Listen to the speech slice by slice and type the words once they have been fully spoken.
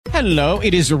Hello,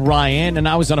 it is Ryan, and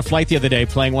I was on a flight the other day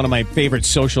playing one of my favorite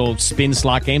social spin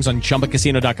slot games on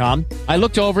ChumbaCasino.com. I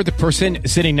looked over at the person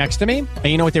sitting next to me, and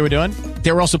you know what they were doing?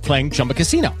 They were also playing Chumba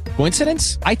Casino.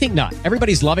 Coincidence? I think not.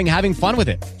 Everybody's loving having fun with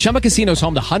it. Chumba Casino is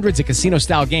home to hundreds of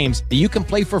casino-style games that you can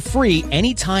play for free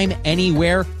anytime,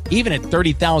 anywhere, even at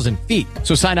 30,000 feet.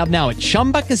 So sign up now at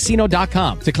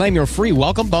ChumbaCasino.com to claim your free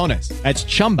welcome bonus. That's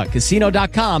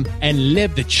ChumbaCasino.com and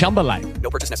live the Chumba life.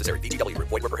 No purchase necessary. VGW.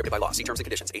 Void where prohibited by law. See terms and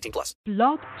conditions. 18 plus.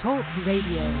 Blog Talk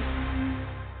Radio.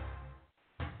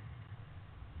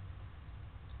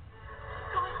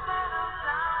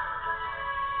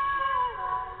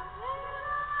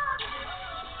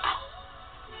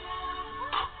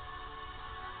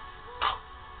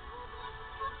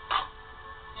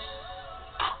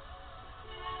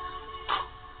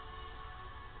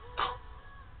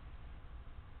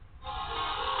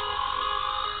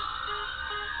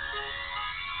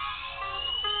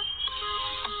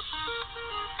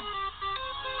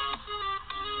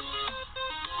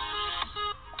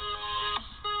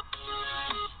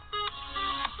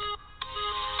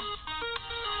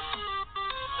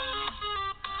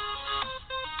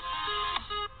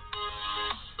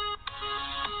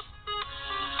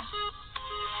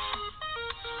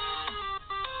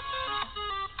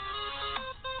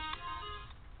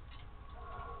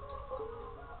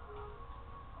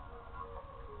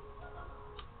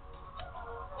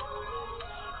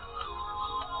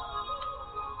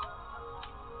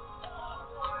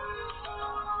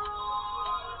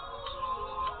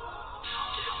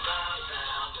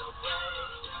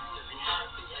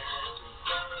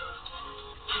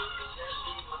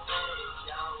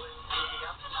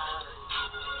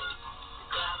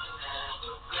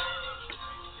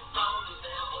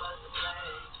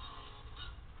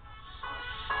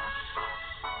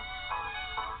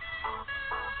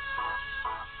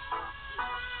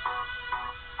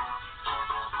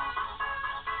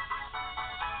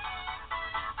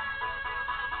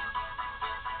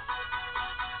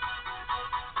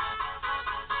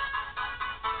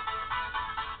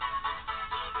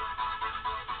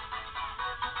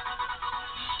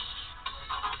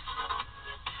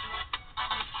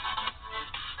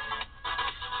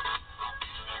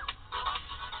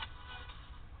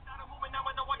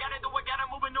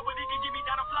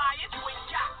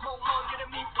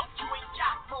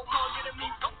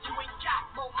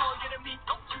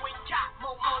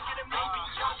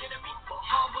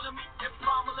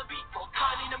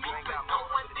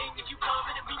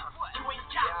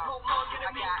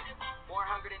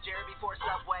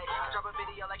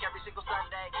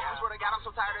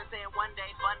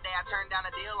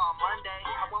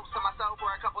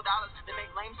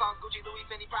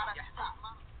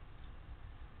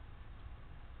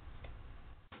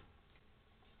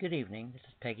 Good evening, this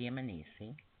is Peggy and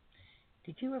ANESI.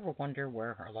 Did you ever wonder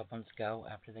where our loved ones go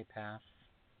after they pass?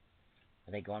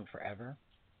 Are they gone forever?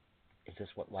 Is this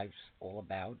what life's all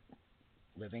about?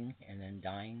 Living and then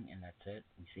dying and that's it?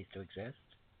 We cease to exist?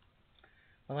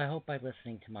 Well, I hope by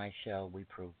listening to my show we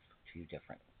prove to you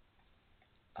different.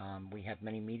 We have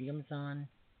many mediums on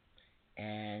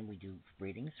and we do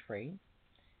readings free.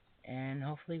 And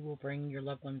hopefully we'll bring your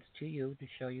loved ones to you to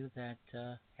show you that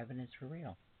heaven is for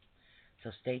real. So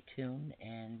stay tuned,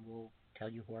 and we'll tell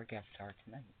you who our guests are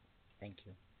tonight. Thank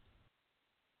you.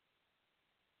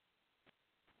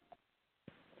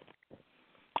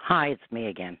 Hi, it's me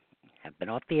again. I've been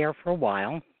off the air for a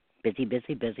while. Busy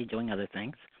doing other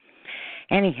things.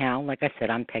 Anyhow, like I said,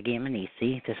 I'm Peggy and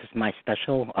ANESI. This is my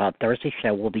special Thursday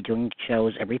show. We'll be doing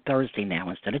shows every Thursday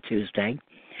now instead of Tuesday.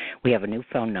 We have a new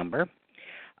phone number,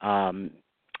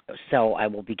 so I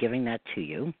will be giving that to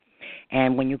you.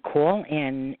 And when you call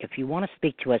in, if you want to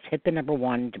speak to us, hit the number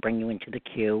 1 to bring you into the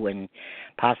queue and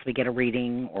possibly get a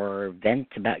reading or vent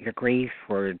about your grief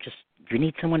or just if you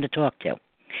need someone to talk to.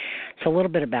 So a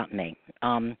little bit about me.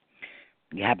 You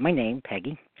have my name,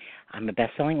 Peggy. I'm a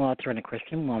best-selling author and a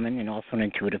Christian woman and also an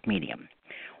intuitive medium.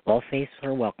 All faiths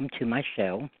are welcome to my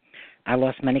show. I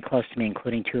lost many close to me,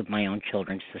 including 2 of my own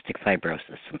children, cystic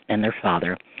fibrosis, and their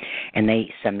father, and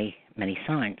they send me many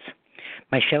signs.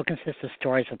 My show consists of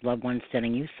stories of loved ones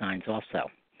sending you signs also.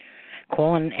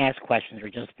 Call and ask questions or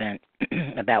just vent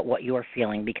about what you are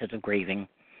feeling because of grieving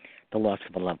the loss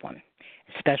of a loved one,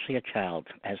 especially a child,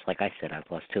 as like I said, I've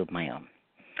lost 2 of my own.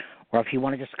 Or if you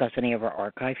want to discuss any of our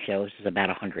archive shows, there's about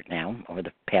 100 now over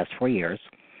the past 4 years,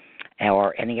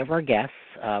 or any of our guests.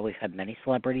 We've had many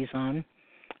celebrities on,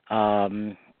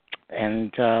 and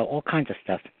all kinds of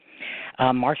stuff.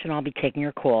 Marsha and I will be taking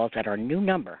your calls at our new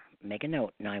number. Make a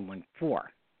note,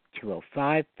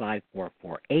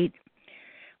 914-205-5448.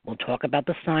 We'll talk about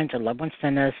the signs our loved ones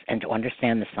send us and to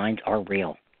understand the signs are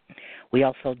real. We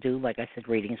also do, like I said,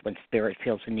 readings when Spirit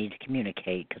feels the need to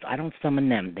communicate, because I don't summon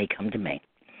them. They come to me.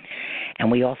 And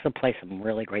we also play some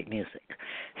really great music.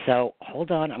 So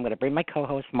hold on. I'm going to bring my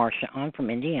co-host, Marsha, on from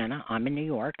Indiana. I'm in New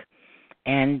York.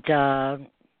 And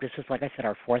this is, like I said,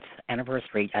 our 4th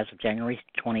anniversary. As of January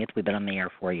 20th, we've been on the air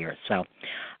 4 years. So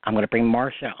I'm going to bring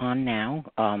Marsha on now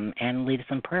and lead us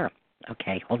in prayer.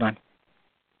 Okay, hold on.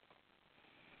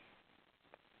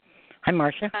 Hi,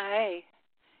 Marsha. Hi.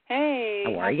 Hey,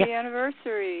 how are happy you?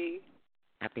 Anniversary.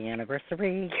 Happy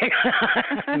anniversary.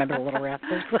 Remember the Little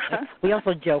Rascals? We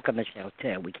also joke on the show,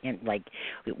 too. We can't,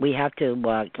 we have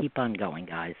to keep on going,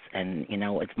 guys. And,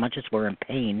 as much as we're in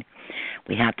pain,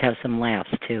 we have to have some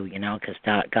laughs, too, because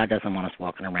God doesn't want us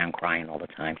walking around crying all the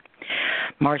time.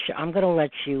 Marsha, I'm going to let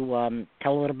you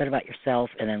tell a little bit about yourself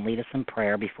and then lead us in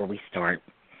prayer before we start,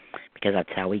 because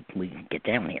that's how we get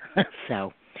down here.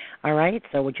 So, all right.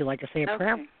 So would you like to say a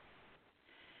prayer?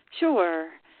 Sure.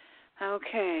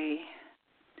 Okay.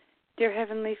 Dear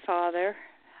Heavenly Father,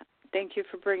 thank you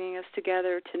for bringing us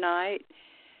together tonight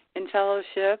in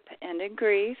fellowship and in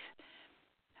grief.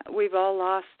 We've all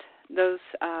lost those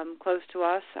close to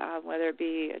us, whether it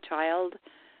be a child,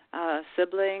 a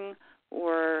sibling,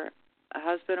 or a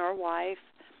husband or wife.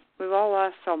 We've all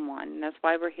lost someone, and that's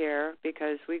why we're here,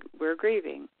 because we're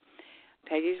grieving.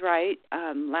 Peggy's right.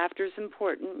 Laughter is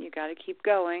important. You got to keep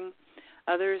going.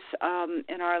 Others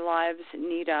in our lives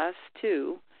need us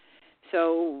too.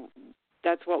 So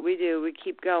that's what we do. We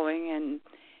keep going,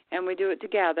 and we do it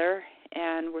together,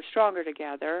 and we're stronger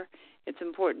together. It's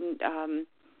important.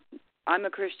 I'm a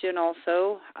Christian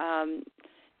also.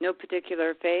 No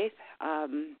particular faith.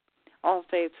 All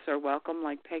faiths are welcome,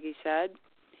 like Peggy said.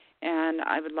 And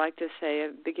I would like to say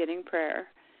a beginning prayer.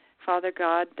 Father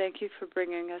God, thank you for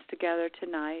bringing us together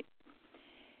tonight.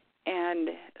 And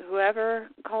whoever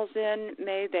calls in,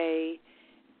 may they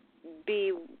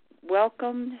be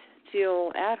welcomed,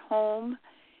 feel at home,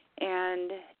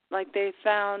 and like they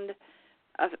found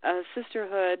a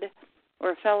sisterhood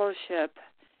or a fellowship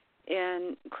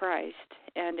in Christ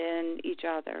and in each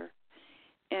other.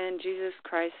 In Jesus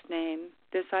Christ's name,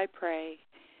 this I pray.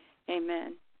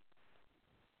 Amen.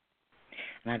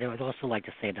 And I would also like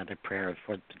to say another prayer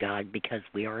for God, because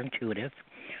we are intuitive.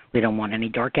 We don't want any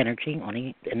dark energy,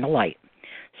 only in the light.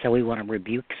 So we want to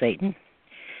rebuke Satan.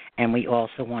 And we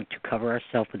also want to cover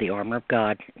ourselves with the armor of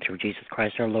God through Jesus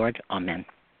Christ our Lord. Amen.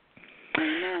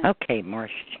 Amen. Okay, Marsha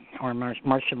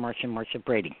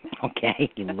Brady.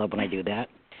 Okay, you love when I do that.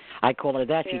 I call her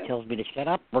that. She tells me to shut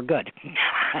up. We're good.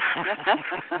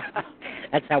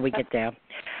 That's how we get down.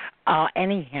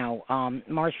 Anyhow,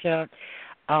 Marsha,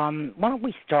 why don't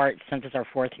we start, since it's our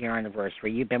 4th year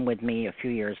anniversary. You've been with me a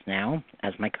few years now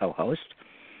as my co-host.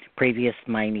 Previous,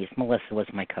 my niece Melissa was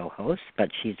my co-host, but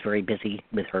she's very busy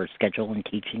with her schedule and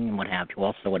teaching and what have you,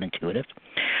 also an intuitive.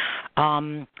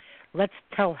 Let's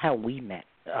tell how we met,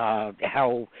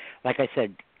 how, like I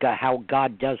said, how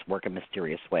God does work in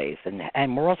mysterious ways.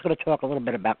 And we're also going to talk a little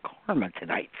bit about karma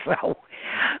tonight. So,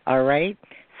 all right?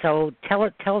 So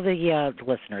tell the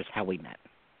listeners how we met.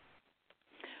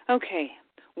 Okay.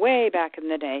 Way back in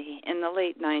the day, in the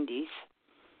late 90s,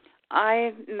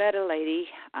 I met a lady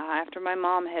after my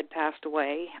mom had passed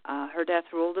away. Her death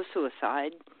ruled a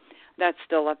suicide. That's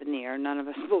still up in the air. None of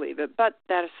us believe it. But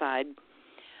that aside,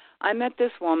 I met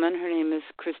this woman. Her name is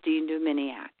Christine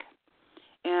Duminiak.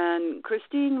 And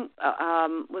Christine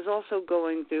was also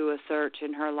going through a search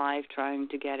in her life, trying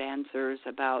to get answers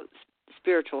about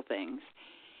spiritual things.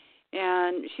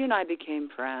 And she and I became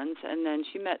friends, and then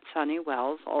she met Sonny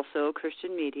Wells, also a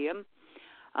Christian medium,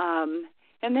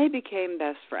 and they became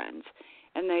best friends.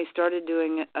 And they started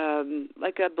doing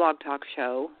like a blog talk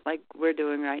show, like we're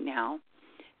doing right now,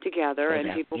 together,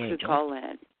 and people could call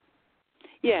in.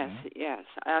 Yes, yes,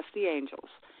 Ask the Angels.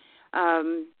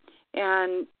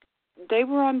 And they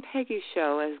were on Peggy's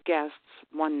show as guests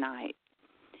one night,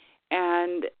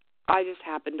 and I just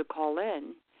happened to call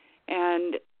in,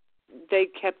 and they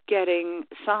kept getting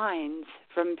signs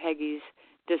from Peggy's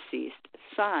deceased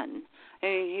son. I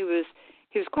mean, he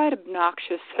was quite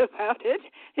obnoxious about it.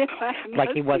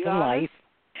 Like he was in life.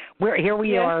 Here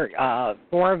we are,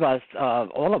 4 of us,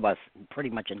 all of us pretty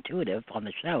much intuitive on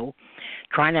the show,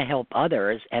 trying to help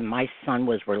others, and my son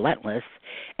was relentless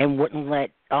and wouldn't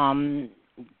let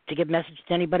to give message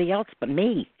to anybody else but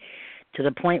me, to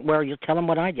the point where you'll tell him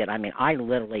what I did. I mean, I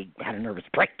literally had a nervous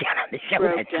breakdown on the show.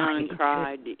 Broke down and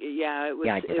cried. Yeah, it was.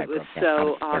 Yeah, I did. It was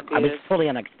so obvious. I was fully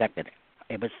unexpected.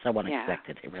 It was so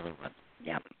unexpected. Yeah. It really was.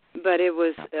 Yeah. But it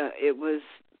was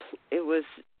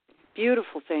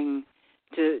beautiful thing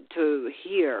to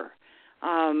hear.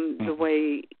 The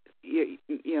way you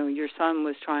know your son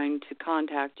was trying to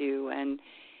contact you, and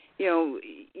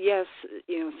yes,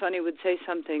 Sonny would say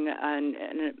something and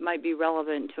it might be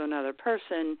relevant to another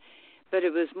person, but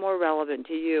it was more relevant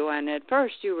to you. And at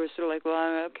first you were sort of like,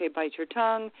 well, okay, bite your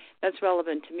tongue. That's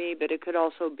relevant to me, but it could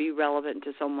also be relevant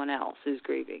to someone else who's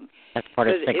grieving. That's part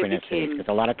of synchronicity, because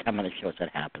a lot of time on the shows that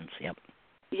happens, yep.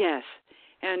 Yes,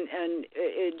 and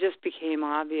it just became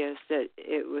obvious that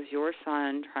it was your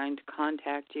son trying to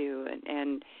contact you,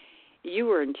 and you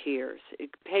were in tears.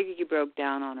 Peggy broke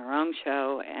down on her own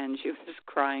show, and she was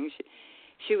crying.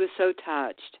 She was so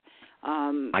touched.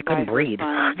 I couldn't breathe,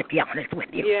 to be honest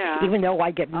with you. Yeah. Even though I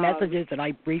get messages and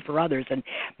I breathe for others, and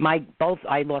I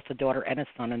lost a daughter and a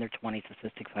son in their 20s with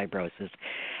cystic fibrosis,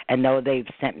 and though they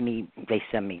send me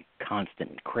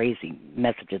constant crazy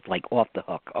messages like off the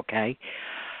hook. Okay,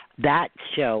 that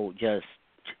show just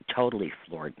totally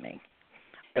floored me.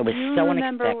 It was so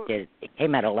unexpected. It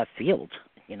came out of left field,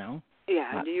 Yeah.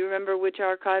 Do you remember which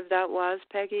archive that was,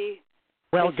 Peggy?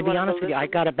 Well, to be honest with you, I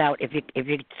got about, if you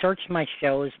search my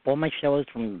shows, all my shows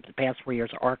from the past 4 years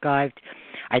are archived.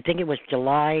 I think it was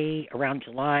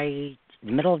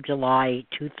middle of July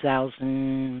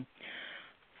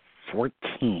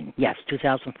 2014. Yes,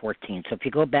 2014. So if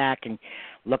you go back and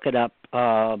look it up,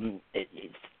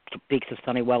 it speaks of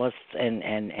Sonny Wellis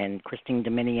and Christine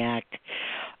Dominiak.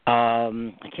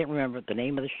 I can't remember what the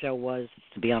name of the show was,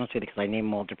 to be honest with you, because I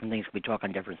name all different things. We talk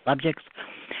on different subjects.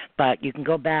 But you can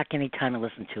go back anytime and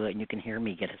listen to it, and you can hear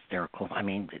me get hysterical. I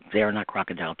mean, they are not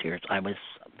crocodile tears. I was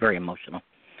very emotional.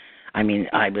 I mean,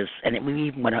 we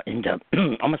even went into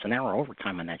almost an hour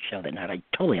overtime on that show that night. I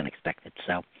totally unexpected.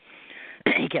 So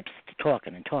he kept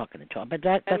talking and talking and talking. But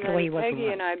that's the way he was. Peggy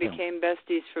and I became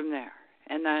besties from there.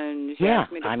 And then she yeah,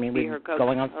 asked me to I mean, be we've her been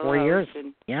going on 4 years.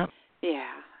 Yeah.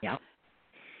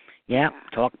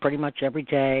 Talk pretty much every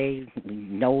day. We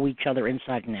know each other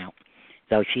inside and out.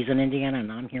 So she's in Indiana and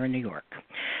I'm here in New York.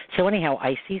 So anyhow,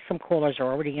 I see some callers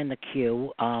are already in the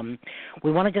queue.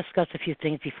 We want to discuss a few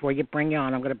things before you bring you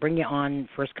on. I'm going to bring you on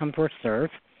first come, first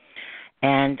serve.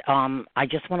 And I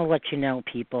just want to let you know,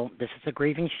 people, this is a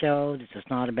grieving show. This is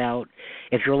not about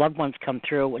if your loved ones come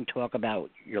through and talk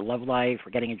about your love life or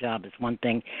getting a job is one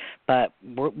thing, but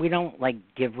we don't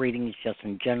give readings just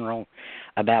in general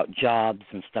about jobs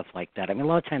and stuff like that. I mean, a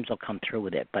lot of times they'll come through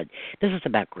with it, but this is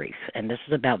about grief, and this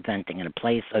is about venting and a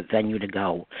venue to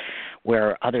go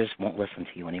where others won't listen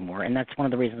to you anymore. And that's one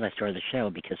of the reasons I started the show,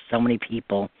 because so many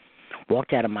people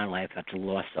walked out of my life after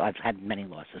loss. I've had many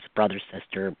losses: brother,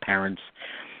 sister, parents,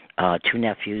 2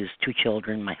 nephews, 2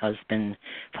 children, my husband,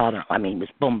 father. I mean, it was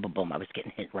boom, boom, boom. I was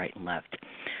getting hit right and left.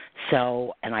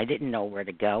 So, and I didn't know where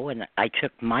to go, and I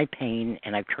took my pain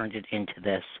and I've turned it into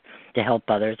this to help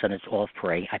others, and it's all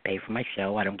free. I pay for my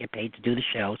show. I don't get paid to do the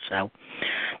show, so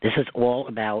this is all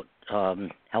about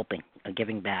helping,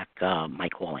 giving back my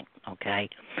calling, okay?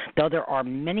 Though there are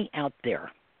many out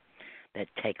there that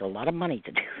take a lot of money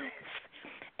to do this.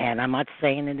 And I'm not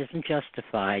saying it isn't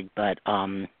justified, but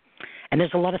and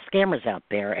there's a lot of scammers out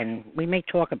there, and we may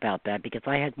talk about that because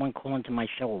I had one call into my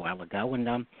show a while ago and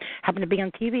happened to be on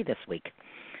TV this week.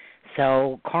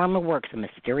 So karma works in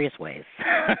mysterious ways.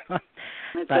 But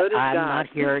so I'm God. not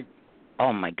here.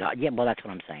 Oh, my God. Yeah, well, that's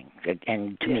what I'm saying.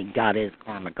 And to me, God is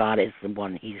karma. God is the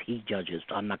one. He judges.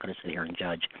 I'm not going to sit here and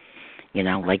judge.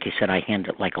 Like you said, I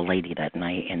handled it like a lady that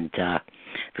night, and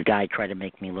the guy tried to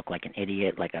make me look like an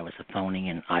idiot, like I was a phony,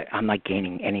 and I'm not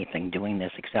gaining anything doing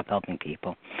this except helping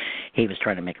people. He was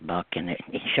trying to make a buck, and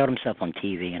he showed himself on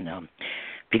TV, and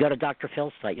if you go to Dr.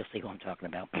 Phil's site, you'll see who I'm talking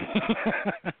about.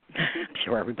 I'm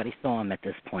sure everybody saw him at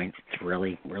this point. It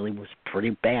really, really was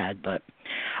pretty bad, but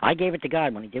I gave it to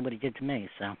God when he did what he did to me,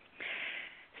 so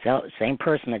same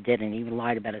person that did, and even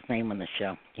lied about his name on the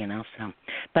show, So,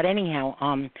 but anyhow,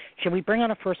 should we bring on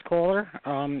a first caller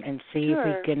and see Sure.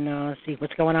 if we can see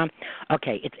what's going on?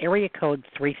 Okay, it's area code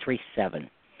 337.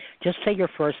 Just say your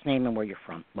first name and where you're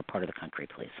from, what part of the country,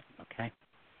 please. Okay.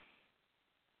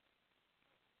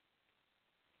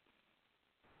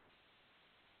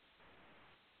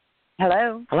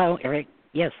 Hello. Hello, Eric.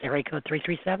 Yes, area code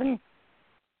 337.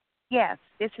 Yes,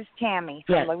 this is Tammy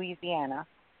from Louisiana.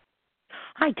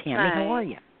 Hi, Tammy. Hi. How are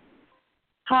you?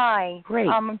 Hi. Great.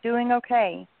 I'm doing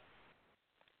okay.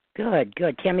 Good.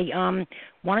 Tammy,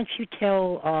 why don't you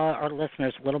tell our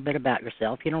listeners a little bit about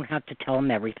yourself? You don't have to tell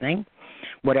them everything,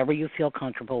 whatever you feel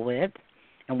comfortable with,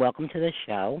 and welcome to the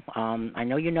show. I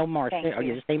know you know Marsha. Thank Are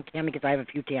you you. the same Tammy? Because I have a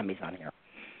few Tammys on here.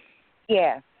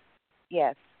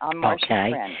 Yes, I'm Marsha's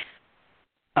friend.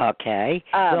 Okay.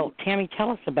 Well, Tammy, tell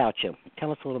us about you.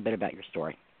 Tell us a little bit about your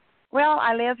story. Well,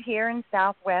 I live here in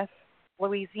Southwest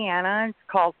Louisiana. It's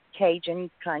called Cajun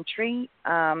Country.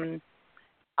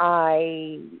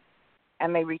 I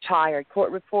am a retired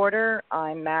court reporter.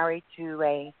 I'm married to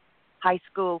a high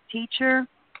school teacher.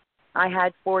 I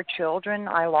had 4 children.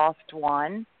 I lost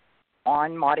one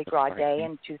on Mardi Gras Day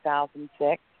in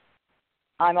 2006.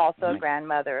 I'm also a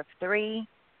grandmother of 3.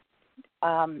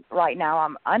 Right now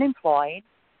I'm unemployed,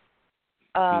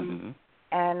 and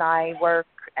I work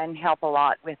and help a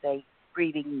lot with a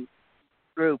grieving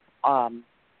group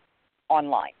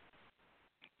online.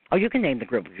 Oh, you can name the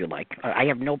group if you like. I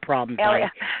have no problem.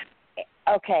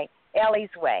 Okay, Ellie's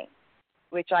Way,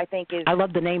 which I think is... I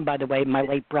love the name, by the way. My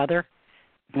late brother,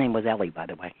 his name was Ellie, by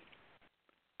the way.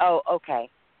 Oh, okay.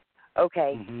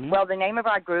 Okay. Mm-hmm. Well, the name of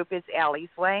our group is Ellie's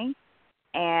Way,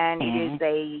 and it is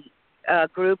a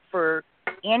group for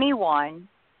anyone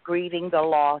grieving the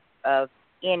loss of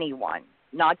anyone,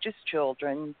 not just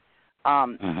children,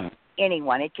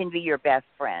 anyone. It can be your best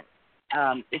friend.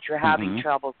 If you're having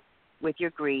trouble with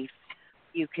your grief,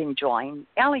 you can join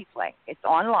Ellie's Way. It's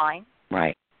online.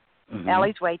 Right.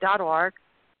 elliesway.org.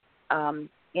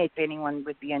 If anyone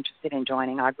would be interested in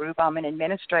joining our group, I'm an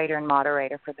administrator and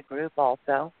moderator for the group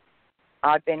also.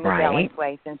 I've been with Ellie's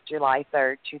Way since July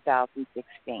 3rd,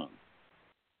 2016.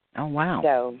 Oh, wow.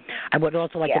 So, I would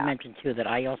also like to mention, too, that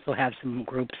I also have some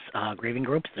groups, grieving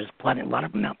groups. There's a lot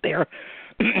of them out there.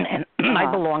 And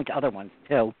I belong to other ones,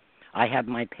 too. I have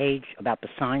my page about the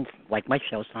signs, like my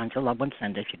show, Signs Your Loved Ones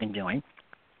Send Us. You can join.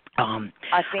 I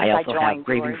think I also joined have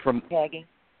grieving from Peggy.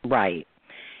 Right.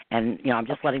 And, I'm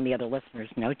just letting the other listeners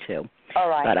know, too. All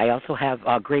right. But I also have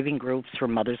grieving groups for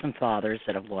mothers and fathers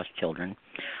that have lost children.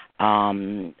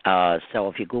 So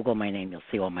if you Google my name, you'll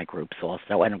see all my groups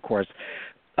also. And, of course,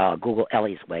 Google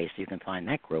Ellie's Way so you can find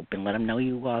that group and let them know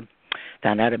you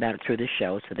found out about it through this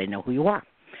show so they know who you are.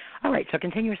 All right, so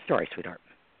continue your story, sweetheart.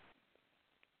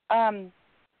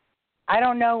 I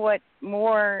don't know what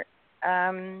more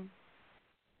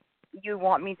you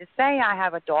want me to say. I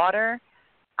have a daughter.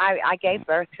 I gave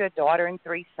birth to a daughter and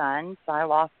 3 sons. I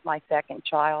lost my second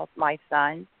child, my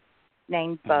son,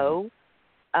 named Bo.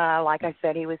 Like I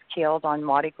said, he was killed on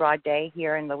Mardi Gras Day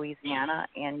here in Louisiana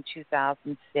in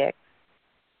 2006.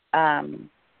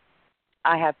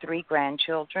 I have 3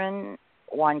 grandchildren,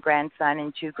 1 grandson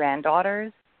and 2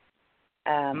 granddaughters.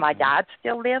 My dad's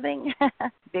still living,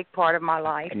 big part of my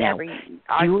life. Now,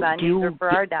 our Sundays are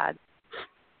for our dad.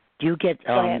 Do you get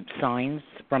signs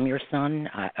from your son?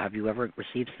 Have you ever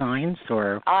received signs,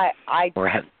 or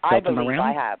have built them around?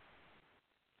 I have.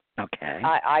 Okay.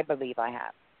 I believe I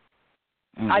have.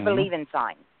 I believe in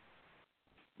signs.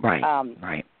 Right.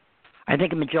 Right. I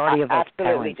think a majority of us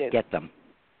parents get them.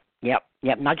 Yep.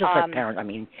 Not just our parents. I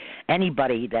mean,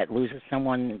 anybody that loses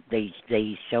someone, they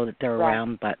show that they're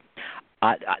around. But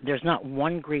there's not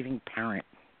one grieving parent,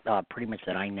 pretty much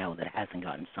that I know, that hasn't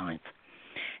gotten signs,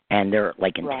 and they're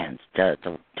like intense to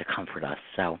comfort us.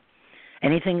 So,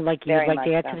 anything like you'd like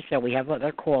to add to the show? We have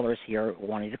other callers here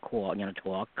wanting to call,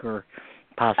 talk or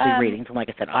possibly readings. And like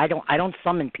I said, I don't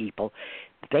summon people.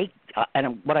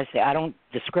 And what I say, I don't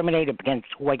discriminate against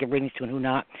who I give readings to and who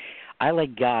not. I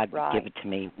let God give it to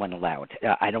me when allowed.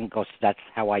 I don't go. That's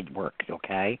how I work.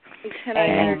 Okay. Can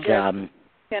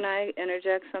I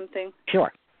interject something?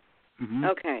 Sure.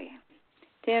 Okay,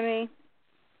 Tammy,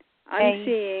 I'm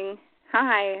seeing.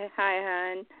 Hi,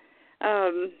 hon.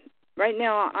 Right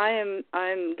now,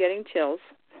 I'm getting chills,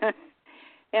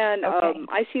 and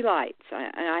I see lights.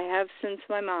 I have since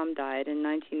my mom died in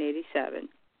 1987.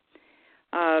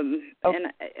 And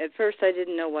at first I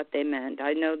didn't know what they meant.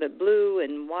 I know that blue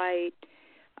and white,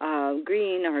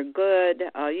 green are good.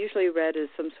 Usually red is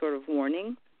some sort of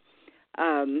warning.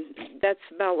 That's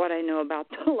about what I know about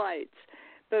the lights.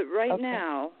 But right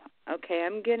now,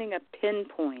 I'm getting a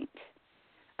pinpoint,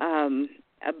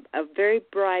 a very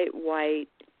bright white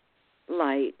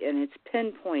light, and it's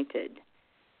pinpointed,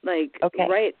 like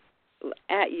right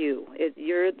at you.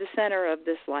 You're the center of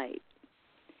this light,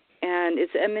 and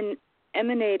it's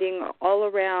emanating all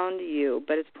around you,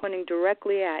 but it's pointing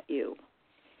directly at you.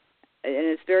 And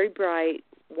it's very bright,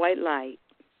 white light.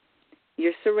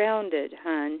 You're surrounded,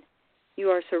 hon. You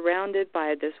are surrounded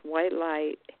by this white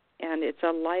light, and it's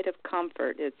a light of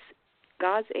comfort. It's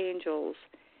God's angels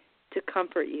to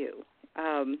comfort you.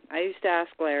 I used to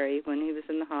ask Larry when he was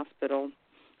in the hospital,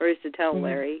 or I used to tell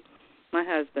Larry, my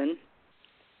husband,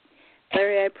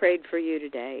 Larry, I prayed for you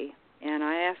today. And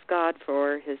I ask God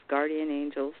for his guardian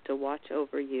angels to watch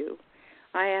over you.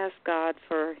 I ask God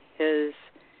for his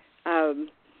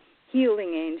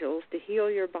healing angels to heal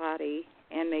your body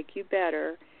and make you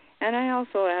better. And I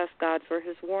also ask God for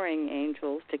his warring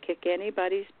angels to kick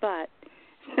anybody's butt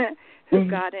who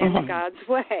got in God's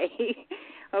way.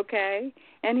 Okay?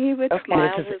 And he would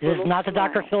smile his This little is not the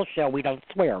smile. Dr. Phil show. We don't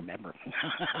swear, remember?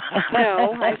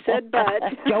 No, I said but.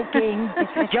 Joking.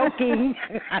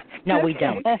 No, we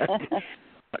don't.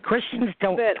 But Christians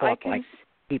don't talk like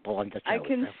people on the show. I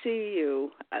can see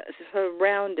you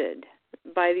surrounded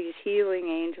by these healing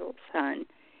angels, hon.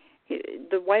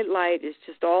 The white light is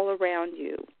just all around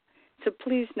you. So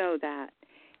please know that.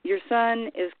 Your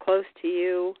son is close to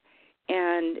you,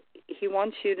 and he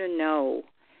wants you to know.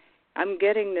 I'm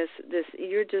getting this,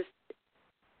 you're just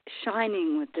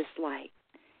shining with this light.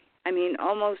 I mean,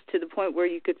 almost to the point where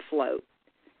you could float.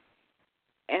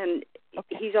 And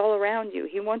he's all around you.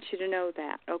 He wants you to know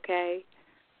that, okay?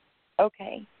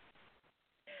 Okay.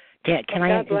 Can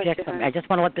I interject something? I just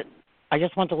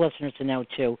want the listeners to know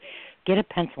too. Get a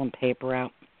pencil and paper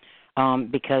out,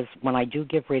 because when I do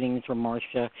give readings for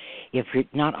Marsha, if you're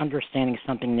not understanding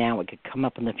something now, it could come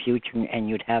up in the future and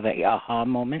you'd have a aha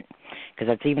moment. Because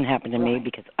that's even happened to me.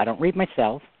 Because I don't read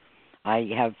myself. I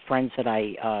have friends that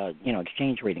I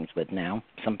exchange readings with now.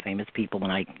 Some famous people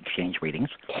when I exchange readings,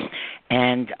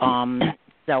 and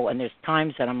and there's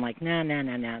times that I'm like nah.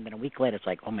 Then a week later it's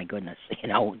like, oh my goodness,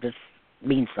 this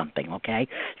means something, okay?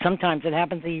 Sometimes it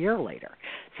happens a year later.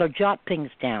 So jot things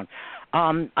down.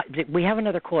 We have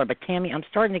another caller, but Tammy, I'm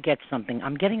starting to get something.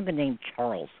 I'm getting the name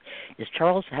Charles. Does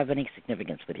Charles have any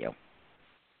significance with you?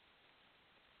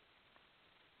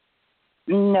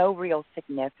 No real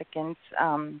significance.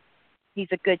 He's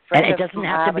a good friend. And it doesn't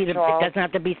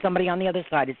have to be somebody on the other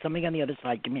side. It's somebody on the other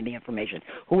side. Give me the information.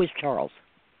 Who is Charles?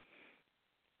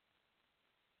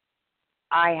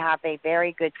 I have a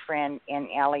very good friend in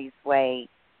Ellie's Way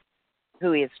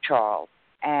who is Charles,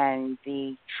 and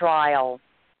the trial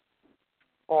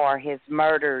for his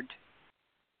murdered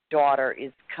daughter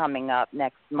is coming up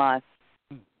next month.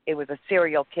 It was a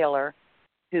serial killer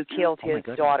who killed his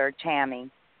daughter, Tammy,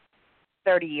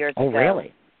 30 years ago. Oh,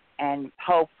 really? And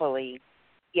hopefully,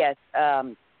 yes,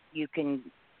 you can,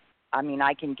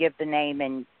 I can give the name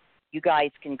and you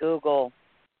guys can Google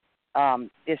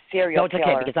this serial killer.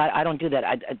 No, it's okay, because I don't do that.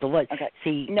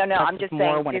 See, no, I'm just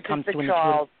saying when this it comes is the to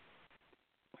Charles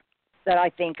that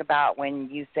I think about when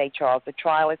you say Charles. The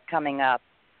trial is coming up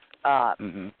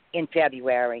in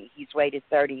February. He's waited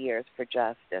 30 years for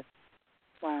justice.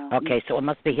 Wow. Okay, so it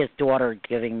must be his daughter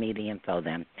giving me the info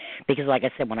then. Because like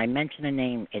I said, when I mention a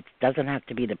name, it doesn't have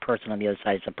to be the person on the other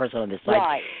side. It's the person on the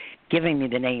side giving me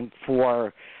the name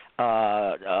for,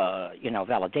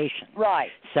 validation. Right.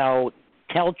 So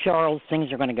tell Charles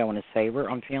things are going to go in his favor,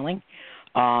 I'm feeling.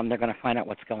 They're going to find out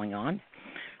what's going on.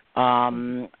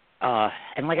 And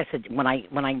like I said, when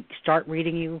I start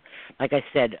reading you, like I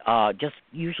said, just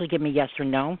usually give me yes or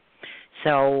no.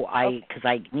 So because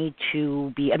I need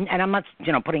to be, and I'm not,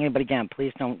 putting anybody down.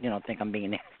 Please don't, think I'm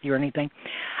being nasty or anything.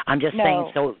 I'm just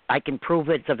saying so I can prove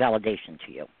it's a validation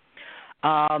to you.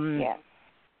 Yeah.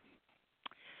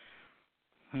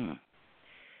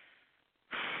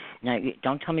 Now,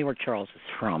 don't tell me where Charles is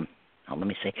from. Let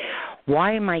me see.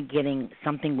 Why am I getting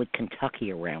something with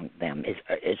Kentucky around them?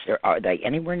 Are they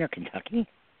anywhere near Kentucky?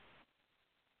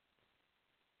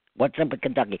 What's up with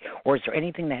Kentucky? Or is there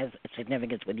anything that has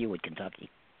significance with you with Kentucky?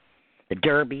 The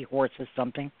Derby, horses,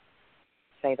 something?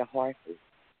 Say the horses.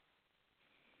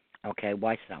 Okay,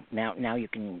 why so? Now you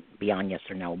can be on yes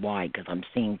or no. Why? Because I'm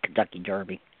seeing Kentucky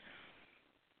Derby.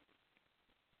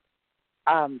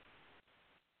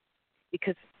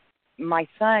 Because my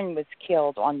son was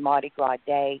killed on Mardi Gras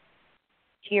Day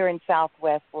here in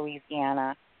Southwest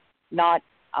Louisiana.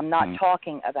 I'm not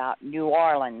talking about New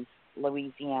Orleans,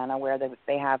 Louisiana, where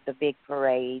they have the big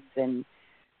parades and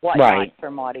whatnot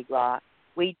for Mardi Gras.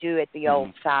 We do it the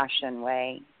old-fashioned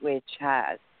way, which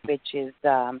is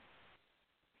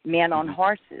men on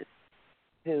horses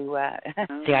who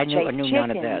see, I knew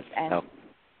none of chickens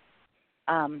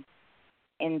this.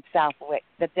 In Southwest,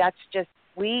 but that's just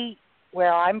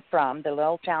where I'm from, the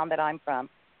little town that I'm from.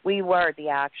 We were the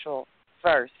actual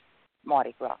first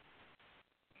Mardi Gras,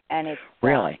 and it's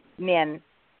really men,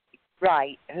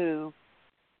 who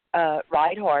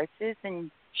ride horses and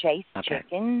chase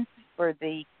chickens for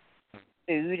the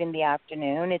food in the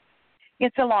afternoon.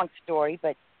 It's a long story,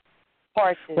 but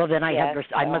horses. Well, then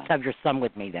I must have your son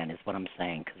with me. Then is what I'm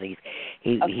saying, because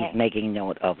he's making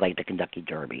note of like the Kentucky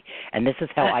Derby, and this is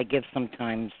how I give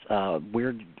sometimes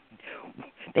weird.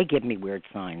 They give me weird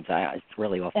signs. It's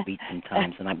really offbeat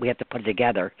sometimes, and we have to put it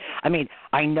together. I mean,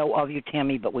 I know of you,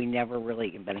 Tammy, but we never really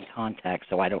been in contact,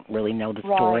 so I don't really know the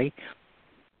story.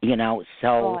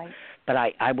 So, but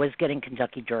I was getting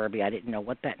Kentucky Derby. I didn't know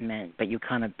what that meant, but you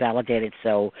kind of validated.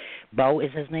 So, Bo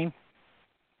is his name?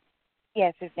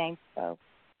 Yes, his name's Bo.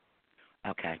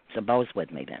 Okay, so Bo's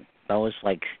with me then. Bo is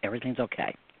like, everything's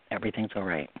okay. Everything's all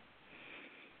right.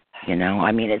 You know,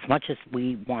 I mean, as much as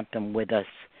we want them with us,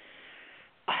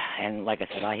 and like I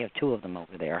said, I have 2 of them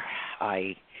over there.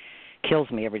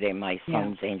 Kills me every day. My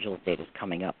son's Angel's date is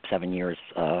coming up, 7 years,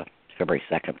 February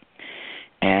 2nd.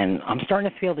 And I'm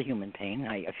starting to feel the human pain.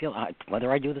 I feel,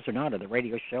 whether I do this or not, or the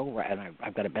radio show, and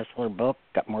I've got a bestseller book,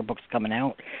 got more books coming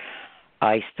out,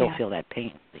 I still feel that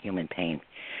pain, the human pain.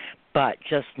 But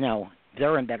just know,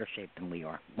 they're in better shape than we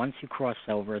are. Once you cross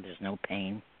over, there's no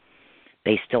pain.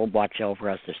 They still watch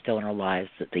over us. They're still in our lives.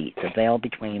 The veil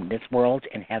between this world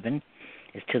and heaven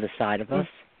is to the side of us,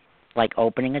 like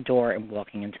opening a door and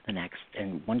walking into the next.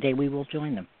 And one day we will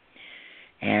join them.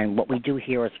 And what we do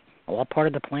here is all part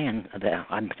of the plan,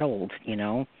 I'm told, you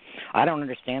know. I don't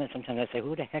understand it. Sometimes I say,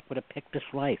 who the heck would have picked this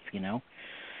life, you know?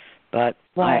 But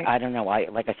I don't know.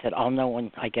 Like I said, I'll know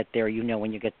when I get there. You know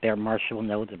when you get there. Marsha will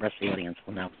know. The rest of the audience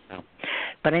will know. So.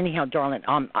 But anyhow, darling,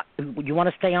 you want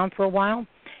to stay on for a while?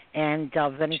 And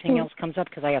if anything else comes up,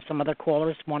 because I have some other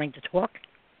callers wanting to talk.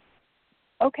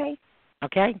 Okay.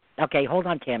 Okay? Okay, hold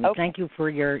on, Tammy. Okay. Thank you for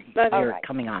your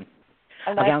coming on.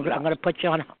 Okay, I'm going to put you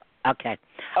on. Okay.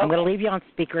 I'm going to leave you on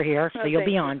speaker here, so you'll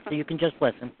be on, so you can just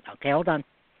listen. Okay, hold on.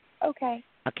 Okay.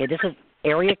 Okay, this is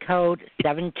area code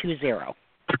 720.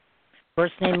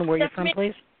 First name and where you're from,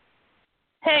 please.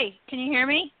 Hey, can you hear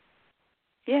me?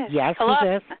 Yes. Yes, hello? Who's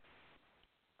this?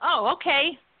 Oh,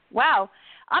 okay. Wow.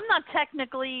 I'm not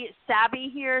technically savvy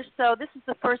here, so this is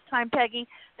the first time, Peggy.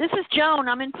 This is Joan.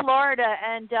 I'm in Florida,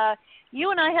 and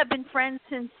you and I have been friends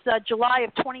since July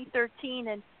of 2013,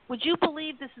 and would you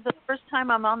believe this is the first time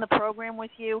I'm on the program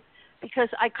with you? Because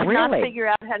I could not figure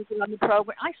out how to get on the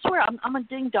program. I swear, I'm a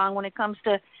ding-dong when it comes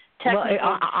to technical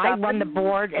stuff. I run the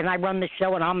board, and I run the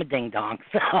show, and I'm a ding-dong.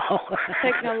 So.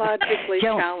 Technologically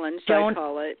challenged, I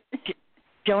call it.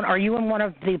 Joan, are you in one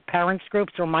of the parents'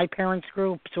 groups or my parents'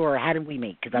 groups, or how did we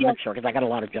meet? Because I'm not sure, because I got a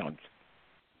lot of Joans.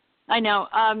 I know.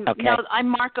 Okay. No, I'm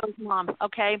Marco's mom,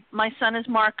 okay? My son is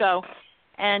Marco.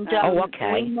 And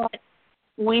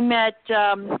we met,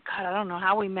 God, I don't know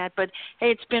how we met, but,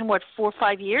 hey, it's been, 4 or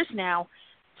 5 years now.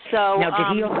 So now,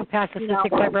 did he also pass the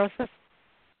cystic fibrosis?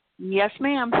 Yes,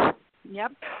 ma'am.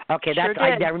 Yep. Okay, sure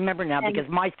I remember now, because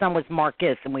my son was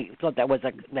Marcus, and we thought that was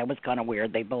kind of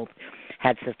weird. They both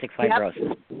had cystic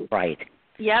fibrosis. Yep. Right.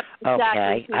 Yep, exactly.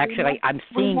 Okay. Actually, I'm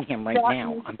seeing him right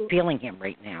now. I'm feeling him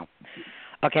right now.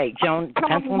 Okay, Joan,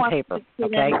 pencil and paper,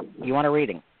 okay? You want a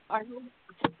reading? Hold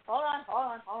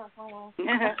on.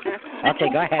 Okay,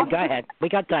 go ahead. We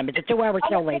got time. It's a 2-hour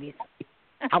show, ladies.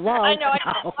 Hello? I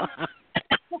know.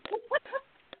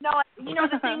 No, you know,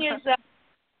 the thing is,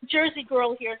 Jersey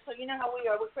girl here, so you know how we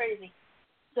are. We're crazy.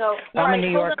 So I'm a New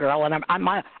York girl, and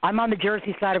I'm on the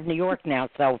Jersey side of New York now,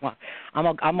 so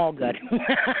I'm all good.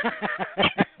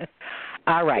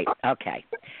 All right, okay.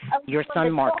 Your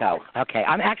son Marco. Okay,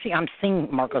 I'm seeing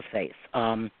Marco's face.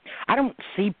 I don't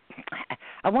see.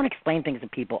 I want to explain things to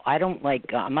people. I don't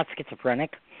I'm not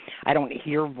schizophrenic. I don't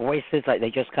hear voices.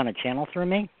 They just kind of channel through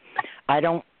me. I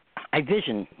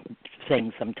vision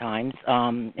things sometimes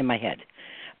in my head.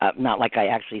 Not like I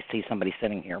actually see somebody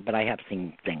sitting here, but I have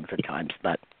seen things at times.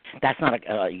 But that's not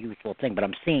a usual thing, but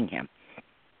I'm seeing him.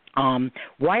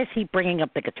 Why is he bringing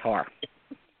up the guitar?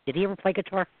 Did he ever play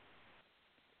guitar?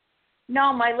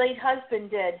 No, my late husband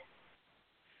did.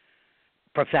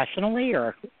 Professionally,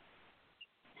 or?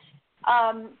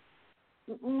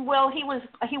 Well, he was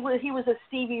a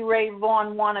Stevie Ray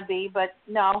Vaughan wannabe, but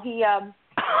no, he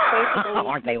basically.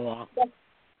 Aren't they all?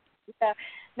 Yeah.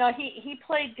 No, he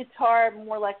played guitar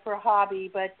more like for a hobby,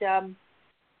 but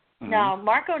no,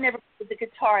 Marco never played the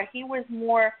guitar. He was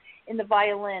more in the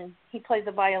violin. He played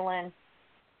the violin.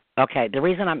 Okay, the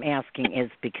reason I'm asking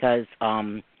is because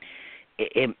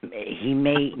he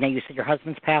may. Now, you said your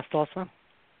husband's passed also?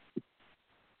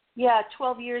 Yeah,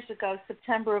 12 years ago,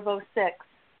 September of 2006.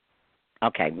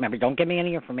 Okay, remember, don't give me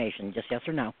any information, just yes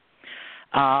or no.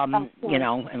 You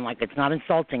know, and it's not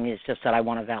insulting, it's just that I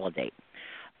want to validate.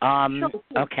 Sure.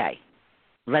 Okay,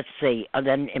 let's see.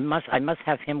 Then I must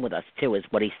have him with us too, is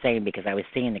what he's saying, because I was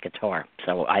seeing the guitar,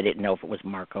 so I didn't know if it was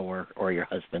Marco or your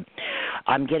husband.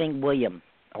 I'm getting William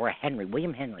or Henry.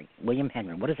 William Henry.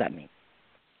 What does that mean?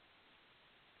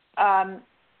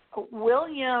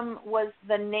 William was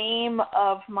the name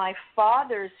of my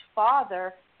father's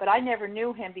father, but I never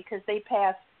knew him because he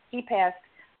passed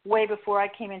way before I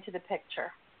came into the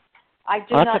picture. I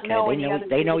do not know any other.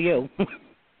 They know you.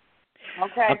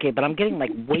 Okay. Okay, but I'm getting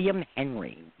William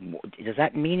Henry. Does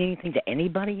that mean anything to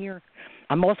anybody here?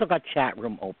 I'm also got chat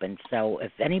room open, so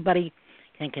if anybody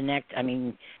can connect, I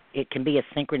mean, it can be a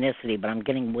synchronicity, but I'm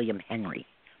getting William Henry.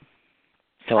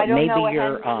 So I don't maybe know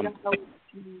you're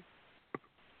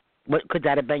What could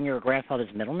that have been your grandfather's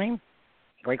middle name?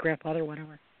 Great grandfather,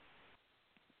 whatever.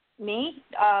 Me?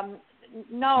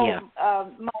 No. Yeah.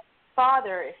 My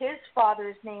father. His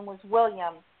father's name was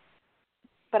William,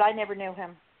 but I never knew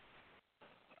him.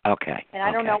 Okay. And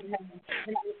I don't know him,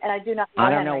 and I do not know I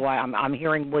don't Henry. know why I'm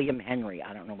hearing William Henry.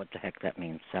 I don't know what the heck that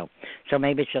means. So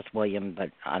maybe it's just William,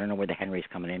 but I don't know where the Henry's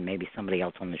coming in. Maybe somebody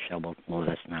else on the show will let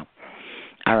us know.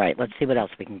 All right, let's see what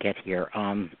else we can get here.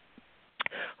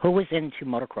 Who was into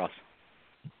motocross?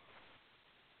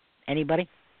 Anybody?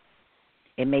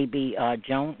 It may be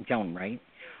Joan, right?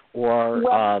 Or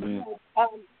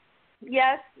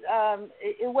yes,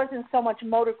 it wasn't so much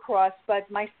motocross, but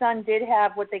my son did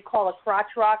have what they call a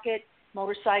crotch rocket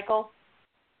motorcycle.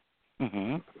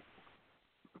 Mhm.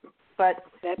 But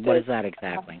what is that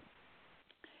exactly?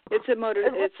 It's a motor.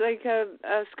 It's like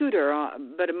a scooter,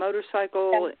 but a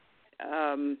motorcycle.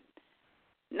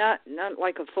 Not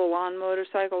like a full-on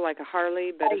motorcycle, like a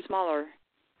Harley, but a smaller.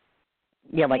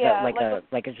 Yeah, like a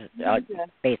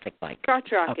basic bike.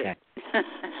 Crotch rocket. Okay.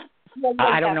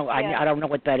 I don't know. I don't know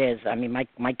what that is. I mean,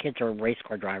 my kids are race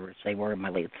car drivers. They were my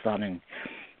late son and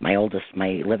my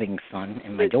living son,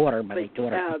 and my daughter. My late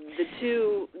daughter.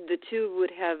 The two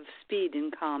would have speed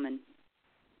in common.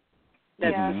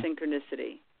 That's the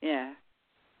synchronicity. Yeah.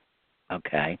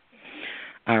 Okay.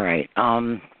 All right.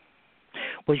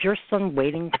 Was your son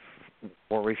waiting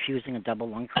or refusing a double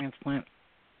lung transplant,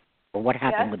 or what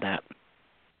happened with that?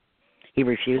 He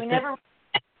refused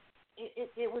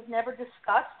It was never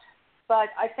discussed, but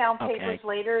I found papers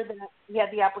later that he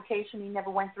had the application. He never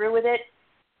went through with it.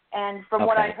 And from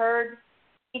what I heard,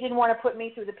 he didn't want to put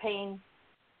me through the pain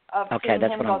of seeing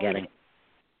that's him what go I'm getting.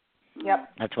 Yep.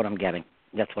 That's what I'm getting.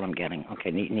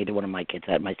 Okay, neither one of my kids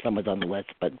had. My son was on the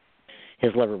list, but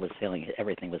his liver was failing.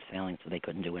 Everything was failing, so they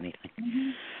couldn't do anything.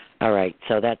 Mm-hmm. All right,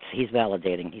 so he's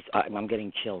validating. I'm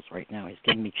getting chills right now. He's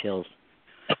giving me chills.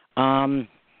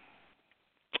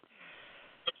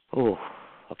 Oh,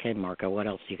 okay, Marco. What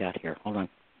else you got here? Hold on.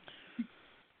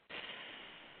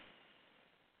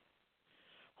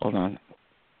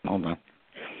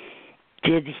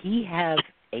 Did he have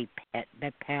a pet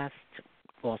that passed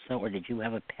also, or did you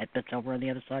have a pet that's over on the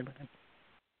other side with him?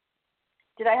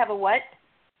 Did I have a what?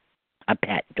 A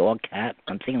pet, dog, cat.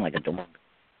 I'm seeing like a dog.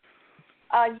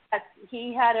 Yes,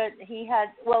 he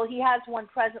has one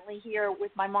presently here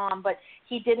with my mom, but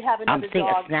he did have another dog. I'm seeing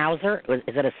a schnauzer.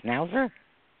 Is it a schnauzer?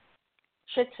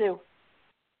 Shih Tzu.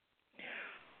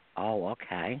 Oh,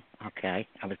 okay. I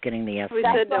was getting the We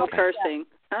said no cursing.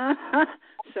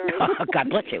 Sorry. God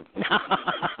bless you.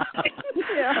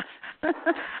 Yeah.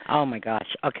 Oh my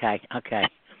gosh. Okay.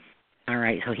 All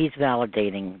right. So he's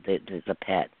validating the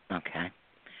pet. Okay.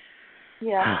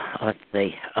 Yeah. Let's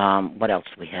see. What else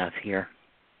do we have here?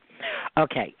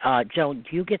 Okay. Joe,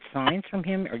 do you get signs from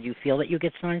him, or do you feel that you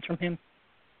get signs from him?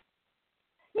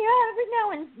 Yeah, every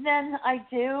now and then I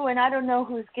do, and I don't know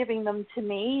who's giving them to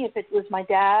me, if it was my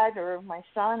dad or my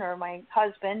son or my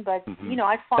husband, but,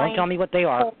 I find... Don't tell me what they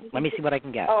are. Let me see what I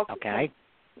can get, okay?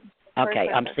 Okay,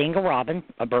 I'm seeing a robin,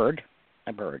 a bird.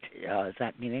 Does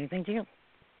that mean anything to you?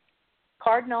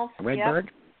 Cardinals, A red bird?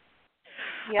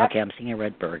 Yep. Okay, I'm seeing a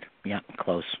red bird. Yeah,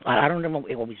 close. I don't know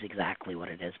always exactly what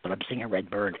it is, but I'm seeing a red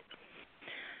bird.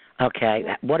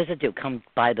 Okay, what does it do? Come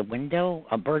by the window,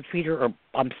 a bird feeder, or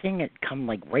I'm seeing it come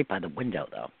like right by the window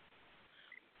though.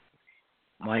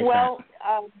 Why is that?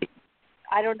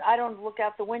 I don't look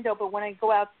out the window, but when I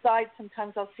go outside,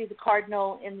 sometimes I'll see the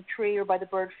cardinal in the tree or by the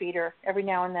bird feeder every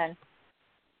now and then.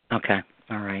 Okay,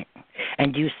 all right.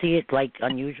 And do you see it like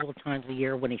unusual times of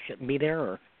year when he shouldn't be there,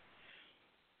 or?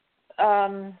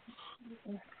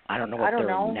 I don't know what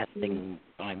their nesting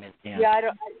time is. Yeah. Yeah,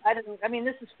 I don't. I mean,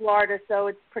 this is Florida, so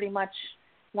it's pretty much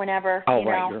whenever. Oh,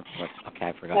 right. Okay,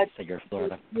 I forgot. So you're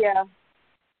Florida. Yeah.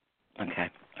 Okay.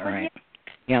 All right.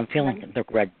 Yeah, I'm feeling the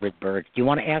red bird. Do you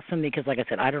want to ask them? Because, like I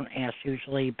said, I don't ask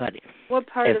usually, but what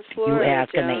part if of Florida? You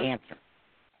ask and they answer.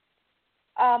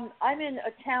 I'm in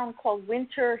a town called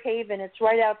Winter Haven. It's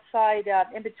right outside,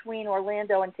 in between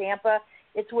Orlando and Tampa.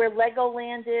 It's where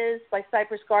Legoland is by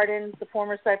Cypress Gardens, the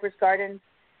former Cypress Gardens.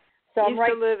 So I used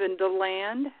to live in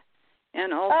DeLand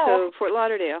and also Fort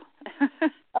Lauderdale.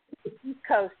 East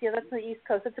Coast. Yeah, that's the East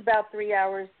Coast. It's about 3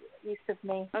 hours east of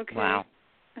me. Okay. Wow.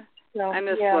 So, I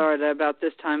miss Florida about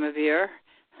this time of year.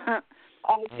 But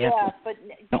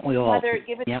don't we all?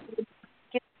 Give it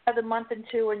another month and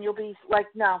two, and you'll be like,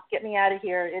 no, get me out of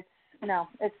here. It's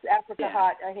Africa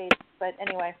hot. I hate it. But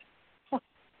anyway.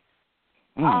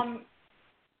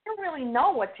 I don't really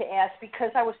know what to ask because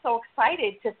I was so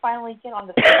excited to finally get on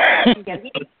the phone and get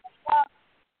here.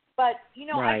 But,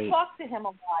 right. I talk to him a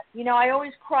lot. I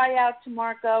always cry out to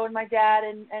Marco and my dad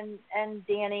and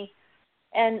Danny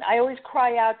and I always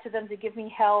cry out to them to give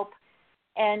me help,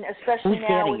 and especially Who's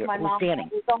now Danny? with my Who's mom. Danny?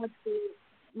 Who's going to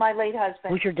my late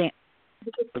husband. Who's your Dan?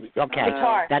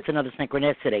 Okay, that's another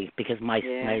synchronicity because my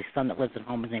son that lives at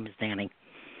home, his name is Danny.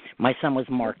 My son was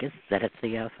Marcus at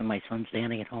SCF, and my son's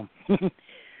Danny at home.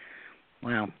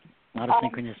 Wow, a lot of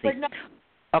synchronicity. No,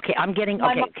 okay, I'm getting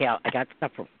okay. I got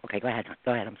stuff. Okay, go ahead.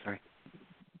 I'm sorry.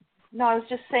 No, I was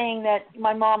just saying that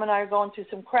my mom and I are going through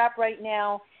some crap right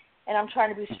now, and I'm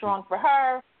trying to be strong for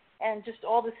her, and just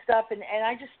all this stuff. And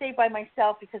I just stay by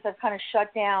myself because I've kind of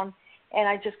shut down, and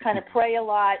I just kind of pray a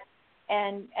lot,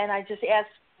 and I just ask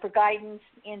for guidance,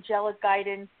 angelic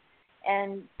guidance,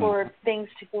 and for things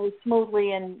to go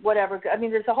smoothly and whatever. I mean,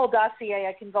 there's a whole dossier.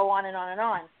 I can go on and on and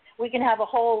on. We can have a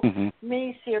whole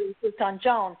mini-series just on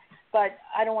Joan, but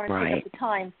I don't want to take up the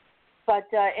time. But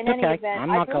in any event, I'm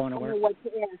not I don't know what to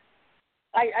ask.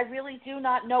 I really do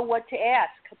not know what to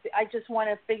ask. I just want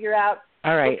to figure out.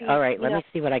 All right. Let me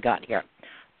see what I got here.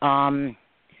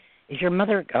 Is your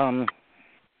mother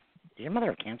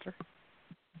have cancer?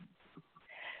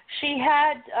 She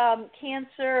had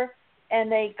cancer,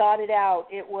 and they got it out.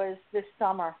 It was this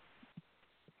summer.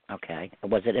 Okay.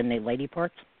 Was it in the lady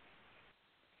parts?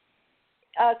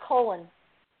 Colon.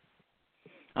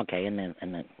 Okay, in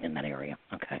that area.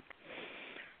 Okay.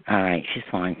 All right, she's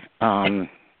fine.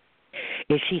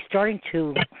 Is she starting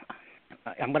to?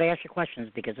 I'm going to ask you questions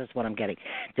because that's what I'm getting.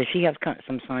 Does she have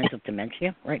some signs of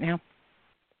dementia right now?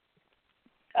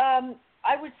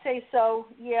 I would say so.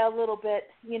 Yeah, a little bit.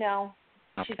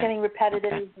 She's getting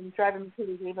repetitive and driving me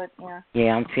crazy, but yeah.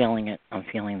 Yeah, I'm feeling it. I'm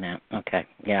feeling that. Okay.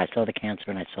 Yeah, I saw the cancer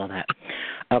and I saw that.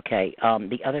 Okay.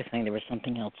 The other thing, there was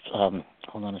something else. Hold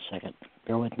on a second.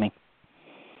 Bear with me.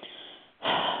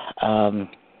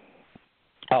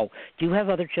 Do you have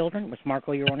other children? Was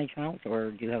Marco your only child,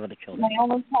 or do you have other children? My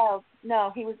only child.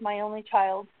 No, he was my only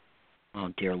child. Oh,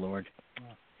 dear Lord.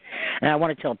 And I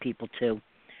want to tell people, too,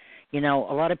 a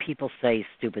lot of people say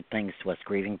stupid things to us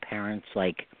grieving parents,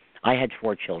 like I had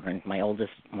 4 children. My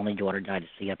oldest, only daughter died of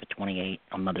CF at 28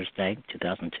 on Mother's Day,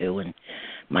 2002, and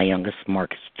my youngest,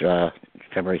 Marcus,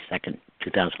 February 2nd,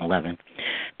 2011.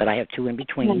 But I have 2 in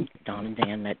between, Don and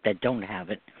Dan, that don't have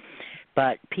it.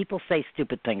 But people say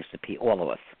stupid things to all of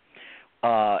us.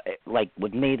 Like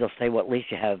with me, they'll say, well, at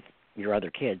least you have your other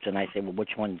kids. And I say, well,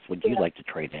 which ones would you like to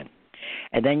trade in?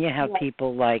 And then you have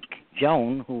people like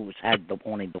Joan, who's had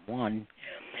only the one.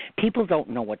 People don't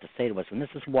know what to say to us. And this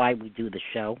is why we do the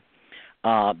show,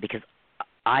 because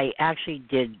I actually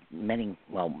did main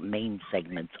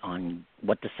segments on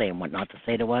what to say and what not to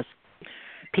say to us.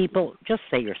 People, just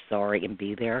say you're sorry and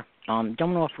be there.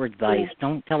 Don't offer advice.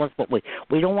 Don't tell us what we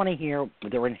don't want to hear.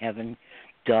 They're in heaven.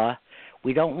 Duh.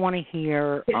 We don't want to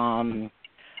hear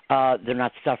they're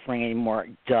not suffering anymore.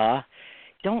 Duh.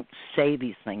 Don't say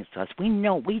these things to us. We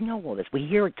know all this. We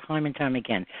hear it time and time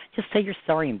again. Just say you're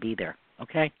sorry and be there.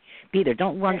 Okay? Be there.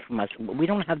 Don't run from us. We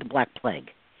don't have the Black Plague.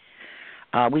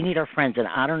 We need our friends. And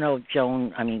I don't know,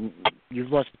 Joan, I mean, you've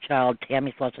lost a child.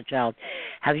 Tammy's lost a child.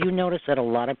 Have you noticed that a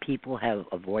lot of people have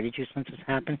avoided you since this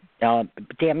happened?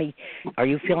 Tammy, are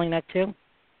you feeling that too?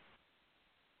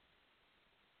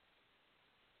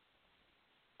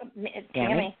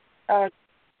 Tammy? I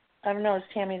don't know. Is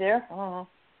Tammy there? I don't know.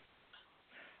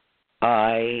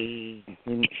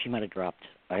 She might have dropped.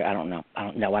 I don't know.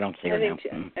 I don't see her now.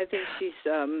 I think she's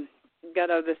got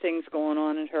other things going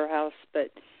on in her house, but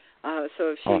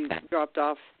so if she dropped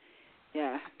off,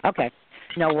 yeah. Okay.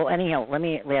 No, well, anyhow, let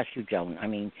me ask you, Joan. I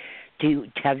mean,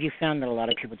 have you found that a lot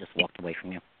of people just walked away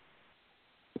from you?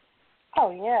 Oh,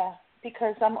 yeah,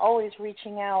 because I'm always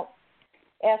reaching out,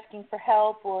 asking for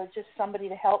help or just somebody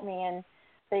to help me, and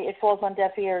it falls on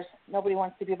deaf ears. Nobody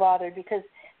wants to be bothered because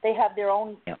they have their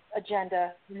own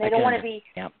agenda. And they don't want to be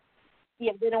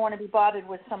they don't want to be bothered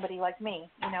with somebody like me,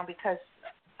 because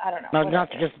I don't know.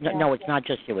 No, it's not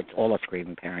just you. It's all us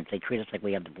grieving parents. They treat us like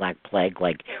we have the Black Plague,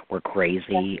 like we're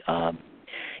crazy.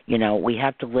 We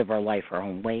have to live our life our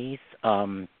own ways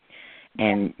and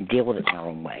deal with it in our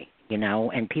own way,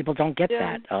 and people don't get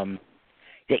that.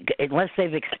 Unless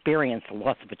they've experienced the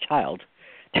loss of a child,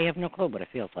 they have no clue what it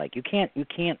feels like. You can't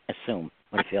assume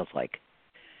what it feels like.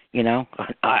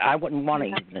 I wouldn't want to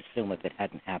even assume if it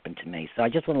hadn't happened to me. So I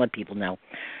just want to let people know,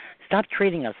 stop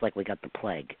treating us like we got the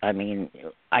plague. I mean,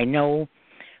 I know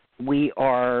we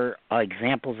are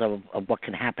examples of what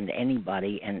can happen to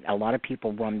anybody, and a lot of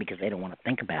people run because they don't want to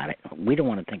think about it. We don't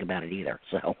want to think about it either.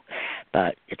 So,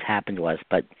 but it's happened to us.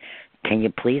 But can you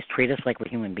please treat us like we're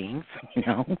human beings?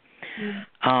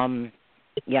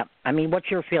 Yeah. I mean, what's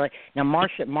your feeling now?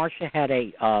 Marsha had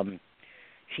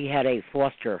she had a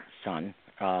foster son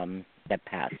that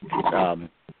passed.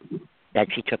 that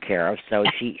she took care of. So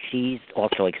she's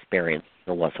also experienced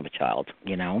the loss of a child,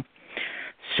 you know.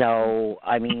 So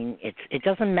I mean, it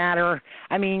doesn't matter.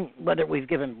 I mean, whether we've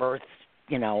given birth,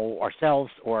 you know,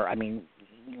 ourselves, or I mean,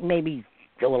 maybe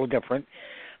a little different,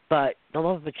 but the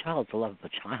love of a child is the love of a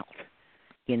child,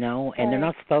 you know. And they're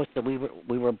not supposed to.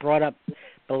 We were brought up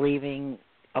believing,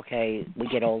 okay, we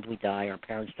get old, we die. Our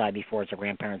parents die before us, our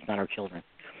grandparents, not our children.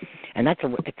 And it's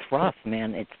rough,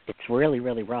 man. It's really,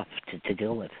 really rough to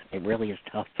deal with. It really is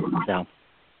tough.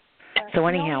 So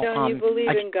anyhow, Joan, you believe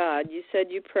in God. You said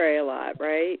you pray a lot,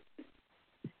 right?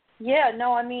 Yeah,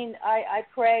 no, I mean, I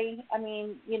pray, I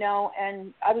mean, you know,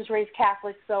 and I was raised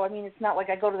Catholic, so, I mean, it's not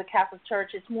like I go to the Catholic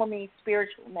Church. It's more me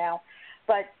spiritual now.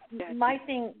 But my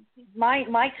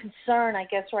concern, I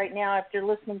guess, right now, after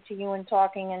listening to you and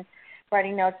talking and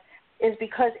writing notes, is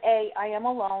because, A, I am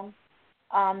alone,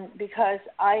 because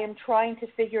I am trying to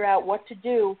figure out what to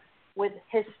do with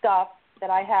his stuff that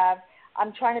I have.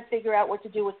 I'm trying to figure out what to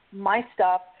do with my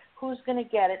stuff. Who's going to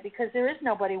get it? Because there is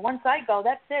nobody. Once I go,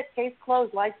 that's it. Case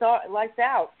closed. Lights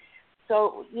out.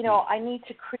 So, you know, I need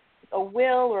to create a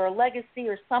will or a legacy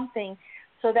or something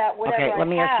so that whatever I have. Okay, let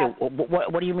me ask you.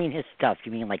 What do you mean his stuff?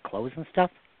 You mean like clothes and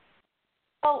stuff?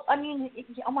 Oh, I mean,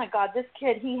 oh my God, this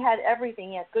kid, he had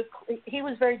everything. He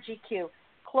was very GQ.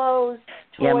 Clothes,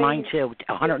 toys. Yeah, mine too.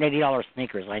 $180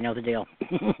 sneakers. I know the deal.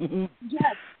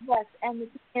 Yes. And the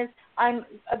thing is,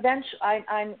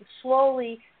 I'm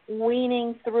slowly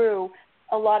weaning through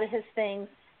a lot of his things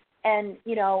and,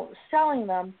 you know, selling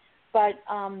them. But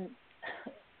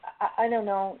I don't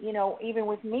know, you know, even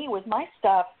with me, with my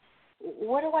stuff,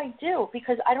 what do I do?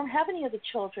 Because I don't have any other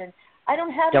children. I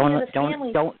don't have any other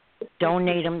family. Don't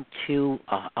donate them to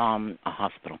a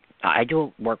hospital. I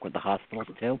do work with the hospitals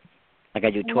too. Like I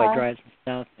do toy drives and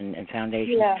stuff and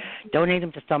foundations. Yeah. Donate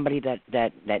them to somebody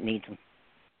that needs them.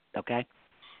 Okay?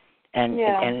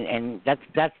 And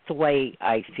that's the way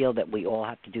I feel that we all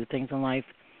have to do things in life,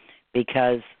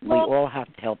 because we all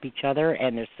have to help each other,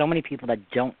 and there's so many people that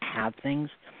don't have things,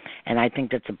 and I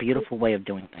think that's a beautiful way of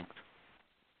doing things.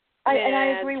 I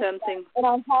agree with that.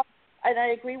 And I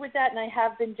agree with that, and I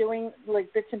have been doing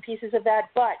like bits and pieces of that.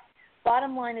 But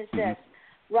bottom line is this: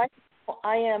 right now,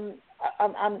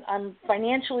 I'm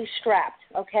financially strapped.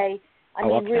 Okay, I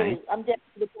mean, really, I'm down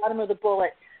to the bottom of the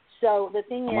bullet. So the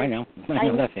thing is, I know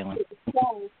that feeling.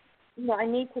 I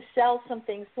need to sell some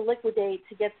things to liquidate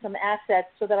to get some assets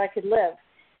so that I could live.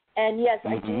 And yes,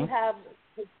 I do have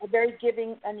a very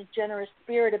giving and a generous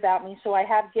spirit about me, so I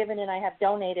have given and I have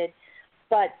donated.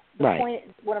 But the point,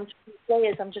 what I'm trying to say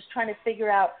is, I'm just trying to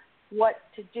figure out what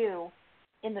to do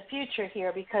in the future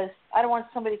here, because I don't want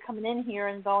somebody coming in here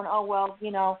and going, oh, well,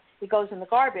 you know, it goes in the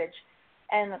garbage.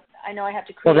 And I know I have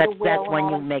to create a will. Well, that's when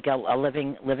you make a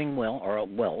living will, or a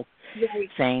will,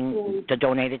 saying to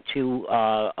donate it to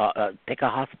pick a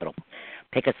hospital,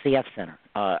 pick a CF center,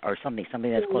 or something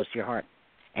that's close to your heart.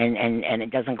 And it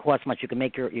doesn't cost much. You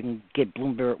can get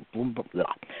Bloomberg.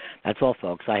 That's all,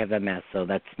 folks. I have MS, so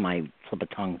that's my slip of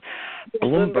tongue.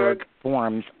 Bloomberg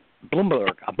forms.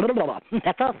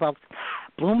 That's all, folks.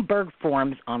 Bloomberg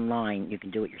forms online. You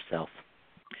can do it yourself.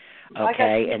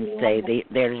 Okay, and say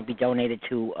they're to be donated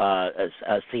to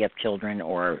CF Children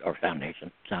or foundation.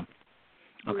 So,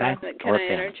 okay. Can I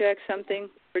interject something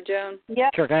for Joan? Yeah.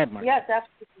 Sure, go ahead, Mark. Yes,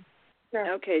 absolutely.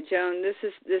 Sure. Okay, Joan.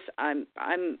 This. I'm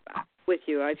with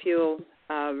you. I feel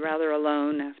rather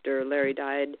alone after Larry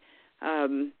died.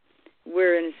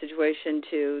 We're in a situation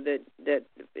too that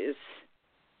is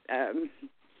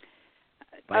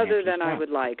other than I would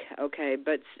like. Okay,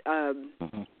 but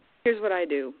here's what I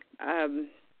do.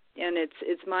 And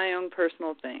it's my own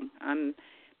personal thing. I'm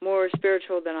more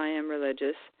spiritual than I am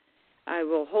religious. I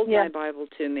will hold my Bible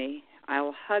to me. I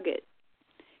will hug it.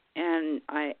 And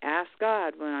I ask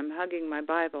God when I'm hugging my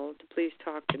Bible to please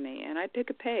talk to me. And I pick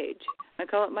a page. I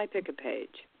call it my pick a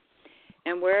page.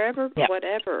 And whatever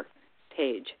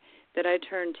page that I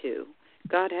turn to,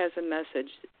 God has a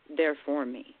message there for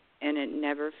me. And it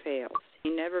never fails. He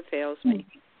never fails me.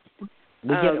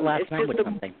 We did it last night with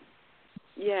something.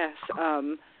 Yes.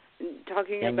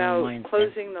 Talking about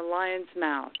closing the lion's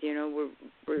mouth. You know,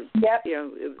 we're you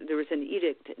know, there was an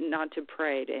edict not to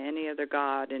pray to any other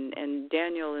god, and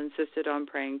Daniel insisted on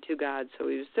praying to God, so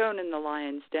he was thrown in the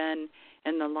lion's den,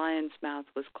 and the lion's mouth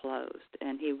was closed,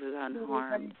 and he was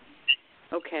unharmed.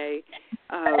 Okay,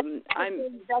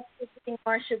 that's the thing,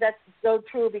 Marsha. That's so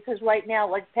true, because right now,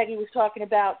 like Peggy was talking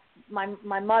about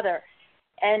my mother.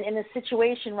 And in a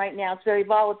situation right now, it's very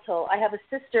volatile. I have a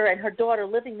sister and her daughter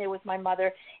living there with my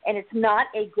mother, and it's not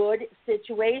a good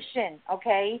situation,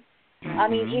 okay? I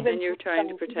mean, even... And you're trying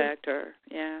to protect her,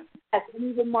 yeah. Yes, and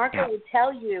even Marco would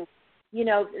tell you you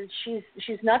know,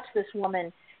 she's nuts, this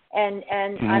woman. And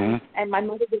my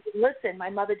mother doesn't listen. My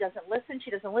mother doesn't listen.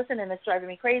 She doesn't listen, and it's driving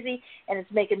me crazy, and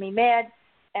it's making me mad.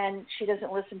 And she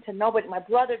doesn't listen to nobody. My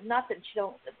brother, nothing.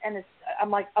 I'm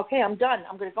like, okay, I'm done.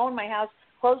 I'm going to go in my house,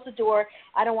 close the door.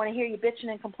 I don't want to hear you bitching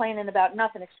and complaining about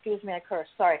nothing. Excuse me, I curse.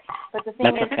 Sorry. But the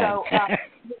thing That's is, okay.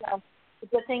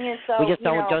 the thing is, we just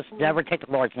never take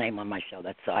the Lord's name on my show.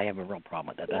 I have a real problem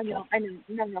with that. That's all.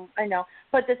 I know.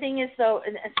 But the thing is, though,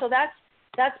 and so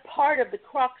that's part of the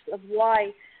crux of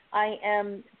why I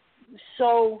am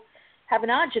so have an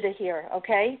agita here,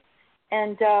 okay?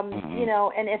 And you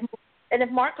know, and if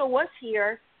Marco was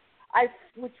here, I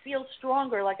would feel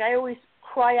stronger. Like I always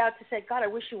cry out to say, God, I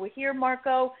wish you were here,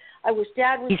 Marco. I wish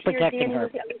Dad was He's here. protecting Danny her.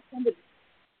 was here.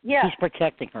 Yeah. He's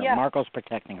protecting her. Yeah. Marco's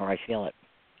protecting her. I feel it.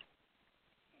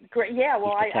 Great. Yeah.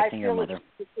 Well, I feel your mother.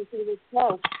 it because it was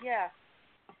close. Yeah.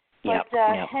 But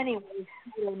anyway,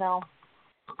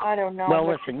 I don't know. Well,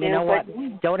 listen, you know what?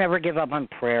 Don't ever give up on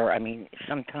prayer. I mean,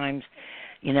 sometimes,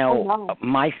 you know,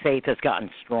 my faith has gotten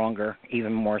stronger,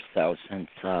 even more so since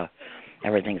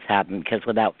everything's happened. Because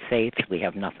without faith, we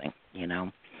have nothing, you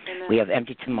know. Amen. We have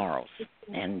empty tomorrows.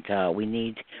 And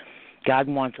God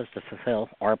wants us to fulfill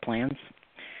our plans.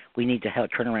 We need to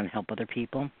turn around and help other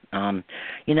people.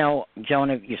 You know, Joan,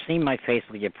 if you've seen my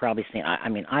Facebook, you've probably seen, I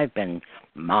mean, I've been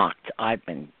mocked. I've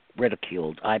been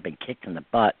ridiculed. I've been kicked in the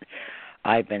butt.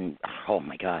 I've been, oh,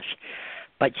 my gosh.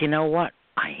 But you know what?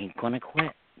 I ain't going to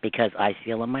quit because I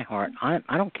feel in my heart, I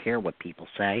don't care what people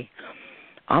say.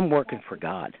 I'm working for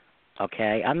God,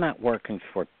 okay? I'm not working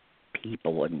for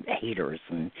people and haters.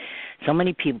 And so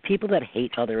many people that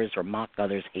hate others or mock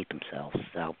others hate themselves.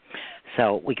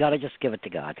 So we got to just give it to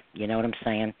God. You know what I'm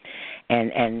saying?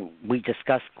 And we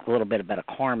discussed a little bit about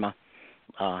karma.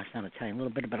 It's not Italian, a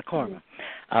little bit about karma.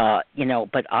 You know,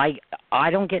 but I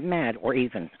don't get mad or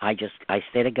even. I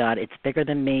say to God, it's bigger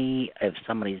than me. If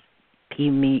somebody's pee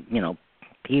me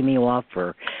off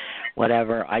or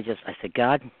whatever, I said,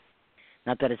 God,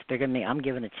 not that it's bigger than me. I'm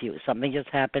giving it to you. Something just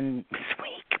happened this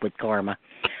week with karma.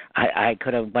 I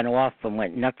could have went off and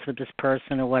went nuts with this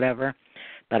person or whatever,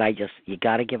 but you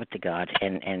got to give it to God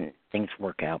and things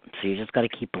work out. So you just got to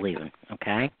keep believing,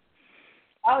 okay?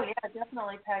 Oh yeah,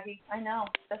 definitely, Peggy. I know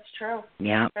that's true.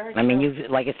 Yeah, I mean,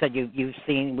 like I said, you've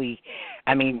seen we've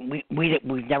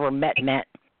never met,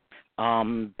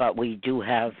 but we do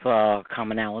have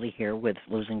commonality here with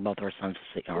losing both our sons,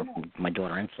 or my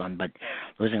daughter and son, but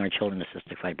losing our children to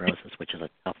cystic fibrosis, which is a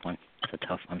tough one. It's a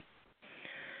tough one.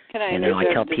 Can I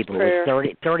I tell people prayer? it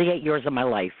was 38 years of my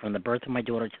life, from the birth of my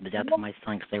daughter to the death of my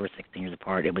son, because they were 16 years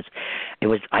apart. It was.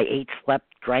 I ate, slept,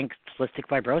 drank cystic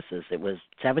fibrosis. It was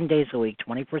 7 days a week,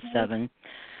 24/7,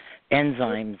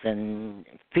 enzymes and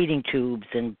feeding tubes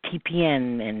and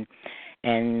TPN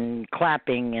and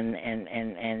clapping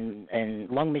and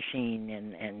lung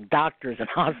machine and doctors and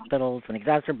hospitals and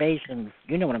exacerbations.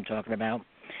 You know what I'm talking about.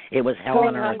 It was hell on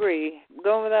earth. Going hungry,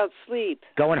 going without sleep.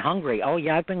 Going hungry. Oh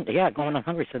yeah, going on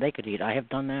hungry so they could eat. I have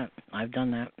done that. Mm-hmm. I've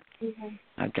done that.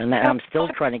 And I'm still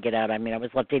trying to get out. I mean, I was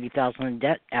left $80,000 in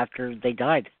debt after they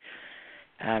died,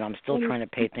 and I'm still trying to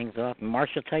pay things off. And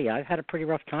Marsha will tell you, I've had a pretty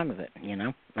rough time of it. You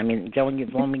know, I mean, Joe, when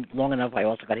you've known me long enough, I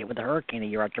also got hit with a hurricane a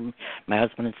year after my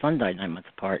husband and son died 9 months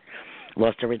apart.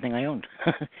 Lost everything I owned,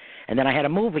 and then I had to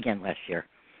move again last year.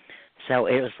 So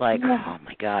it was like, oh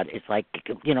my God, it's like,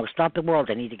 you know, stop the world.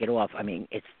 I need to get off. I mean,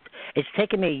 it's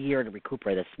taken me a year to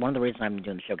recuperate. That's one of the reasons I've been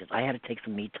doing the show, because I had to take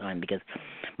some me time because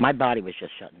my body was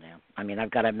just shutting down. I mean, I've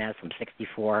got a mess. I'm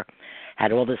 64,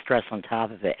 had all this stress on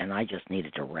top of it, and I just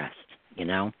needed to rest, you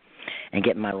know, and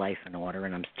get my life in order.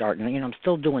 And I'm starting, you know, I'm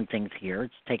still doing things here.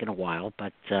 It's taken a while,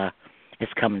 but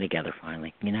it's coming together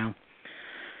finally, you know.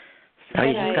 So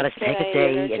you just got to take a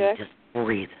day and just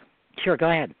breathe. Sure,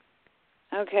 go ahead.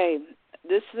 Okay,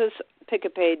 this is pick a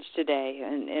page today,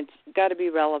 and it's got to be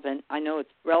relevant. I know it's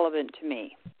relevant to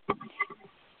me,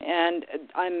 and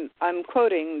I'm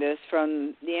quoting this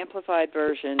from the Amplified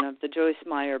Version of the Joyce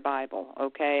Meyer Bible.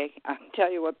 Okay, I'll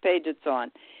tell you what page it's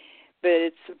on, but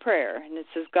it's a prayer, and it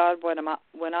says, God,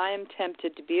 when I am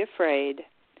tempted to be afraid,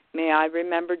 may I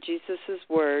remember Jesus'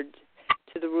 words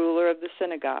to the ruler of the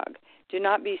synagogue. Do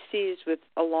not be seized with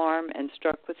alarm and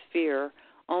struck with fear.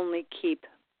 Only keep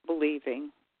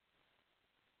believing.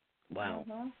 Wow.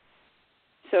 Mm-hmm.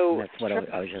 So that's what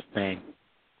I was just saying.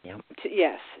 Yep.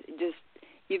 Yes, just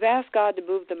you've asked God to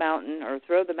move the mountain or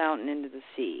throw the mountain into the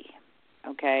sea,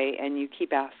 okay? And you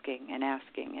keep asking and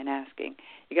asking and asking.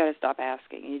 You got to stop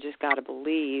asking. You just got to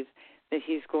believe that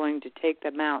He's going to take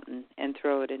the mountain and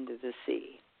throw it into the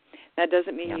sea. That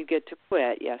doesn't mean you get to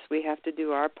quit. Yes, we have to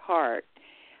do our part,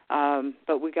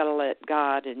 but we got to let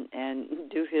God and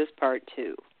do His part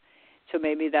too. So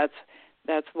maybe that's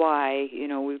why,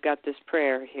 we've got this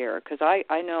prayer here, because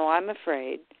I know I'm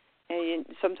afraid, and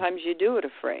sometimes you do it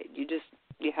afraid. You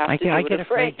have to do it afraid. I get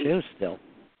afraid too still.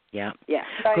 Yeah. Yeah.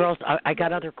 Girls, I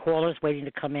got other callers waiting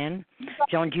to come in.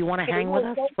 Joan, do you want to hang with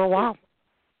us for a while?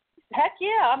 Heck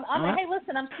yeah. Hey,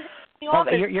 listen, I'm sitting in the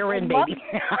office. You're in, baby.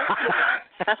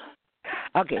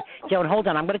 Okay, Joan, hold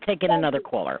on. I'm going to take in another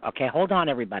caller. Okay, hold on,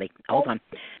 everybody. Hold on.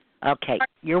 Okay,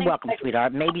 you're welcome,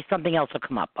 sweetheart. Maybe something else will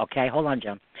come up. Okay, hold on,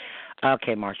 Joan.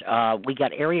 Okay, Marsha. We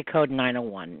got area code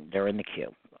 901. They're in the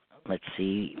queue. Let's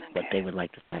see what they would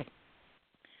like to say.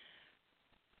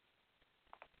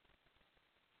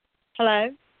 Hello?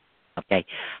 Okay.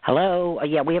 Hello.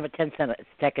 Yeah, we have a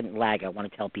 10-second lag, I want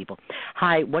to tell people.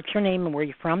 Hi, what's your name and where are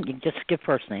you from? You can just give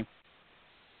first name.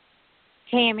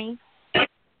 Tammy.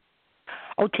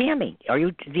 Oh, Tammy. Are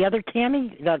you the other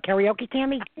Tammy? The karaoke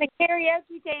Tammy? I'm the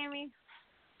karaoke Tammy.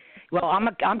 Well, I'm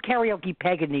karaoke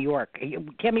Peg in New York.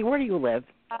 Tammy, where do you live?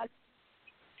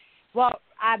 Well,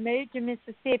 I moved to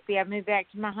Mississippi. I moved back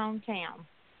to my hometown.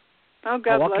 Oh,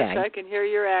 God bless you. I can hear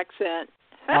your accent.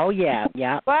 Oh, yeah.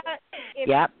 But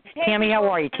Tammy, how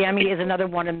are you? Tammy is another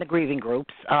one in the grieving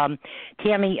groups.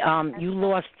 Tammy, you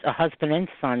lost a husband and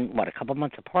son, a couple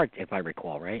months apart, if I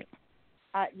recall, right?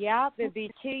 Yeah, it'll be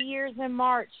 2 years in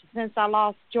March since I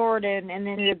lost Jordan, and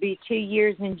then it'll be 2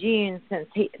 years in June since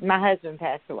my husband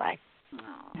passed away. Oh,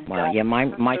 wow, yeah, my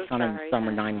son and son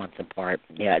were yeah. 9 months apart.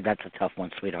 Yeah, that's a tough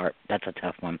one, sweetheart. That's a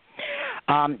tough one.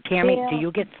 Tammy, do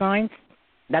you get signs?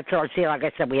 Like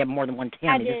I said, we have more than one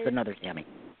Tammy. This is another Tammy.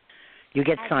 You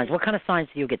get signs. What kind of signs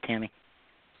do you get, Tammy?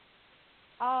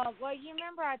 Well, you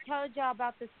remember I told y'all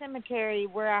about the cemetery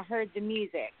where I heard the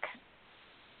music.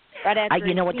 Right after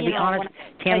you know what, to be honest,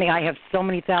 Tammy, I have so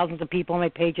many thousands of people on my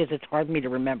pages, it's hard for me to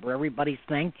remember everybody's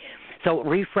thing. So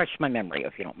refresh my memory,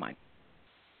 if you don't mind.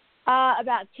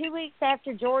 About 2 weeks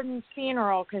after Jordan's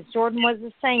funeral, because Jordan was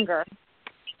a singer,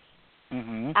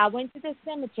 I went to the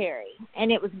cemetery,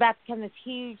 and it was about to come this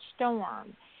huge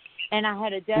storm. And I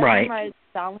had a dozen roses.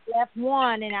 I only left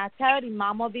one, and I told him,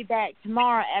 Mom will be back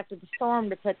tomorrow after the storm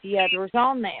to put the others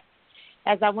on there.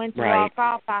 As I went to walk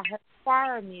off, I heard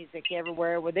choir music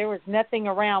everywhere where there was nothing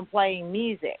around playing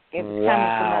music. It was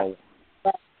coming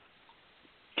from us.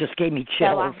 Just gave me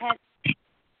chills. So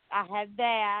I had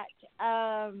that.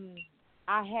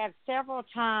 I have several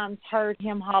times heard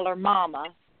him holler "Mama,"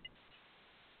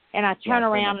 and I turn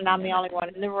around and I'm the only one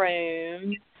in the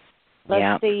room.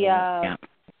 Let's see.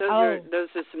 Those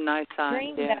are some nice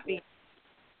signs. Yeah.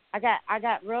 I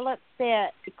got real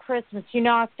upset at Christmas.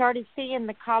 I started seeing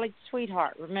the college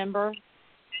sweetheart. Remember?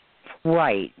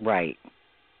 Right.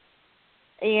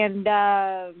 And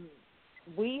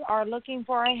we are looking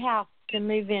for a house to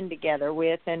move in together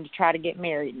with and to try to get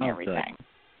married and everything. Good.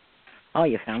 Oh,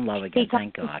 you found love again,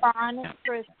 thank God. He crying at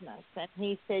Christmas, and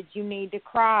he said, you need to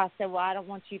cry. I said, well, I don't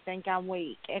want you to think I'm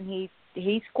weak. And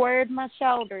he squared my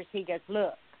shoulders. He goes,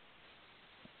 look,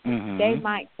 they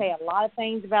might say a lot of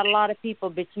things about a lot of people,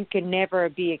 but you can never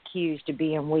be accused of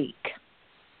being weak.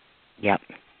 Yep.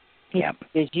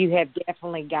 Because you have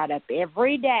definitely got up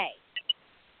every day,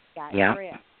 got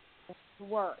dressed, to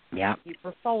work, you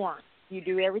perform, you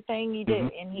do everything you do.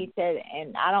 And he said,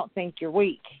 and I don't think you're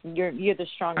weak. You're the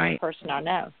strongest person I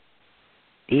know.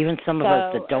 Even some of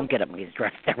us that don't get up and get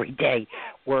dressed every day,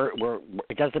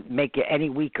 it doesn't make you any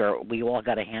weaker. We all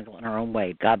got to handle it in our own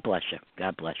way. God bless you.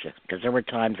 Because there were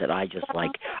times that I just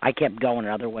I kept going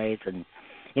in other ways. And,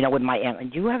 with my aunt,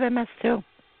 and do you have MS too?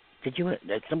 Did you?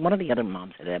 One of the other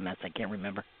moms had MS. I can't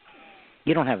remember.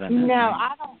 You don't have MS. No,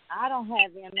 right? I don't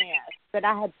have MS, but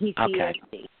I had PTSD.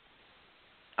 Okay.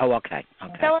 Oh, okay.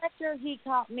 So after he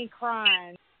caught me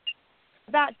crying,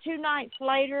 about 2 nights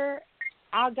later,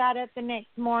 I got up the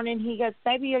next morning. He goes,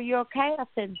 baby, are you okay? I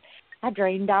said, I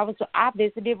dreamed I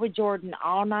visited with Jordan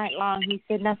all night long. He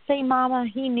said, now see, Mama,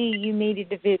 he knew you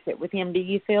needed to visit with him. Do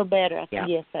you feel better? I said,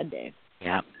 yes, I do.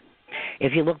 Yeah.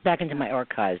 If you look back into my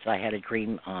archives, I had a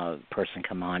dream person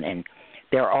come on, and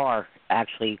there are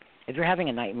actually, if you're having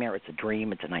a nightmare, it's a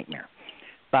dream, it's a nightmare.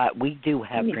 But we do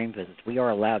have dream visits. We are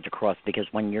allowed to cross because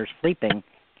when you're sleeping,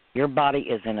 your body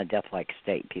is in a death-like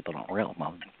state. People don't realize.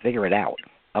 Well, figure it out,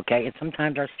 okay? And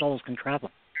sometimes our souls can travel.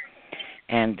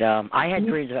 And I had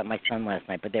dreams about my son last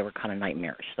night, but they were kind of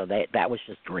nightmarish. So that was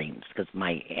just dreams because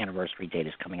my anniversary date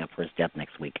is coming up for his death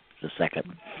next week, the 2nd.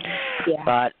 Yeah.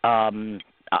 But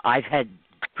I've had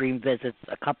dream visits,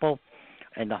 a couple,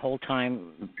 and the whole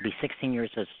time, be 16 years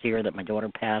this year that my daughter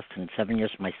passed and 7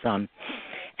 years for my son.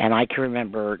 And I can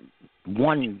remember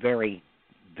one very,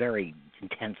 very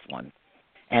intense one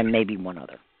and maybe one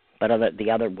other. But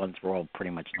the other ones were all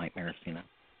pretty much nightmares,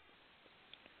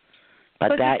 But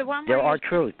Was it the one there where are you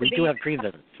truth. We do have tree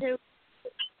visits.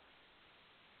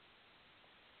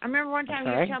 I remember one time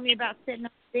you told me about sitting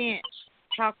on the bench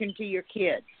talking to your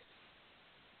kids.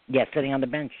 Yeah, sitting on the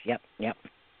bench. Yep.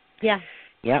 Yeah.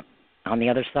 Yep. On the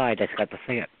other side, I got to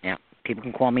see it. Yeah. People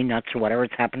can call me nuts or whatever.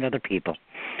 It's happened to other people.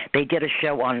 They did a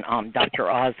show on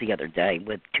Dr. Oz the other day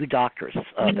with 2 doctors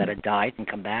that had died and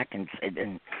come back and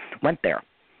went there.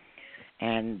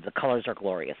 And the colors are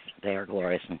glorious. They are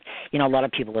glorious. And, you know, a lot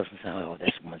of people listen and say, oh,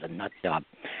 this one was a nut job.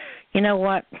 You know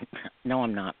what? No,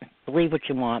 I'm not. Believe what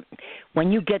you want.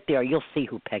 When you get there, you'll see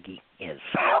who Peggy is,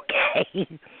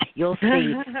 okay? You'll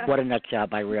see what a nut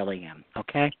job I really am,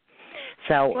 okay?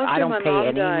 So I don't pay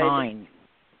any mind.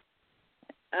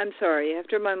 I'm sorry.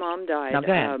 After my mom died, no,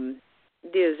 go ahead.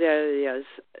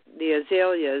 The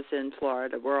azaleas in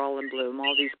Florida were all in bloom,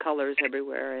 all these colors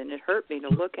everywhere, and it hurt me to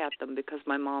look at them because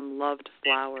my mom loved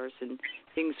flowers and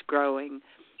things growing,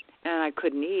 and I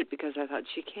couldn't eat because I thought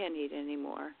she can't eat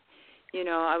anymore. You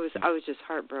know, I was just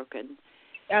heartbroken.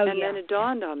 Oh, and then it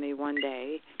dawned on me one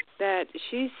day that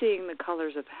she's seeing the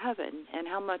colors of heaven and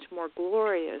how much more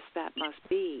glorious that must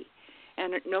be.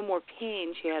 And no more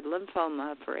pain. She had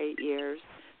lymphoma for 8 years,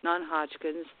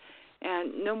 non-Hodgkin's,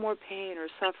 and no more pain or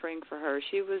suffering for her.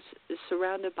 She was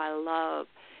surrounded by love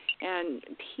and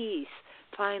peace,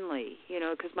 finally, you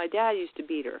know, because my dad used to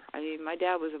beat her. I mean, my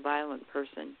dad was a violent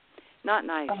person, not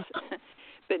nice.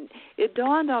 But it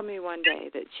dawned on me one day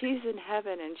that she's in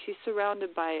heaven and she's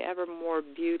surrounded by ever more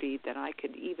beauty than I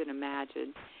could even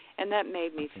imagine, and that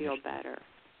made me feel better.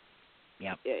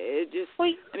 Yep. It just,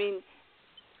 I mean,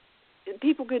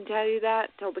 people can tell you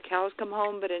that till the cows come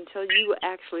home, but until you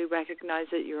actually recognize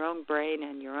it, your own brain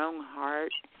and your own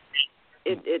heart,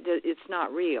 it's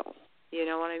not real. You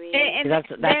know what I mean? And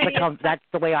that's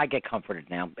the way I get comforted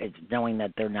now. It's knowing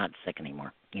that they're not sick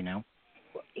anymore. You know.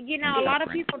 You know, a lot of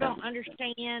people don't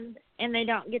understand, and they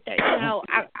don't get that. You know,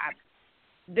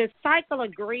 the cycle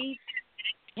of grief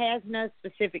has no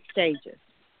specific stages.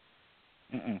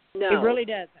 Mm-mm. No, it really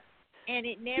doesn't. And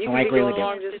it never. You can go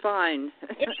along just fine.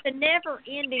 It's a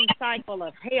never-ending cycle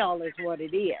of hell, is what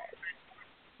it is.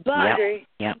 But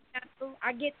yep. You know,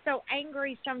 I get so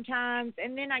angry sometimes,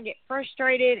 and then I get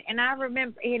frustrated. And I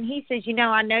remember, and he says, you know,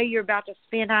 I know you're about to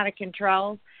spin out of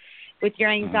control with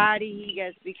your anxiety. He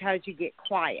goes, because you get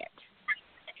quiet.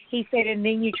 He said, and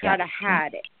then you try to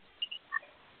hide it.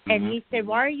 And he said,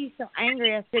 why are you so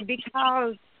angry? I said,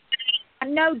 because I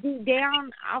know deep down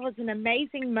I was an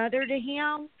amazing mother to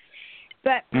him.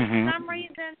 But for some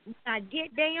reason, when I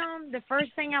get down, the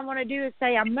first thing I want to do is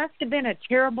say, I must have been a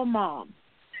terrible mom.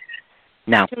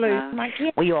 No. To lose my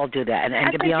kid. We all do that.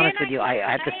 And to be honest with you, I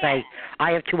have to say,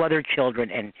 I have 2 other children,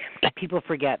 and people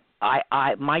forget,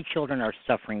 my children are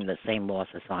suffering the same loss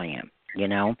as I am, you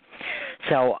know?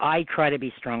 So I try to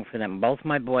be strong for them. Both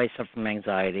my boys suffer from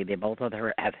anxiety. They both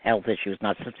have health issues,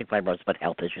 not cystic fibrosis, but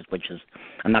health issues, which is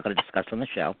I'm not going to discuss on the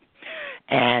show,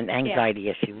 and anxiety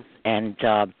issues. And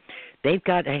they've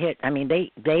got a hit. I mean,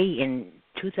 they in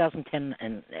 2010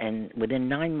 and within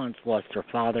 9 months lost their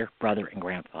father, brother, and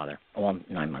grandfather, all in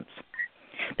 9 months.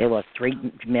 They lost 3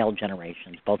 male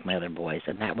generations, both my other boys,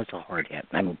 and that was a hard hit.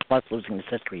 I mean, plus losing the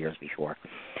sister years before,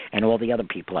 and all the other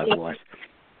people I've lost.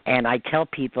 And I tell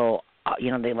people,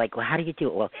 you know, they're like, well, how do you do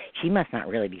it? Well, she must not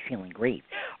really be feeling grief.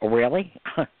 Oh, really?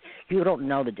 You don't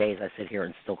know the days I sit here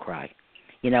and still cry.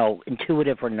 You know,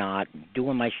 intuitive or not,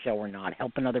 doing my show or not,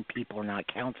 helping other people or not,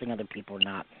 counseling other people or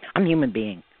not. I'm a human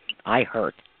being. I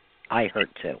hurt. I hurt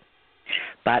too.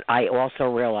 But I also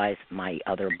realize my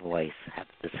other boys have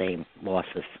the same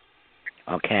losses.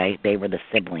 Okay? They were the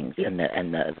siblings and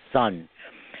the son,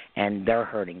 and they're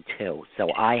hurting too. So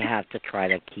I have to try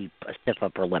to keep a stiff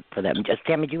upper lip for them. Just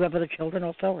Tammy, do you have other children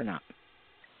also or not?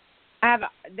 I have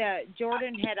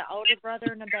Jordan had an older brother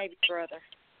and a baby brother.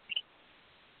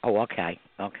 Oh, okay.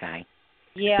 Okay.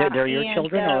 Yeah. They're your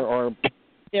children or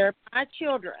they're my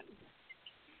children.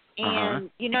 And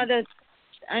you know,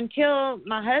 until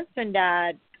my husband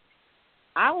died,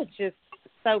 I was just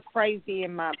so crazy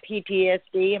in my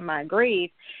PTSD and my grief.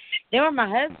 Then when my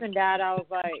husband died, I was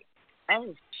like,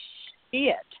 oh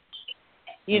shit.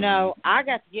 You know, I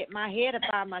got to get my head up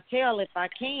by my tail if I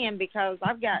can, because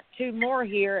I've got 2 more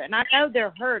here, and I know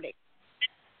they're hurting.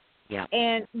 Yeah.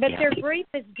 But their grief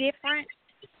is different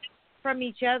from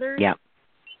each other. Yeah.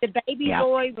 The baby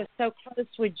boy was so close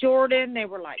with Jordan. They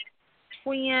were like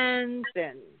twins,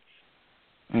 and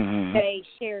they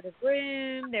shared a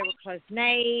room. They were close in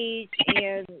age,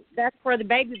 and that's where the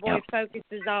baby boy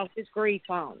focuses all his grief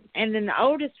on. And then the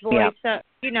oldest boy,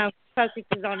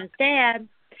 focuses on his dad.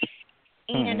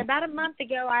 And about a month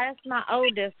ago, I asked my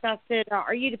oldest, I said,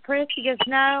 are you depressed? He goes,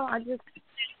 no, I just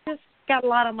got a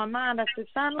lot on my mind. I said,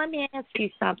 son, let me ask you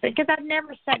something. Because I've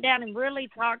never sat down and really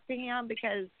talked to him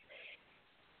because,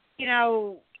 you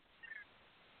know,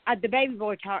 the baby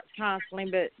boy talks constantly,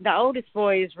 but the oldest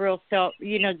boy is real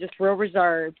just real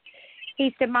reserved.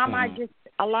 He said, Mama,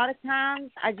 a lot of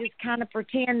times I just kind of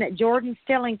pretend that Jordan's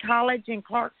still in college in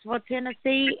Clarksville,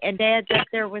 Tennessee, and Dad's up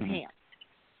there with him.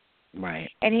 Right.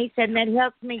 And he said, and that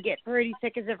helps me get through it. He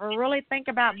said, because if I really think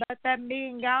about both of them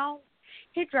being gone,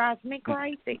 it drives me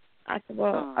crazy. I said,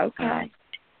 well, okay.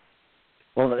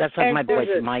 Well, that's like my boys.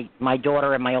 My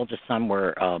daughter and my oldest son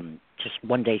were just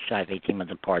one day shy of 18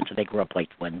 months apart, so they grew up like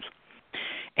twins.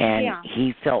 And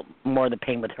he felt more of the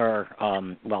pain with her.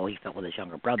 He felt with his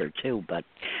younger brother, too. But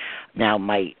now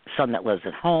my son that lives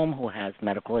at home who has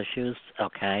medical issues,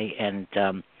 and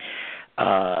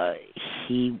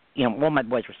my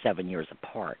boys were 7 years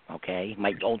apart, okay?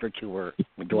 My older two were,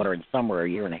 my daughter and son were a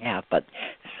year and a half, but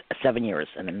 7 years,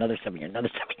 and another 7 years, another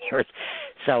 7 years.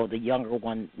 So the younger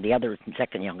one, the other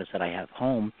second youngest that I have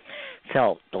home,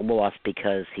 felt the loss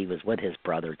because he was with his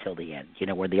brother till the end,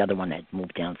 where the other one had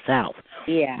moved down south.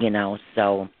 Yeah.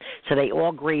 So they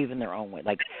all grieve in their own way.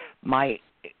 Like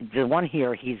the one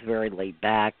here, he's very laid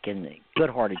back and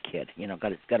good-hearted kid.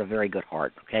 Got a very good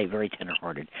heart. Okay, very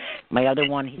tender-hearted. My other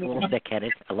one, he's a little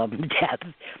thick-headed. I love him to death,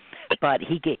 but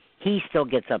he still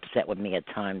gets upset with me at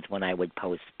times when I would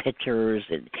post pictures,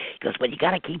 and he goes, "Well, you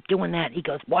got to keep doing that." He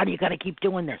goes, "Why do you got to keep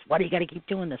doing this? Why do you got to keep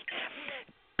doing this?"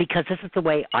 Because this is the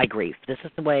way I grieve. This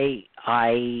is the way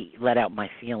I let out my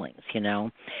feelings,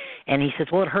 And he says,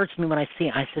 "Well, it hurts me when I see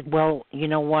it." I said, "Well, you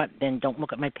know what? Then don't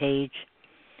look at my page.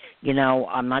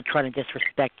 I'm not trying to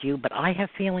disrespect you, but I have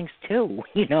feelings too,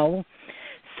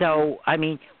 So, I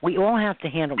mean, we all have to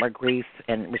handle our grief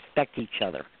and respect each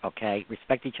other, okay?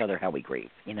 Respect each other how we grieve,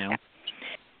 And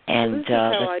this is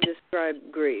how I describe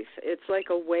grief. It's like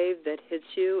a wave that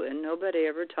hits you, and nobody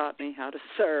ever taught me how to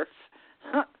surf.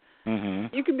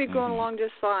 You can be going along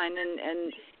just fine,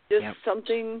 and just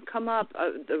something come up,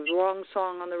 the wrong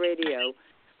song on the radio,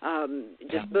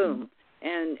 boom.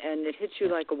 And it hits you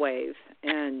like a wave,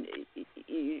 and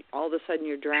all of a sudden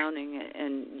you're drowning,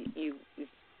 and you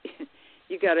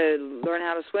got to learn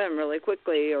how to swim really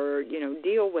quickly, or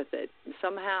deal with it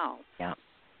somehow. Yeah.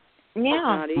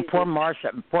 Poor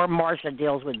Marsha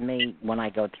deals with me when I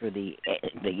go through the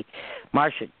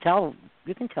Marsha.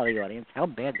 You can tell the audience how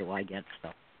bad do I get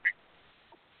stuff.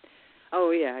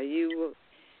 Oh yeah,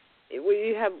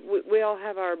 we all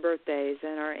have our birthdays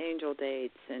and our angel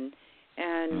dates and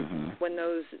when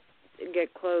those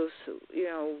get close,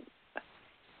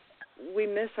 we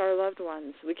miss our loved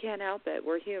ones. We can't help it.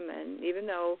 We're human. Even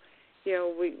though,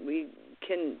 we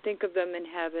can think of them in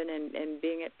heaven and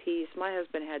being at peace. My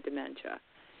husband had dementia.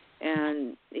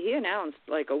 And he announced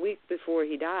like a week before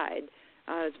he died,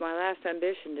 it's my last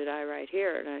ambition to die right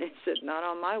here. And I said, not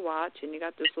on my watch. And he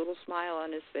got this little smile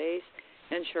on his face.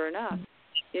 And sure enough,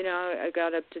 I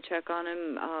got up to check on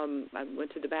him. I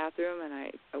went to the bathroom, and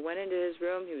I went into his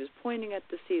room. He was pointing at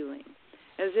the ceiling,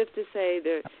 as if to say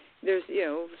there's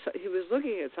he was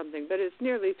looking at something. But it's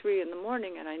nearly 3 a.m,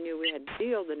 and I knew we had to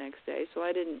deal the next day, so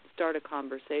I didn't start a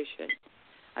conversation.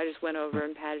 I just went over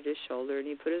and patted his shoulder, and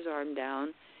he put his arm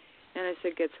down, and I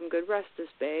said, "Get some good rest,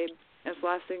 babe." That's the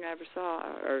last thing I ever saw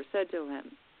or said to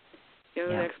him.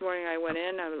 The next morning I went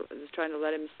in. I was trying to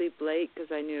let him sleep late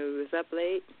because I knew he was up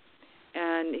late.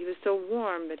 And he was still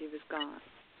warm, but he was gone.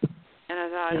 And I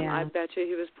thought, I bet you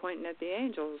he was pointing at the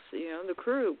angels, the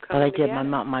crew coming together. Well, I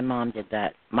did. My mom did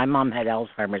that. My mom had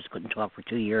Alzheimer's, couldn't talk for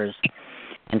 2 years.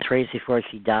 And 3 days before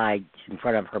she died, in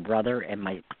front of her brother and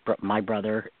my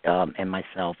brother and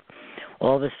myself,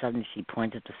 all of a sudden she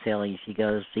pointed at the ceiling. She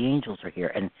goes, "The angels are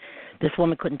here." And this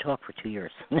woman couldn't talk for 2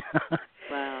 years.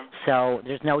 Wow. So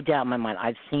there's no doubt in my mind.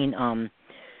 I've seen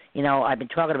I've been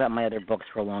talking about my other books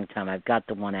for a long time. I've got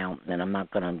the one out, and I'm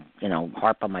not going to,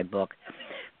 harp on my book.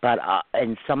 But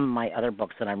in some of my other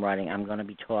books that I'm writing, I'm going to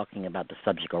be talking about the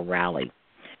subject of rally,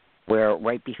 where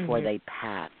right before they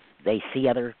pass, they see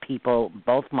other people.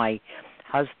 Both my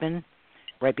husband,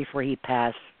 right before he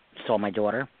passed, saw my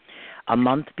daughter. A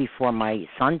month before my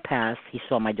son passed, he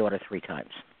saw my daughter 3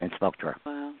 times and spoke to her.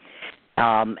 Wow.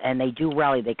 And they do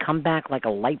rally. They come back like a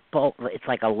light bulb. It's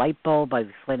like a light bulb. I've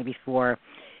explained it before.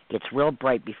 It's real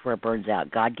bright before it burns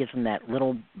out. God gives them that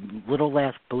little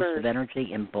last boost of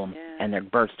energy, and boom, and their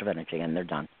burst of energy, and they're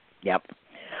done. Yep.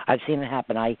 I've seen it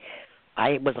happen. I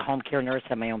was a home care nurse,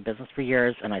 had my own business for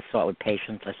years, and I saw it with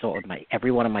patients. I saw it with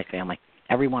every one of my family,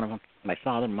 every one of them, my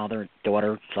father, mother,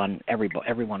 daughter, son, every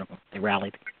one of them. They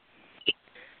rallied.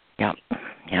 Yep.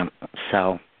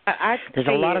 So there's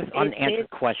a lot of unanswered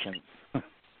questions. Go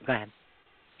ahead.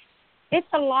 It's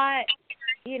a lot,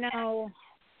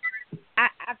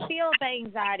 I feel the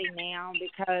anxiety now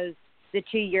because the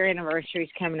 2-year anniversary is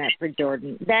coming up for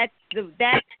Jordan. That's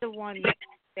the one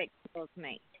that kills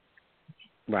me.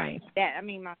 Right.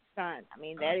 My son.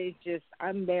 That is just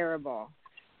unbearable.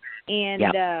 And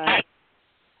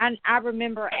I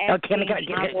remember asking. Tammy,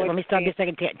 let me stop you a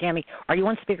second. Tammy, are you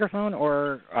on speakerphone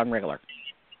or on regular?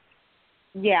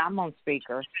 Yeah, I'm on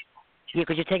speaker. Yeah,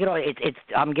 could you take it off?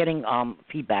 I'm getting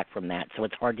feedback from that, so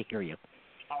it's hard to hear you.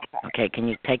 Okay, can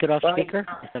you take it off speaker?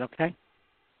 Is that okay?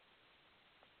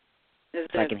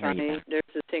 Isn't so I can funny? hear you. There's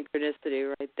a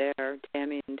synchronicity right there,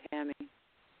 Tammy and Tammy.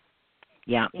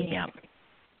 Yeah.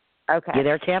 Okay. You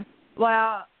there, Tam?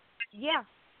 Well, yeah.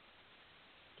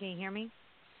 Can you hear me?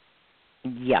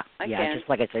 Yeah. I can. Just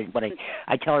like I said, but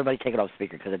I tell everybody to take it off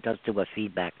speaker because it does do a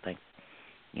feedback thing,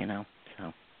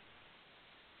 so.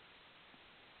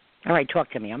 All right, talk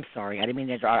to me. I'm sorry. I didn't mean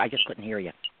to. I just couldn't hear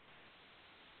you.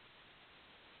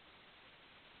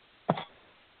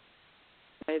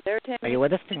 Are you there, Tammy? Are you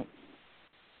with us?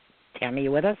 Tammy,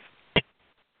 you with us?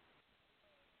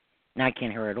 No, I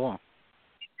can't hear her at all.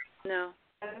 No.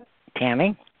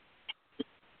 Tammy?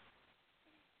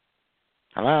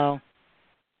 Hello?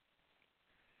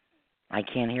 I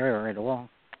can't hear her at all.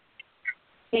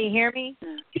 Can you hear me?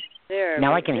 No. There.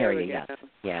 Now I can hear you, go. yes.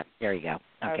 Yeah, there you go.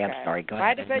 Okay, I'm sorry. Go I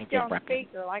had ahead. to put you on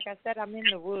speaker. Like I said, I'm in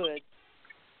the woods.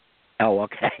 Oh,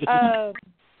 okay.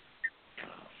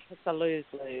 It's a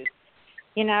lose-lose.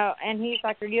 And he's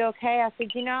like, are you okay? I said,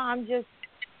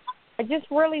 I just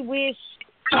really wish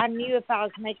I knew if I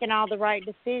was making all the right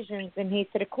decisions. And he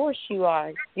said, of course you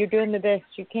are. You're doing the best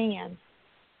you can.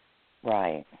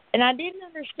 Right. And I didn't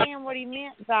understand what he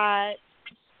meant by it.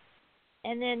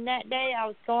 And then that day I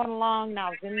was going along and I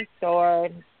was in the store.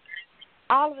 And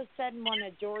all of a sudden one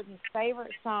of Jordan's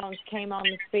favorite songs came on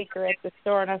the speaker at the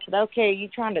store. And I said, okay, are you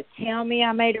trying to tell me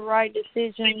I made a right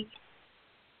decision?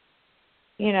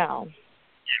 Yeah.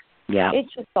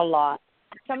 It's just a lot.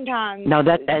 Sometimes. No,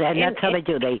 that's how they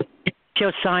do. They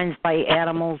show signs by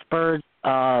animals, birds,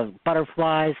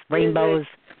 butterflies, rainbows,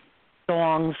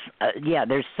 songs.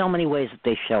 There's so many ways that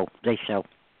they show.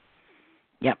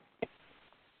 Yep.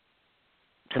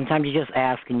 Sometimes you just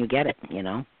ask and you get it, we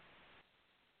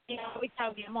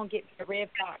told me I'm going to get me a red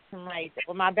fox and raise it.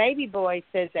 Well, my baby boy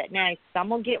says that now. He says, I'm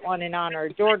going to get one in honor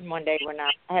of Jordan one day when I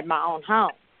have my own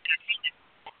home.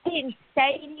 I didn't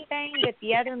say anything, but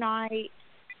the other night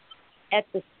at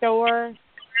the store,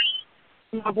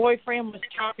 my boyfriend was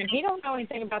talking. He don't know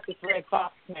anything about this red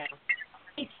fox now.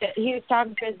 He was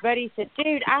talking to his buddy. He said,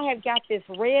 dude, I have got this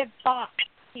red fox.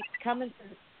 Keeps coming to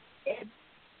the bed.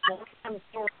 I'm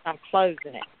store. I'm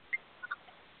closing it.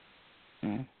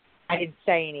 Mm-hmm. I didn't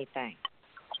say anything.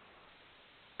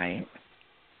 Right.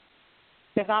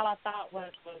 Because all I thought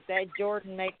was that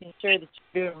Jordan making sure that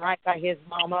you're doing right by his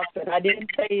mama, but I didn't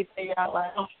say anything out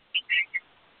loud.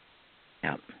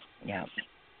 Yeah.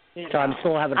 So I'm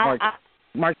still having hard.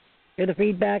 Mark, hear the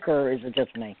feedback, or is it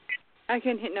just me? I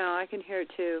can hear it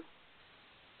too.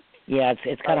 Yeah,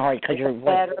 it's kind of hard because you're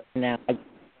better now. I can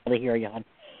really hear you, hon.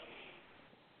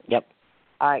 Yep.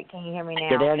 All right, can you hear me now?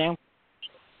 You're there now?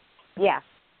 Yeah.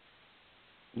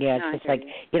 Yeah, it's just like,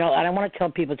 and I want to tell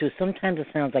people, too, sometimes it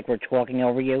sounds like we're talking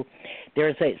over you.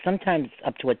 There's sometimes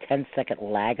up to a 10-second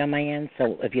lag on my end,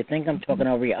 so if you think I'm talking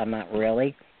over you, I'm not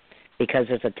really, because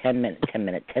there's a 10-second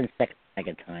lag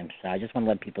at times. So I just want to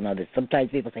let people know that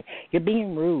sometimes people say, you're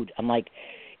being rude. I'm like,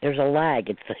 there's a lag.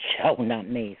 It's the show, not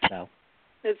me, so.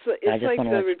 It's like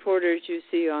the reporters you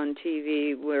see on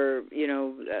TV where,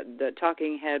 the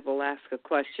talking head will ask a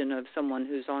question of someone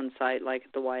who's on site, like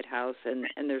at the White House, and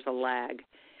there's a lag,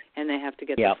 and they have to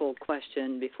get the full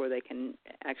question before they can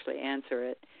actually answer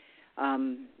it.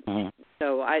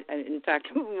 So, in fact,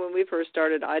 when we first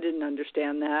started, I didn't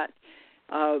understand that.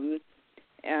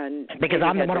 And because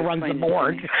I'm the one who runs the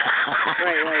board.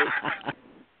 Right.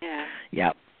 Yeah.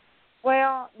 Yep.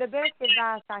 Well, the best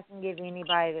advice I can give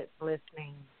anybody that's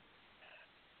listening,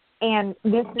 and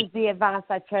this is the advice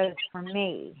I chose for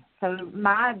me. So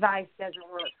my advice doesn't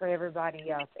work for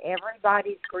everybody else.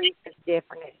 Everybody's grief is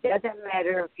different. It doesn't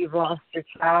matter if you've lost your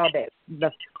child at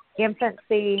the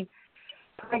infancy,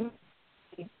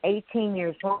 pregnancy, 18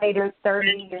 years later,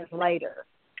 30 years later.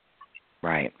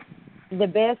 Right. The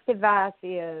best advice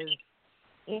is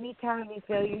anytime you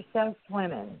feel yourself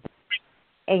swimming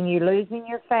and you're losing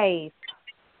your faith,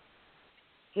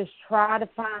 just try to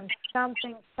find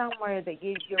something somewhere that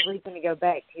gives you a reason to go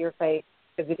back to your faith.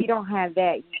 Because if you don't have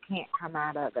that, you can't come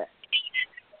out of it.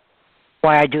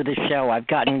 Why I do the show. I've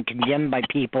gotten condemned by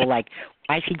people like,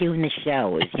 why is she doing the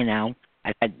show?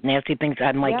 I've had nasty things.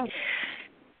 I'm like,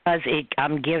 because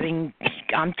I'm taking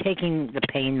the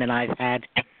pain that I've had,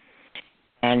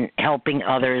 and helping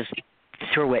others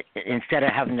through it instead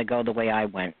of having to go the way I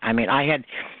went. I mean,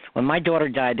 when my daughter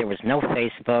died, there was no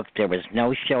Facebook, there was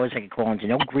no shows I could call into,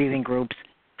 no grieving groups.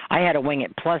 I had to wing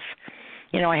it. Plus,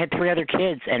 I had 3 other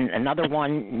kids and another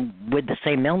one with the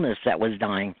same illness that was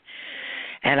dying.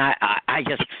 And I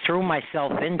just threw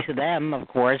myself into them, of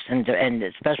course, and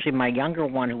especially my younger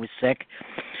one who was sick.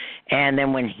 And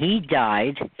then when he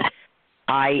died,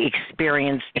 I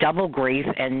experienced double grief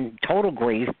and total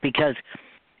grief because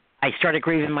I started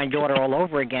grieving my daughter all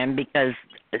over again because,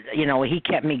 he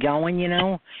kept me going,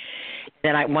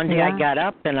 Then one day I got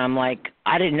up and I'm like,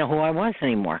 I didn't know who I was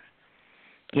anymore.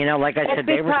 Like I said,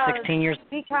 they were 16 years.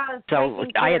 So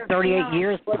I had 38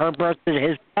 years from her birth to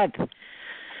his death.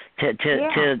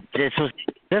 This was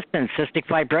existence, cystic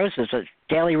fibrosis, a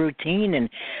daily routine, and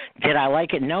did I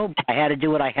like it? No, I had to do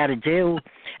what I had to do,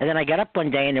 and then I got up one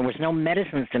day and there was no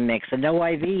medicines to mix and no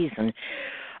IVs, and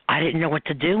I didn't know what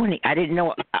to do, and I didn't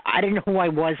know who I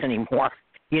was anymore.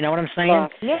 You know what I'm saying?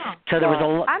 Yeah. So there was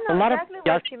I know a lot exactly of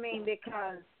what you mean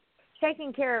because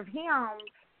taking care of him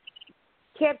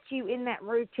kept you in that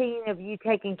routine of you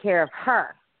taking care of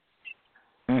her.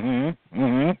 And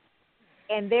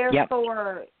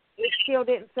therefore. It still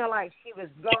didn't feel like she was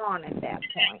gone at that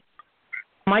point.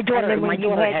 My daughter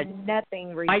had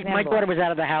nothing. My daughter was out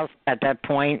of the house at that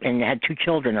point and had 2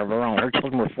 children of her own. Her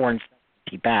children were 4 and 7 when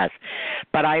she passed,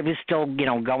 but I was still,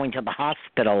 going to the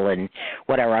hospital and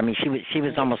whatever. I mean, she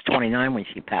was almost 29 when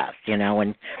she passed, and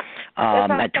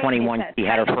at 21 she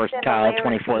had her first child.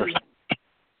 24.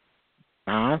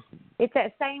 It's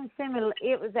that same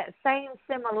It was that same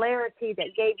similarity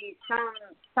that gave you some.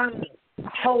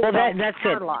 That's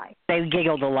it. Life. They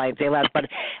giggled a life. They laughed, but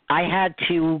I had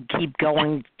to keep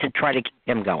going to try to keep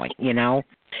him going,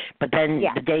 But then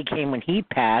the day came when he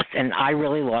passed, and I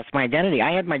really lost my identity.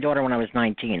 I had my daughter when I was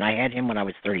 19. I had him when I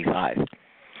was 35.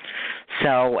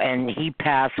 So, and he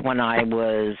passed when I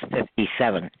was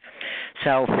 57.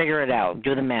 So figure it out.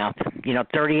 Do the math.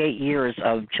 38 years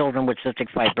of children with cystic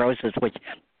fibrosis, which,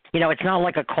 it's not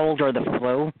like a cold or the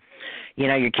flu.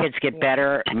 Your kids get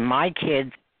better. My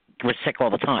kids were sick all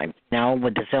the time,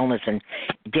 with this illness and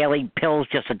daily pills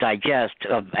just to digest,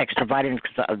 of extra vitamins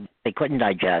because they couldn't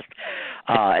digest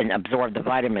and absorb the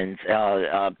vitamins,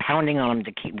 pounding on them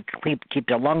to keep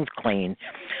their lungs cleared,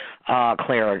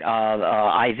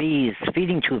 IVs,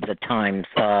 feeding tubes at times,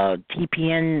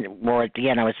 TPN, or at the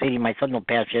end I was feeding my son who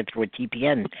passed through a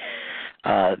TPN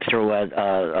through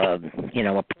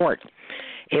a port.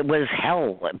 It was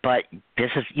hell, but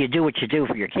you do what you do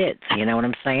for your kids. You know what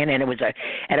I'm saying? And it was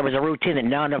a routine that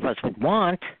none of us would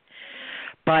want,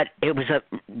 but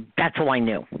that's all I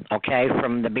knew. Okay,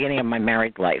 from the beginning of my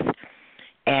married life.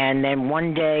 And then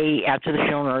one day after the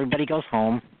show, everybody goes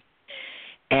home,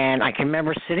 and I can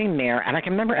remember sitting there, and I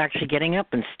can remember actually getting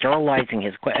up and sterilizing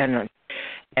his.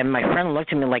 And my friend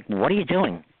looked at me like, "What are you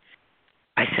doing?"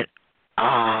 I said,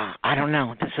 I don't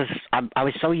know. I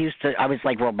was so used to, I was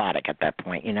like robotic at that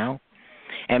point, And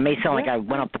it may sound like I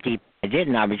went up the deep. I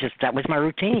didn't. That was my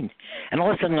routine. And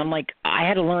all of a sudden I'm like, I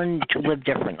had to learn to live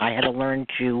different. I had to learn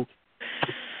to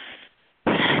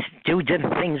do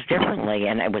different things differently.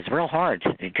 And it was real hard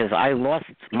because I lost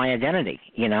my identity,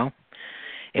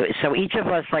 So each of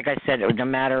us, like I said, no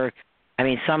matter,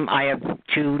 I have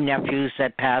 2 nephews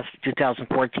that passed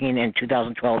 2014 and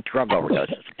 2012 drug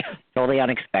overdoses. Totally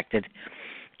unexpected.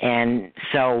 And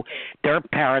so their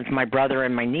parents, my brother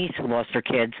and my niece who lost their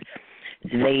kids,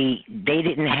 they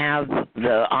didn't have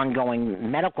the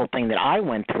ongoing medical thing that I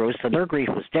went through, so their grief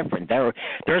was different. Theirs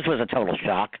was a total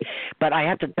shock. But I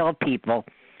have to tell people,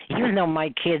 even though my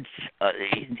kids'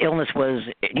 illness was,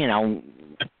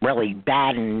 really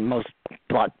bad and most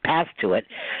passed to it,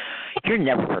 you're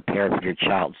never prepared for your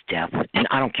child's death, and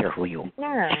I don't care who you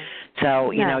are. No.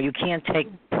 So, you can't take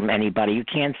from anybody. You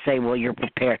can't say, well, you're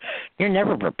prepared. You're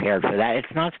never prepared for that.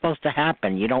 It's not supposed to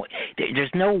happen.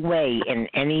 There's no way in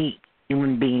any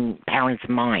human being, parent's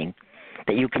mind,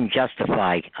 that you can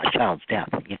justify a child's death,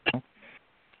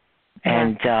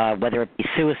 And whether it be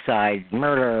suicide,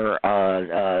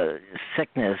 murder,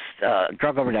 sickness,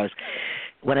 drug overdose,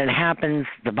 when it happens,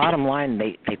 the bottom line,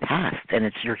 they passed, and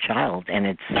it's your child, and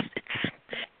it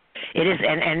is,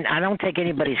 and I don't take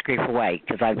anybody's grief away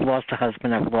because I've lost a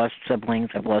husband, I've lost siblings,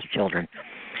 I've lost children.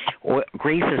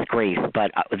 Grief is grief, but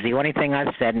the only thing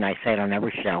I've said, and I say it on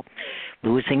every show,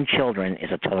 losing children is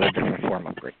a total different form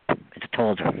of grief. It's a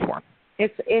total different form.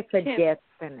 It's a death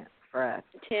sentence for us.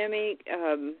 Tammy,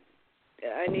 I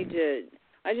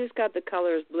just got the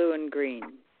colors blue and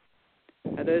green.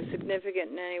 Are those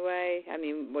significant in any way?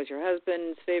 Was your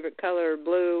husband's favorite color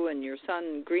blue and your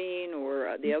son green,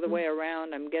 or the other way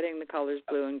around? I'm getting the colors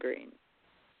blue and green.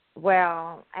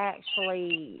 Well,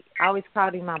 actually, I always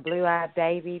called him my blue-eyed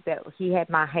baby, but he had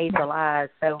my hazel eyes,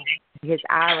 so his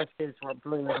irises were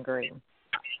blue and green.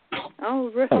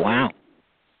 Oh, really? Oh, wow.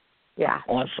 Yeah.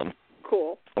 Awesome.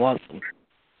 Cool. Awesome.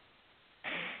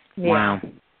 Yeah.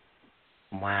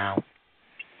 Wow.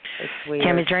 It's weird.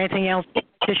 Kim, is there anything else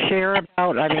to share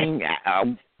about?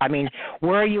 I mean,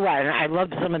 where are you at? And I love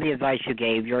some of the advice you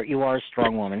gave. You are a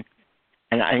strong woman,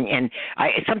 and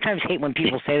I sometimes hate when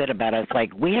people say that about us.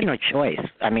 Like, we had no choice.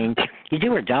 I mean, you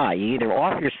do or die. You either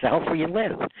off yourself or you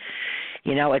live.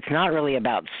 You know, it's not really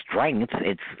about strength.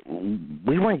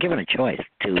 We weren't given a choice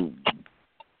to.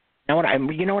 You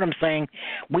know what I'm saying?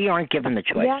 We aren't given the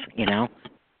choice. Yeah. You know,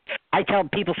 I tell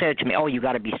people say that to me. Oh, you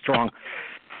got to be strong.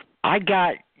 I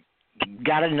got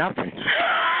nothing.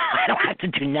 I don't have to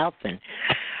do nothing.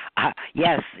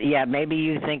 Yes, yeah, maybe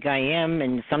you think I am,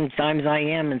 and sometimes I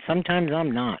am, and sometimes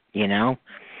I'm not, you know.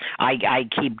 I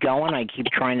keep going. I keep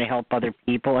trying to help other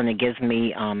people, and it gives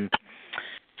me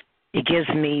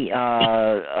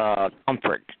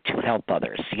comfort to help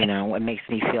others, you know. It makes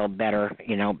me feel better,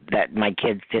 you know, that my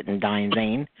kids didn't die in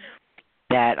vain,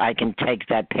 that I can take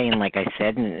that pain, like I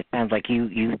said, and it sounds like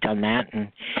you've done that,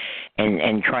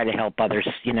 and try to help others,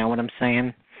 you know what I'm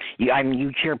saying?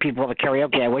 You cheer people up at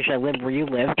karaoke. I wish I lived where you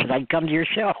live because I'd come to your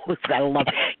shows.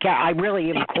 I really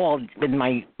am called in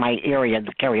my area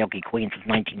the karaoke queen since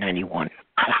 1991.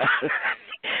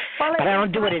 Well, but I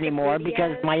don't do it anymore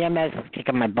because my MS is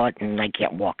kicking my butt and I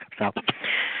can't walk. So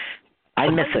I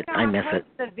miss it. I miss it.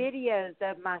 The videos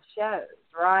of my shows,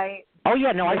 right? Oh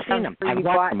yeah, no, I've seen them. I've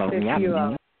watched some of them.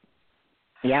 Yeah.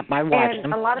 Yep, I watched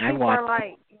them. And a lot of people are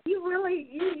like,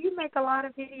 you make a lot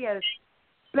of videos,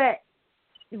 but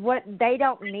what they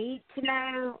don't need to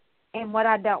know and what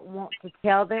I don't want to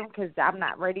tell them, because I'm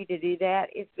not ready to do that,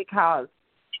 is because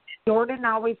Jordan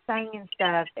always sang and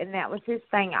stuff, and that was his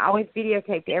thing. I always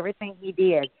videotaped everything he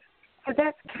did. So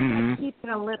that's kind of keeping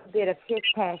a little bit of his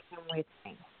passion with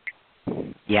me.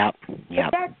 Yep.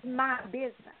 But that's my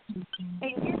business.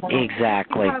 And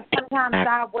exactly. Because sometimes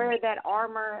I wear that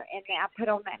armor and I put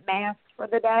on that mask for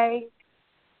the day.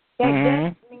 That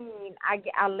doesn't mean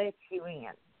I let you in.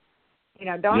 You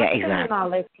know, don't assume I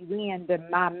let you into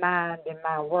my mind and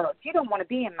my world. You don't want to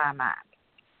be in my mind.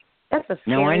 That's a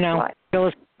scary No, I know.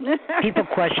 place. People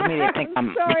question me. They think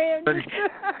I'm sorry,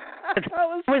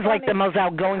 I was like the most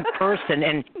outgoing person,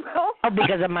 and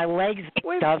because of my legs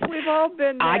and stuff. We've all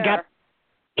been there. I got.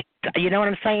 You know what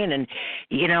I'm saying? And,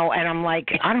 you know, and I'm like,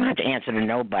 I don't have to answer to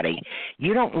nobody.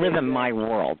 You don't live in my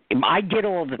world. I did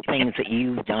all the things that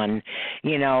you've done,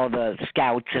 you know, the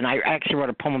scouts, and I actually wrote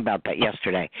a poem about that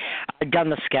yesterday. I've done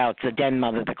the scouts, the den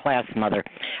mother, the class mother.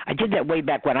 I did that way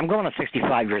back when. I'm going to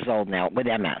 65 years old now with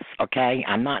MS, okay?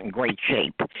 I'm not in great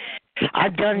shape.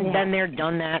 I've been there,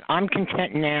 done that. I'm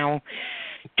content now.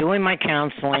 Doing my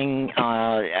counseling,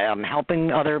 I'm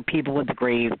helping other people with the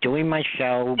grief, doing my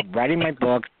show, writing my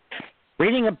book,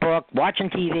 reading a book, watching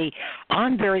TV.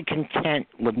 I'm very content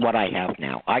with what I have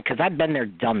now because I've been there,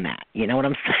 done that. You know what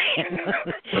I'm saying?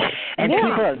 And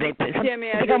people,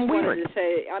 Jimmy, I just wanted to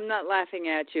say, I'm not laughing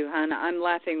at you, hon. I'm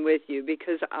laughing with you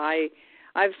because I've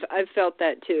felt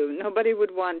that too. Nobody would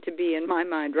want to be in my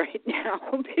mind right now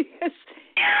because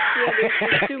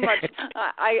there's too much.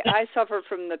 I suffer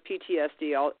from the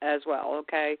PTSD as well.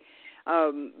 Okay,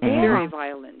 very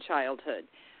violent childhood,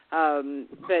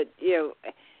 but you know,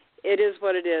 it is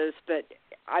what it is. But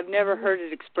I've never heard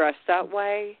it expressed that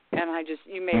way, and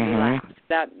you made me laugh.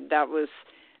 That was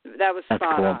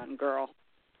spot on, girl.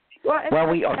 Well,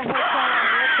 we are.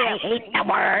 I hate that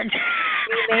word.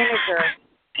 Manager.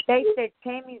 They said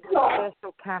Tammy's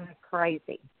also kind of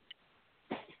crazy.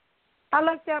 I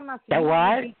looked at my phone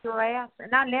and beat your ass,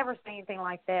 and I never say anything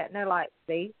like that. And they're like,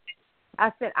 see?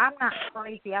 I said, I'm not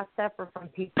crazy. I suffer from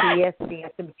PTSD.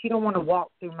 I said, but you don't want to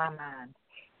walk through my mind.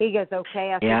 He goes,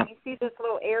 okay. I said, you see this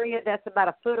little area that's about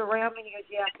a foot around me? He goes,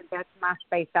 yeah. I said, that's my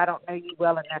space. I don't know you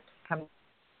well enough to come.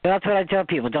 That's what I tell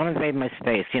people. Don't invade my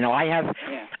space. You know, I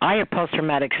have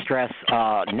post-traumatic stress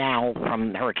now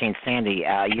from Hurricane Sandy.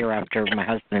 A year after my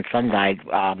husband and son died,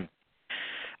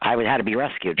 I had to be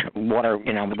rescued. Water,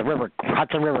 you know, the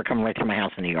Hudson River coming right through my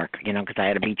house in New York, you know, because I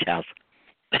had a beach house.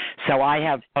 So I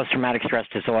have post-traumatic stress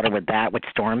disorder with that, with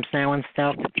storms now and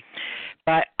stuff.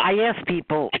 But I ask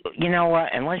people, you know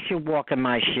what, unless you walk in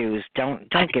my shoes, don't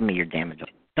give me your damage.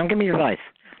 Don't give me your advice.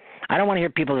 I don't want to hear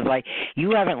people's advice.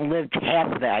 You haven't lived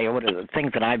half of the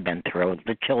things that I've been through,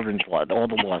 the children's loss, all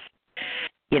the loss.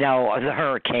 You know, the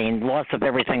hurricane, loss of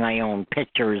everything I own,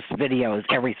 pictures, videos,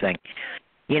 everything.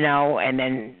 and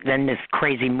then this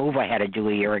crazy move I had to do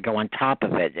a year ago on top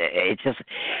of it. It's just,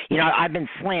 I've been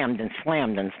slammed and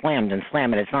slammed and slammed and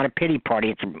slammed, and it's not a pity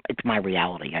party. It's my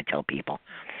reality, I tell people.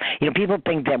 People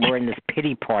think that we're in this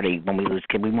pity party when we lose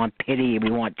kids. We want pity,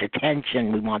 we want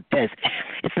detention, we want this.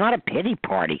 It's not a pity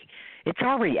party. It's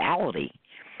our reality,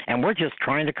 and we're just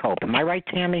trying to cope. Am I right,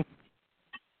 Tammy?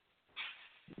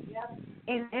 Yep.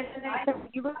 And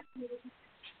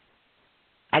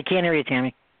I can't hear you,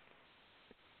 Tammy.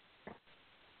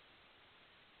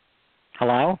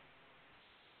 Hello?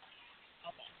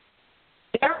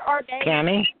 There are days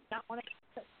Tammy?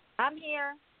 I'm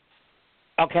here.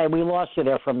 Okay, we lost you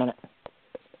there for a minute.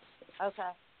 Okay.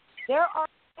 There are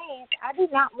days I do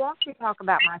not want to talk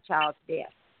about my child's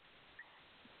death.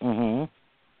 Mhm.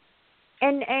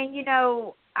 And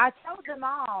I told them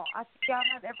all, I said, y'all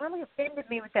know, that really offended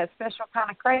me with that special kind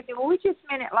of crazy. Well, we just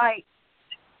meant it like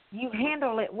you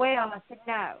handle it well. I said,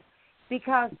 no.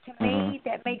 Because to me,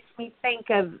 that makes me think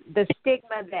of the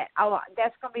stigma that,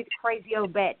 that's going to be the crazy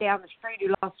old bat down the street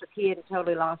who lost her kid and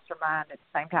totally lost her mind at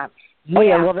the same time. Oh,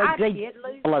 yeah, well, I they did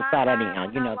lose tell us my that mind anyhow,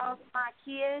 when I lost my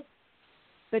kid,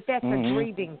 but that's Mm-hmm. a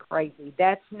grieving crazy.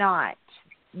 That's not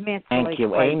mentally Thank you.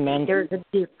 crazy. Amen. There's a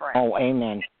difference. Oh,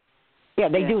 amen. Yeah,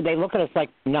 they do. They look at us like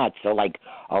nuts. They're like,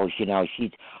 oh,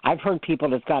 she's. I've heard people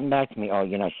that's gotten back to me, oh,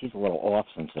 she's a little off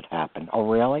since it happened. Oh,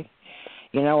 really?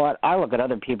 You know what? I look at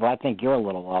other people. I think you're a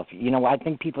little off. I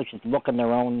think people should look in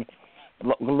their own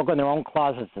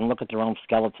closets and look at their own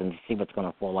skeletons to see what's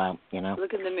going to fall out.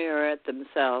 Look in the mirror at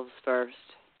themselves first.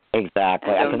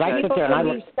 Exactly. Because I sit there and I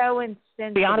look. So insensitive.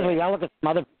 To be honest with you, I look at some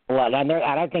other people and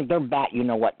I think they're bat.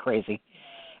 Crazy.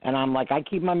 And I'm like, I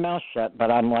keep my mouth shut, but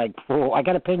I'm like, oh, I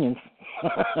got opinions.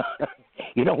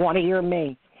 You don't want to hear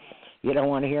me.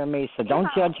 So don't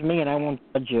judge me, and I won't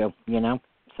judge you.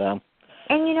 So.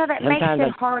 And that makes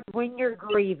it hard when you're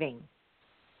grieving.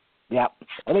 Yeah,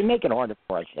 and they make it harder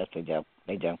for us. Yes, they do.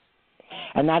 They do.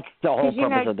 And that's the whole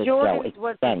purpose of this show.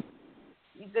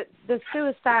 It's the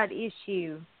suicide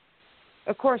issue.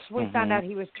 Of course, we found out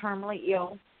he was terminally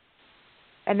ill.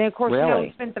 And then, of course,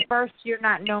 we spent the first year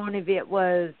not knowing if it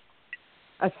was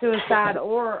a suicide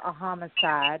or a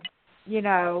homicide.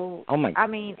 Oh my! I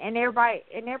mean, and everybody,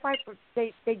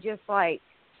 they just like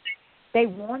they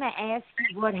want to ask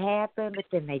you what happened, but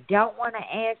then they don't want to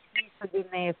ask you. So then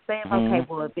they assume, okay,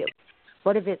 well,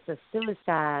 what if it's a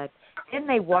suicide? Then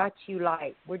they watch you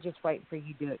like we're just waiting for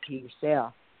you to do it to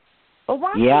yourself. Well,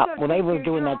 why? Yeah, well, they were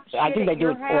doing that. I think they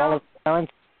do it for all the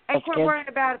parents. And quit worrying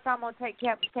about if I'm going to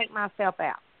take myself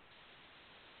out.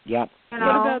 Yep.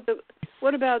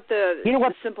 What about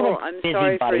the simple "I'm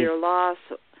sorry for your loss"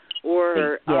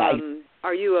 or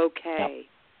 "Are you okay?"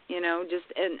 Yep. Just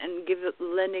and give it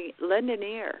lend an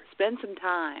ear. Spend some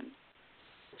time.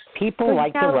 People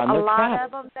like to run their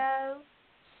trap.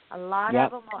 A lot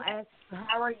of them will ask,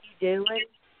 "How are you doing?"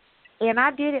 And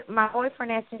I did it. My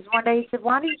boyfriend asked me one day. He said,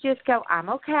 "Why don't you just go? I'm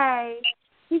okay."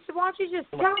 He said, "Why don't you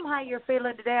just tell them how you're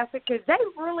feeling today?" I said, "Because they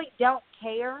really don't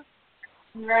care.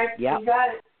 Right. Yep. You got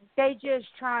it. They just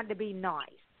trying to be nice."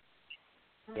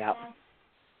 Yep.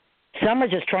 Some are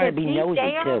just trying to be nosy,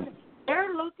 too.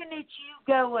 They're looking at you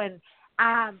going,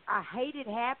 I hate it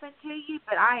happened to you,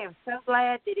 but I am so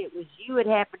glad that it was you it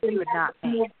happened to and not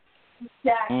me.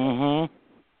 Exactly. Mm-hmm.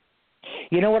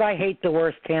 You know what I hate the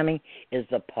worst, Tammy, is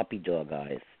the puppy dog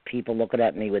eyes. People looking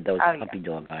at me with those puppy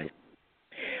dog eyes.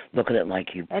 Look at it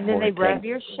like you. And then they rub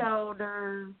your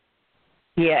shoulder.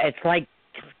 Yeah, it's like,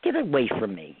 just get away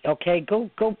from me, okay? Go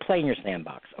play in your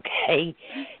sandbox, okay?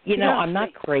 I'm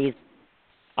not crazy.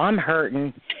 I'm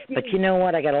hurting, but you know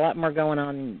what? I got a lot more going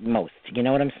on than most. You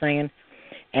know what I'm saying?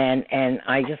 And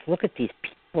I just look at these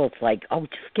people. It's like, oh,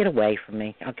 just get away from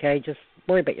me, okay? Just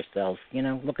worry about yourselves.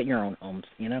 Look at your own homes.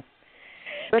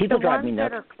 But people the drive ones me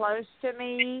nuts. that are close to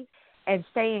me and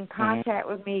stay in contact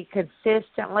with me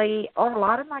consistently, or a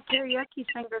lot of my karaoke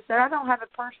singers that I don't have a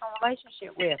personal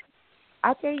relationship with.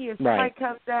 I tell you, if somebody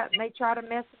comes up and they try to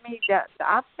mess with me,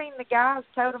 I've seen the guys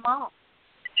tote them off.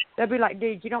 They'll be like,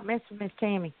 "Dude, you don't mess with Miss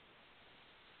Tammy."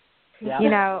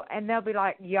 Yeah. And they'll be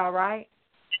like, "You all right?"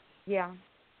 "Yeah."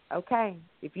 "Okay.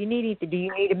 If you need anything, do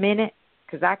you need a minute?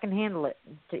 Because I can handle it,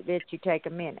 that you take a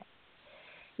minute."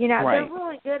 They're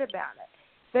really good about it.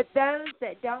 But those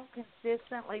that don't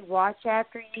consistently watch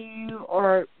after you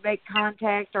or make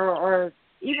contact or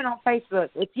even on Facebook,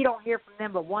 if you don't hear from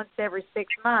them but once every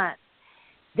 6 months,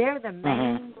 they're the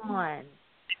main ones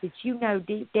that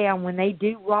deep down when they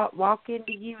do walk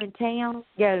into you in town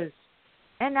goes,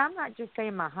 and I'm not just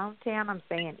saying my hometown, I'm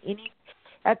saying any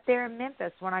up there in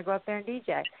Memphis when I go up there and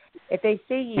DJ. If they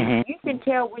see you, you can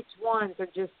tell which ones are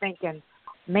just thinking,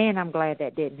 man, I'm glad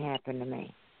that didn't happen to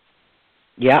me.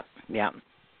 Yeah, yeah.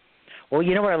 Well,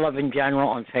 you know what I love in general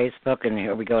on Facebook, and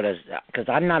here we go to, because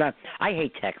I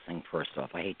hate texting, first off.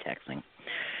 I hate texting.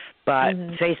 But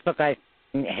Facebook,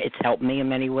 it's helped me in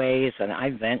many ways, and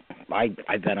I vent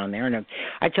on there, and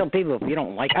I tell people, if you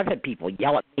don't like, I've had people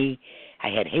yell at me. I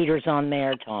had haters on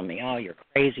there telling me, oh, you're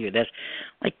crazy or this.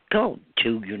 Like, go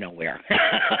to you-know-where.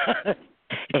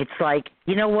 It's like,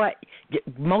 you know what?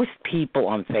 Most people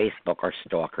on Facebook are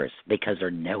stalkers because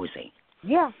they're nosy.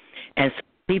 Yeah. And so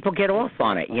people get off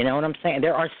on it, you know what I'm saying?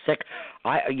 There are sick.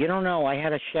 You don't know. I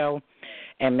had a show,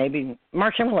 and maybe,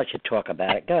 Marsha, I'm going to let you talk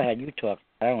about it. Go ahead. You talk.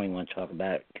 I don't even want to talk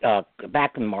about it.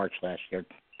 Back in March last year.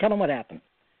 Tell them what happened.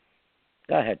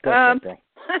 Go ahead. Go ahead, girl.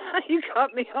 You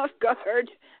caught me off guard.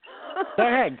 Go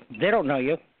ahead. They don't know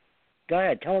you. Go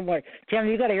ahead. Tell them what. Tim,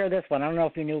 you got to hear this one. I don't know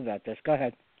if you knew about this. Go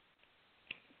ahead.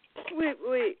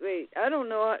 Wait. I don't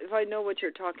know if I know what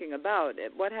you're talking about.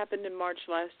 What happened in March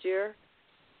last year?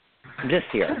 This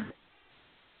year.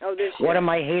 Oh, this year. One of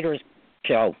my haters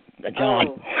show, John.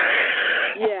 Oh.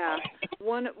 Yeah.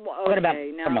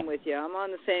 Okay, now I'm with you. I'm on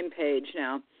the same page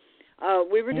now.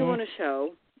 We were doing a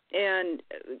show, and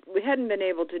we hadn't been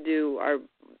able to do our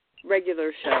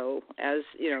regular show as,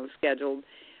 scheduled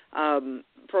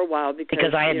for a while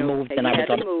because I had moved and I was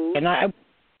on move. And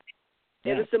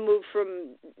it was the move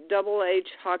from Double H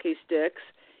hockey sticks,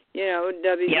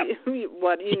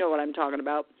 what you know what I'm talking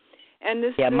about. And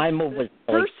this my move was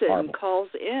person calls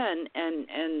in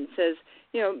and says,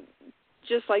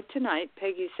 just like tonight,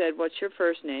 Peggy said, "What's your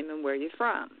first name and where are you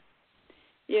from?"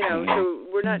 So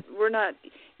we're not,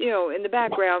 in the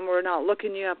background, we're not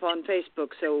looking you up on Facebook,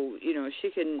 so she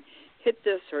can hit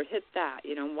this or hit that.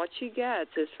 What she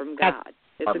gets is from God.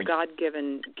 It's a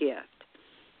God-given gift.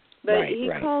 But he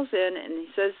calls in and he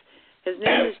says his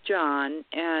name is John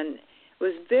and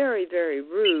was very, very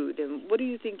rude. And what do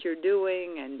you think you're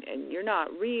doing? And you're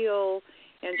not real.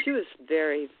 And she was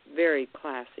very, very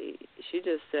classy. She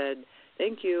just said,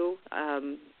 "Thank you.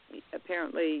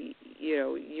 Apparently,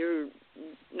 you're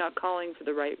not calling for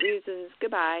the right reasons.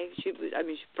 Goodbye." She's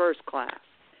first class.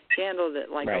 She handled it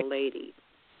like a lady.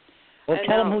 Well,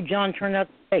 tell them who John turned out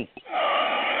to be.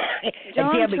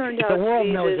 John turned out to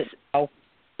be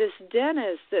this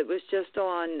dentist that was just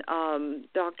on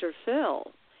Dr. Phil.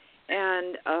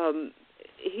 And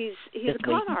he's a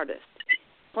con artist.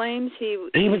 Claims he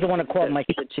was the one who called my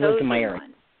chosen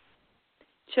one.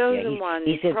 Chosen one,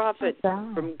 prophet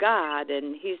from God,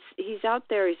 and he's out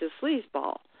there. He's a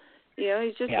sleazeball.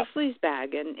 He's just a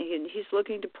sleazebag, and he's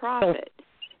looking to profit.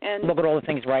 And look at all the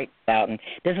things right out. And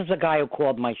this is the guy who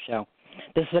called my show.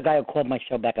 This is the guy who called my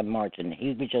show back in March, and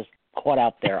he was just caught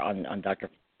out there on Dr.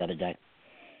 the other day.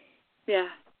 Yeah.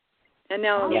 And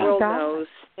now the world knows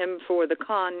him for the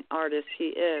con artist he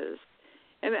is.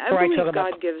 And I believe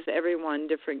God gives everyone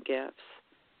different gifts.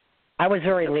 I was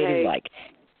very ladylike.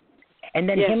 And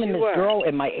then him and this girl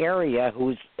in my area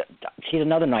she's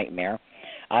another nightmare.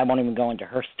 I won't even go into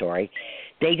her story.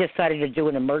 They decided to do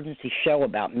an emergency show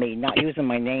about me, not using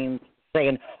my name,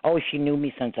 saying, oh, she knew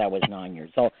me since I was 9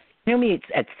 years old. She knew me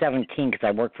at 17 because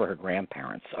I worked for her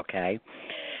grandparents, okay?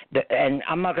 And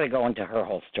I'm not going to go into her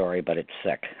whole story, but it's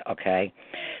sick, okay?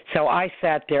 So I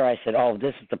sat there. I said, oh,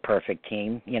 this is the perfect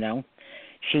team,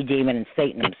 She Demon and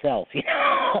Satan himself,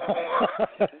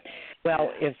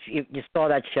 Well, if you saw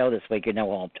that show this week, you know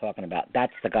what I'm talking about.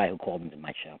 That's the guy who called into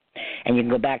my show. And you can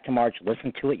go back to March,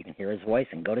 listen to it. You can hear his voice,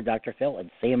 and go to Dr. Phil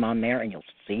and see him on there, and you'll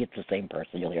see it's the same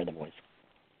person. You'll hear the voice.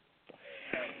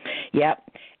 Yeah.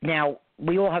 Now,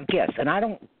 we all have gifts, and I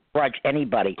don't grudge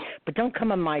anybody, but don't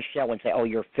come on my show and say, oh,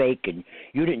 you're fake, and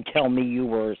you didn't tell me you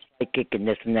were psychic and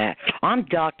this and that. I'm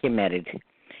documented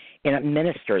in a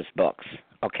minister's books,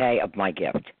 okay, of my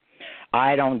gift.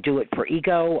 I don't do it for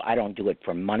ego. I don't do it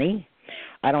for money.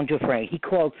 I don't do it for anything. He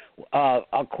called,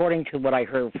 according to what I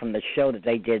heard from the show that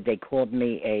they did, they called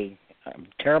me a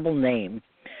terrible name,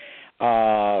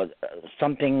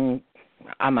 something.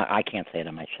 I can't say it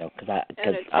on my show because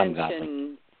I'm godly. An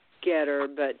attention getter,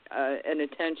 but an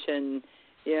attention,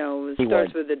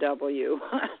 starts with a W.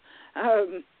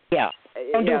 Don't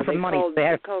do it for money.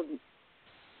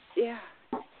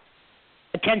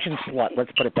 Attention slut.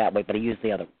 Let's put it that way. But he used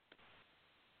the other.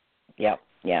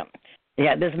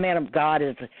 Yeah, this man of God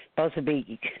is supposed to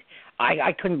be,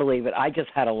 I couldn't believe it. I just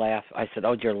had a laugh. I said,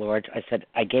 oh, dear Lord. I said,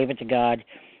 I gave it to God.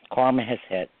 Karma has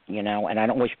hit, and I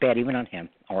don't wish bad even on him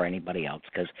or anybody else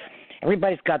because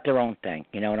everybody's got their own thing,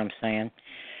 you know what I'm saying?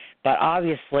 But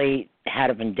obviously had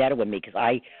a vendetta with me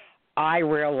because I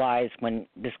realized when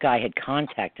this guy had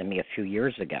contacted me a few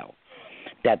years ago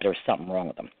that there was something wrong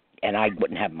with him, and I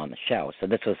wouldn't have him on the show. So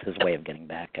this was his way of getting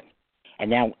back at me. And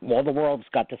now all the world's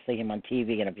got to see him on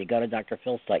TV, and if you go to Dr.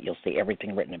 Phil's site, you'll see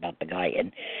everything written about the guy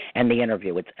and the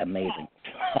interview. It's amazing.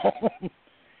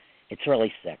 It's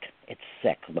really sick. It's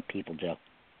sick what people do.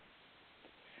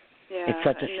 Yeah, it's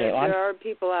such a shame. There are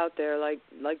people out there like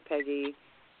Peggy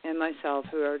and myself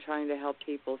who are trying to help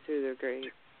people through their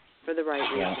grief for the right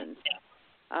reasons.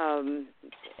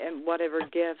 And whatever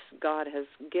gifts God has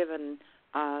given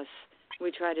us, we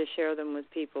try to share them with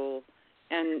people.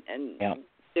 And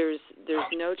there's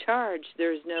no charge.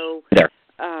 There's no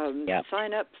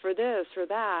sign up for this or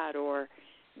that or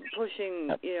pushing,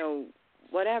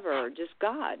 whatever, just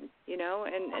God,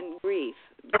 and grief,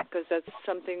 because that's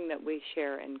something that we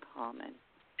share in common.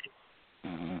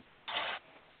 Mm-hmm.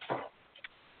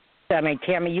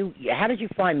 Tammy, how did you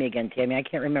find me again, Tammy? I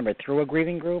can't remember. Through a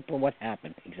grieving group, or what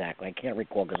happened exactly? I can't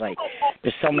recall because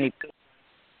there's so many.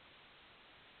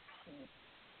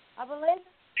 I believe.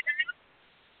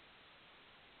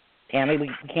 Tammy, we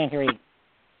can't hear you.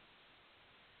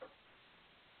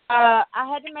 I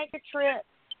had to make a trip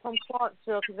from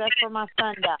Clarksville because that's where my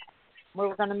son died. We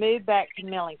were going to move back to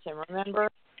Millington, remember?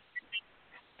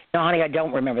 No, honey, I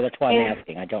don't remember. That's why I'm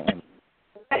asking. I don't remember.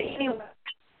 But anyway,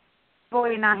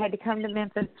 boy and I had to come to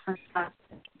Memphis for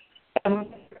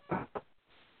something.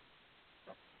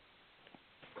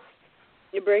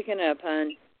 You're breaking up,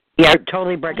 hon. Yeah,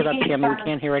 totally breaking up, Tammy. We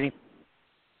can't hear anything.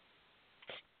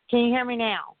 Can you hear me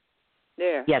now?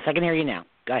 There. Yes, I can hear you now.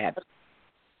 Go ahead.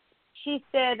 She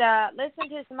said, listen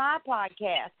to my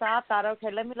podcast. So I thought, okay,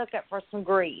 let me look up for some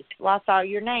grief. Well, I saw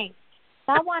your name.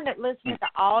 So I wound up listening to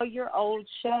all your old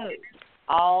shows,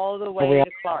 all the way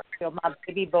to Clarksville. My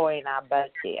baby boy and I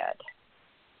both did.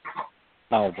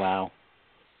 Oh, wow.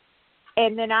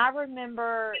 And then I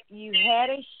remember you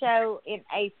had a show in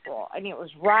April, and it was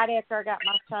right after I got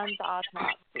my son's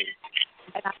autopsy.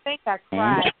 And I think I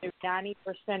cried through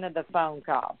 90% of the phone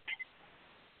call.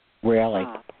 Really?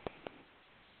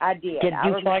 I did. Did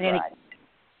you find any?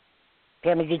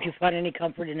 Tammy, did you find any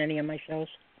comfort in any of my shows?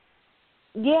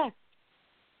 Yes,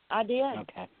 I did.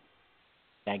 Okay.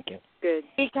 Thank you. Good.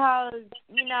 Because,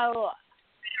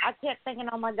 I kept thinking,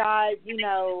 oh, my God,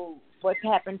 what's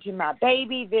happened to my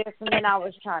baby, this, and then I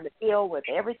was trying to deal with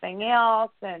everything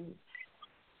else. And,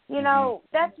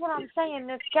 that's what I'm saying.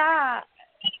 This guy,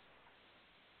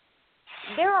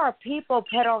 there are people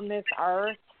put on this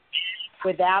earth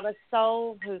without a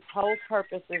soul whose whole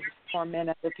purpose is to torment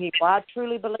other people. I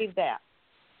truly believe that.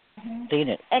 Seen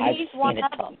it. And he's one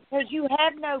of them, because you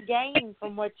have no gain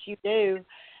from what you do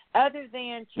other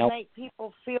than to make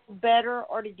people feel better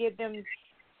or to give them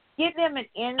an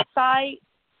insight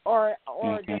or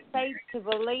the faith to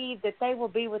believe that they will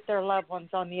be with their loved ones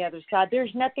on the other side.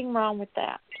 There's nothing wrong with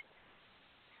that.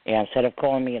 Yeah, instead of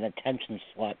calling me an attention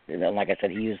slut, like I said,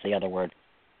 he used the other word.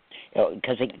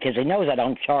 Because he knows I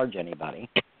don't charge anybody.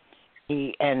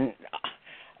 And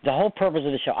the whole purpose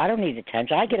of the show, I don't need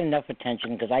attention. I get enough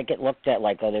attention because I get looked at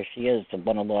like, oh, there she is, the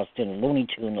one who lost in a Looney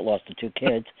Tune that lost the 2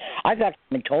 kids. I've actually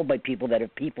been told by people that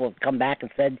if people have come back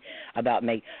and said about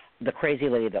me, the crazy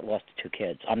lady that lost the 2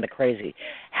 kids, I'm the crazy.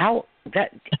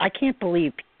 I can't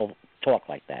believe people talk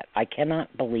like that. I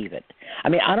cannot believe it. I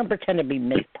mean, I don't pretend to be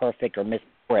Miss Perfect or Miss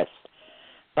Chris.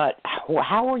 But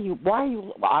how are you? Why are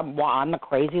you? I'm the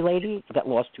crazy lady that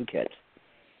lost 2 kids.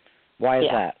 Why is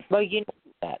that? Well,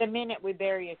 the minute we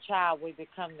bury a child, we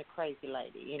become the crazy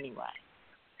lady anyway.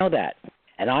 I know that,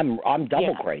 and I'm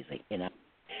double crazy,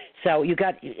 So you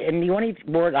got, and the only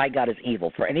word I got is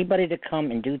evil. For anybody to come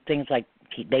and do things like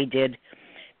they did,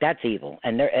 that's evil.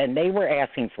 And they were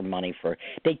asking for money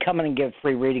they'd come in and give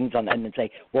free readings on and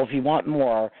say, well, if you want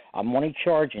more, I'm only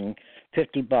charging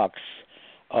 $50.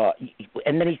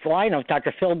 And then he's lying on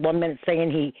Dr. Phil 1 minute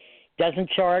saying he doesn't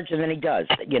charge, and then he does.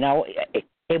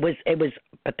 It was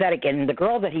pathetic. And the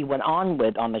girl that he went on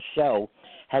with on the show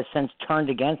has since turned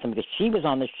against him because she was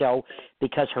on the show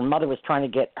because her mother was trying to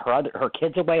get her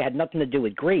kids away. It had nothing to do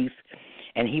with grief.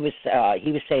 And he was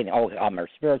saying, oh, I'm her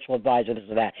spiritual advisor, this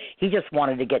or that. He just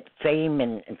wanted to get fame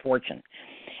and fortune.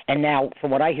 And now,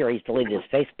 from what I hear, he's deleted his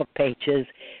Facebook pages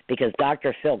because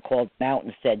Dr. Phil called him out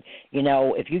and said,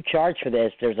 if you charge for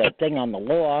this, there's a thing on the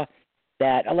law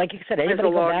that, like you said, anybody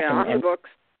there's a law come back on the books.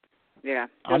 Yeah,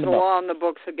 there's a law on the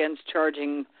books against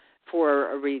charging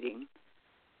for a reading.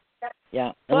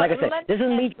 Yeah, and like I said, this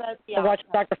isn't me to watch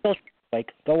Dr. Phil's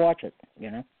like, go watch it,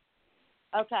 Okay.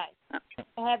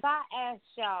 Have I asked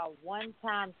y'all one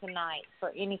time tonight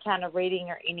for any kind of reading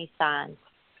or any signs?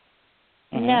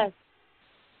 Mm-hmm. No.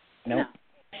 No.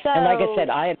 So, and like I said,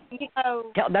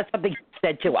 that's something he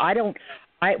said too.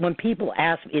 When people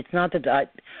ask, it's not that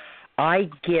I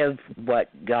give what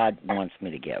God wants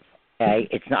me to give. Okay,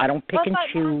 it's not. I don't pick and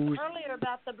choose. Earlier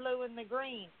about the blue and the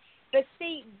green, but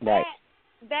see Right.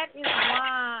 that is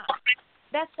why.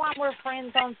 That's why we're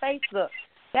friends on Facebook.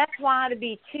 That's why it'll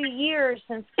be 2 years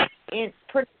since it's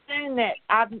pretty soon that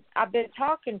I've been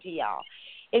talking to y'all.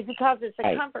 Is because it's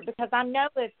a comfort. Because I know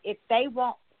if they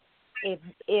want,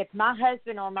 if my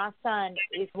husband or my son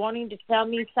is wanting to tell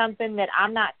me something that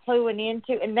I'm not cluing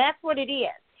into, and that's what it is.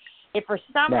 If for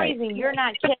some reason you're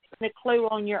not catching the clue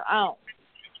on your own,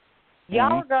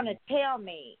 y'all are going to tell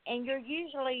me, and you're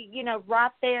usually,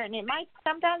 right there. And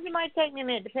sometimes it might take me a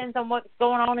minute. Depends on what's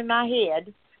going on in my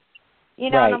head.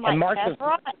 And I'm like, Marsha's that's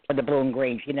right. for the blue and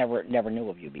green. She never knew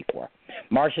of you before.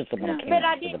 Marsha's the one who came But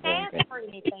I for the didn't blue and green. ask for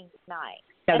anything tonight.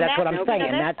 No, that's what I'm saying.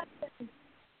 And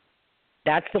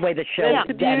that's the way the show. That's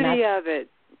the beauty of it.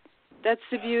 That's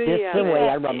the beauty of it. This is the way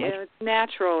I run my. It's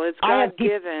natural. It's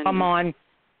God-given. Come on.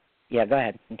 Yeah, go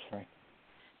ahead. I'm sorry.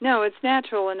 No, it's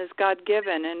natural and it's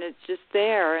God-given and it's just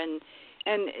there. And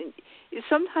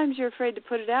sometimes you're afraid to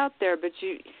put it out there, but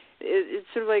it's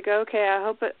sort of like, okay,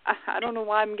 I don't know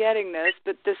why I'm getting this,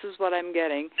 but this is what I'm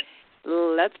getting.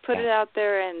 Let's put it out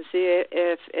there and see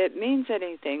if it means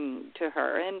anything to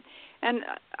her. And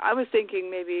I was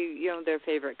thinking maybe, their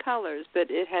favorite colors, but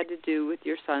it had to do with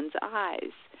your son's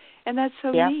eyes. And that's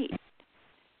so neat.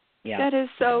 Yeah. That is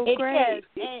so great.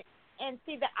 It is. And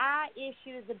see, the eye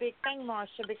issue is a big thing,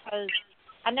 Marsha, because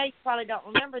I know you probably don't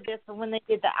remember this, but when they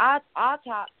did the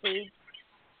autopsy,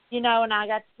 and I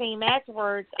got to see him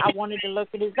afterwards, I wanted to look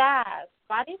at his eyes.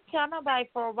 So I didn't tell nobody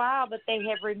for a while, but they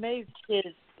have removed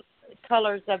his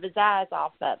colors of his eyes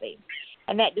off of him.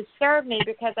 And that disturbed me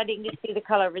because I didn't get to see the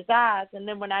color of his eyes. And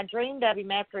then when I dreamed of him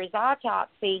after his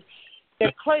autopsy,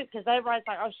 the clue, because everybody's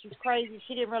like, oh, she's crazy.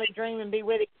 She didn't really dream and be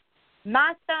with him.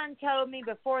 My son told me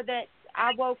before that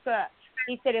I woke up.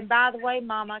 He said, and by the way,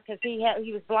 Mama, because he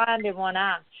was blind in one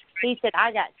eye, he said,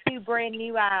 I got 2 brand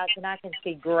new eyes and I can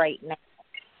see great now.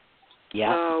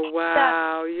 Yeah. Oh,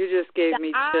 wow. You just gave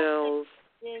me chills.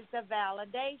 Is the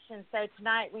validation. So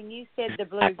tonight when you said the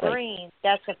blue-green,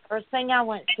 that's the first thing I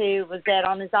went to was that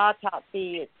on his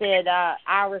autopsy it said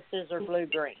irises are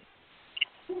blue-green.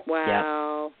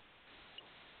 Wow. Yep.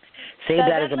 See, so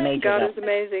that is amazing. God is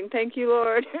amazing. Thank you,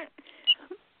 Lord.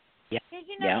 Because,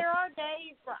 there are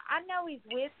days where I know he's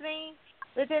with me,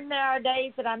 but then there are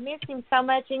days that I miss him so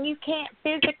much, and you can't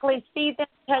physically see them,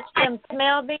 touch them,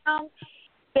 smell them,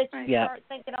 that you start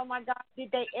thinking, oh, my God, did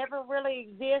they ever really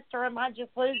exist, or am I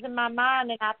just losing my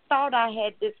mind, and I thought I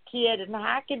had this kid, and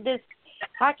how could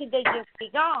they just be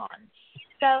gone?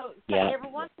 So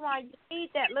every once in a while, you need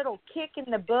that little kick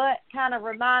in the butt kind of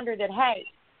reminder that, hey,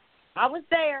 I was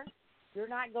there. You're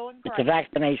not going crazy. It's a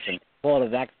vaccination. Full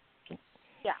of vaccination.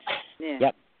 Yeah.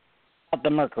 Yep. Got the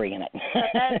mercury in it.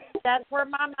 So that's where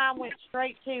my mind went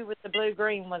straight to with the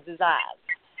blue-green was his eyes.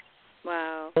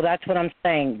 Wow. Well, that's what I'm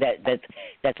saying.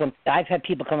 That's when I've had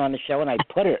people come on the show and I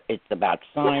put it. It's about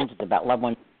signs. It's about loved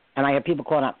ones. And I have people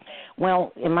calling up.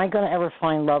 Well, am I going to ever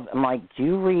find love? I'm like, do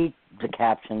you read the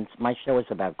captions? My show is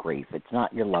about grief. It's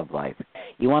not your love life.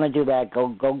 You want to do that?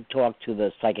 Go talk to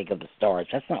the psychic of the stars.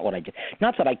 That's not what I do.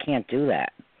 Not that I can't do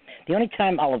that. The only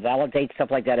time I'll validate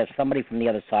stuff like that is somebody from the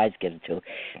other side gives it to.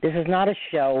 This is not a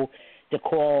show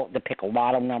to pick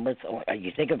lotto numbers.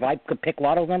 You think if I could pick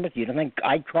lotto numbers, you don't think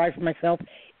I'd try for myself?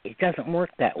 It doesn't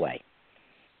work that way.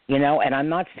 And I'm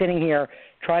not sitting here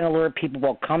trying to lure people.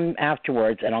 Well, come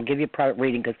afterwards, and I'll give you a private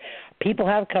reading, because people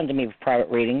have come to me for private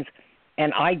readings,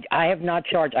 and I have not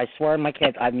charged, I swear on my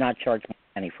kids, I've not charged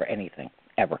money for anything,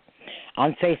 ever.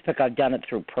 On Facebook, I've done it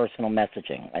through personal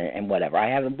messaging and whatever. I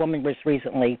have a woman just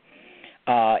recently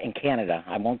in Canada.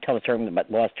 I won't tell the term,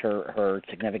 but lost her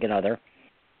significant other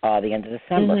the end of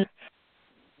December.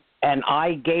 Mm-hmm. And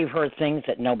I gave her things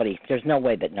that there's no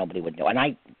way that nobody would know. And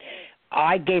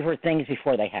I gave her things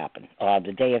before they happened.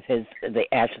 The day of the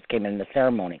ashes came in the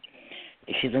ceremony.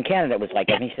 She's in Canada. It was like,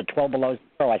 I think she said 12 below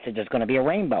zero. I said, there's going to be a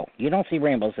rainbow. You don't see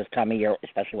rainbows this time of year,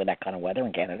 especially with that kind of weather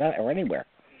in Canada or anywhere.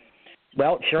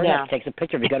 Well, sure enough, takes a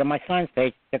picture. If you go to my signs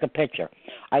page, take a picture.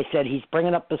 I said, he's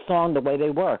bringing up the song the way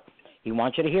they were. He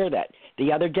wants you to hear that.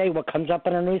 The other day, what comes up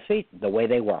on our newsfeed? The way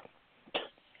they were.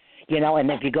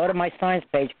 And if you go to my signs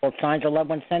page called Signs of Loved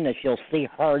Ones Send Us, you'll see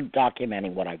her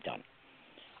documenting what I've done.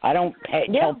 I don't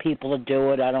tell people to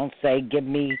do it. I don't say, give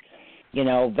me,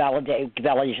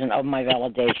 validation of my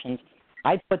validations.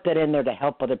 I put that in there to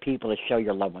help other people to show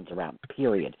your loved ones around,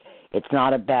 period. It's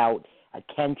not about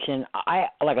attention.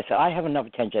 Like I said, I have enough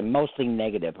attention, mostly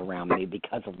negative around me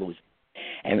because of losing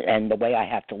and the way I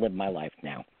have to live my life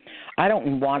now. I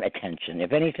don't want attention.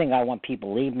 If anything, I want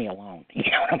people to leave me alone. You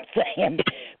know what I'm saying?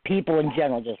 people in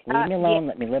general, just leave me alone,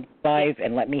 let me live life,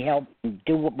 and let me help and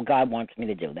do what God wants me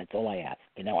to do. That's all I ask.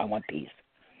 You know, I want peace.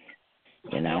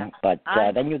 You know, but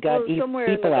then you got somewhere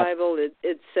people in the Bible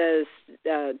it says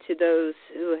to those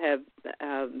who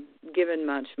have given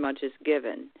much, much is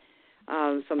given,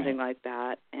 something like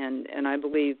that. And I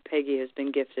believe Peggy has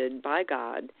been gifted by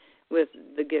God with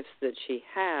the gifts that she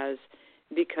has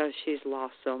because she's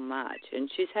lost so much. And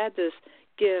she's had this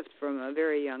gift from a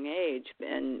very young age.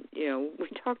 And, you know, we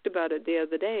talked about it the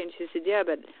other day, and she said, yeah,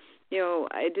 but, you know,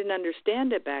 I didn't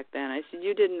understand it back then. I said,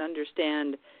 you didn't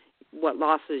understand what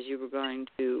losses you were going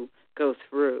to go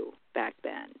through back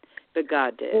then, but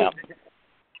God did. Yeah.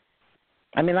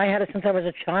 I mean, I had it since I was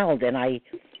a child, and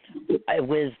it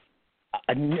was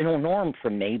a new norm for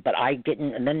me, but I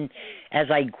didn't. And then as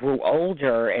I grew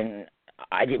older, and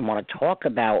I didn't want to talk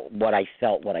about what I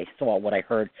felt, what I saw, what I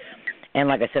heard. And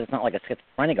like I said, it's not like a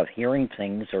schizophrenic of hearing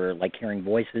things or like hearing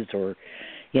voices or,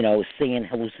 you know, seeing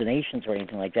hallucinations or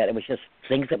anything like that. It was just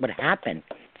things that would happen.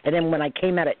 And then when I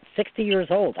came out at 60 years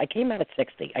old, I came out at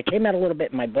 60. I came out a little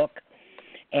bit in my book.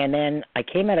 And then I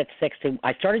came out at 60.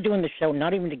 I started doing the show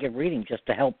not even to give readings, just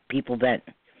to help people vent.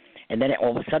 And then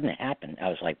all of a sudden it happened. I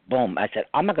was like, boom. I said,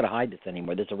 I'm not going to hide this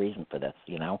anymore. There's a reason for this,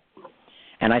 you know.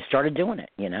 And I started doing it,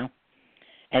 you know.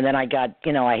 And then I got,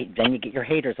 you know, then you get your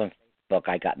haters on Facebook.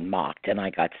 I got mocked and I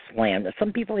got slammed.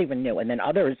 Some people even knew. And then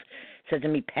others said to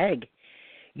me, Peg,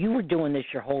 you were doing this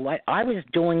your whole life. I was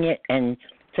doing it and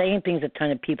saying things to a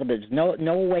ton of people. There's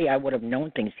no way I would have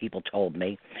known things people told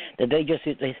me. That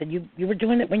they said, you were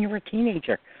doing it when you were a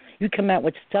teenager. You come out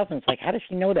with stuff, and it's like, how does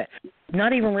she know that?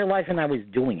 Not even realizing I was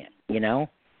doing it, you know?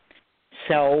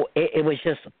 So it was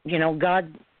just, you know,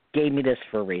 God gave me this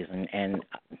for a reason, and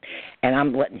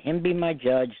I'm letting him be my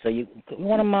judge. So you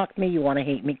want to mock me, you want to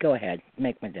hate me, go ahead.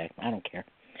 Make my day. I don't care.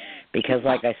 Because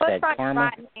like I said,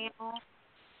 karma.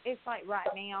 It's like right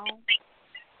now,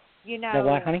 you know. Know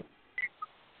what, honey?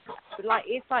 Like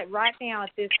it's like right now at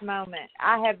this moment,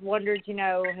 I have wondered, you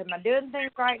know, am I doing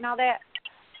things right and all that?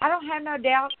 I don't have no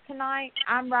doubts tonight.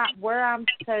 I'm right where I'm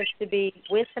supposed to be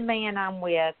with the man I'm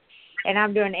with, and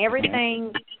I'm doing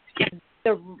everything.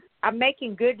 I'm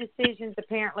making good decisions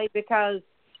apparently, because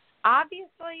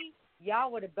obviously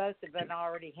y'all would have both have been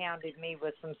already hounded me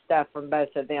with some stuff from both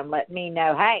of them. Let me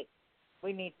know, hey,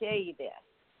 we need to tell you this,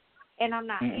 and I'm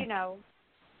not, you know.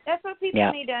 That's what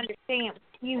people need to understand.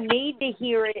 You need to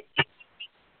hear it.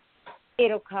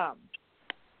 It'll come.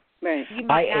 Right.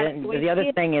 The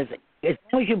other thing is, as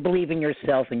long as you believe in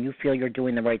yourself and you feel you're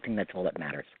doing the right thing, that's all that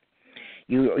matters.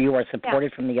 You are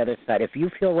supported from the other side. If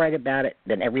you feel right about it,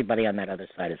 then everybody on that other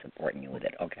side is supporting you with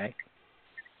it. Okay.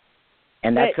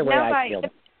 And that's the way I feel.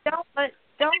 Don't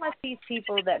let these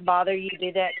people that bother you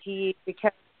do that to you,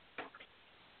 because.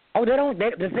 Oh, they don't.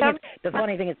 The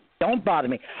funny thing is, don't bother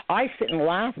me. I sit and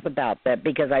laugh about that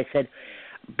because I said,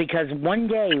 because one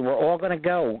day we're all going to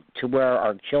go to where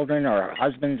our children, our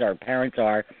husbands, our parents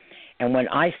are, and when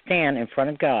I stand in front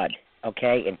of God,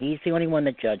 okay, and He's the only one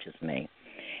that judges me,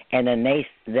 and then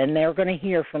they're going to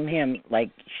hear from Him like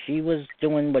she was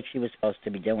doing what she was supposed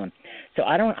to be doing. So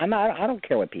I don't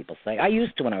care what people say. I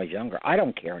used to when I was younger. I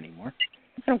don't care anymore.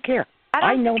 I don't care.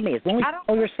 I know me. As long as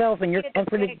you know yourself and you're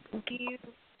comforted.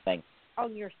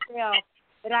 On yourself,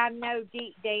 but I know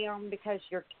deep down, because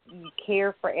you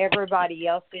care for everybody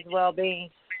else's well-being,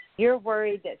 you're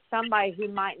worried that somebody who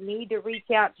might need to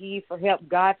reach out to you for help,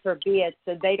 God forbid,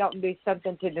 so they don't do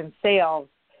something to themselves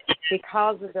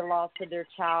because of the loss of their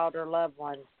child or loved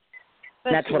one.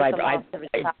 That's what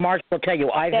Marsha will tell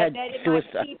you. I've had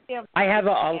suicide.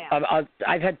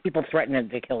 I've had people threaten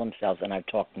to kill themselves, and I've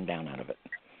talked them down out of it.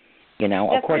 You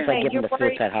know, of course, I give them the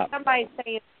suicide hotline. Somebody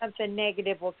saying something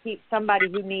negative will keep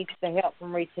somebody who needs the help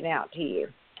from reaching out to you.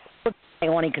 My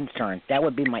only concern. That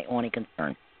would be my only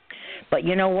concern. But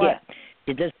you know what?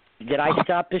 Yeah. Did I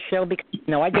stop the show?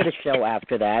 No, I did a show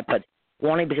after that, but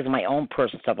only because of my own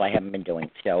personal stuff. I haven't been doing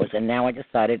shows, and now I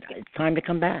decided it's time to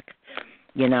come back.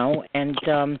 You know, and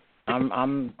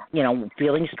I'm you know,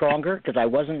 feeling stronger because I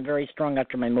wasn't very strong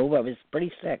after my move. I was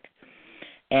pretty sick,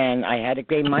 and I had to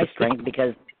gain my strength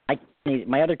because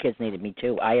my other kids needed me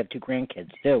too. I have 2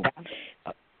 grandkids too.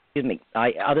 Excuse me.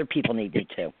 Other people need me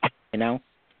too. You know,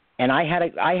 and I had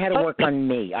to work on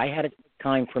me. I had to take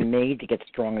time for me to get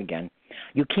strong again.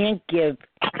 You can't give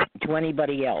to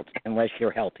anybody else unless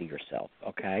you're healthy yourself.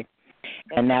 Okay,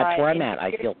 and that's where I'm at.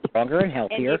 I feel stronger and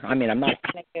healthier. I mean, I'm not.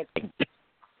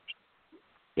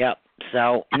 Yep.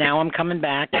 So now I'm coming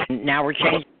back. And now we're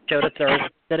changing the show to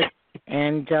Thursday,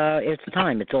 and it's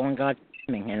time. It's all in God's.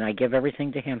 And I give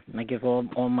everything to Him. I give all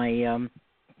my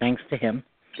thanks to Him.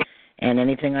 And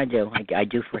anything I do, I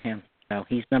do for Him. So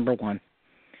He's number one.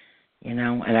 You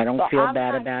know, and I don't feel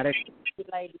bad about it.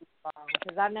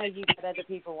 Because I know you got other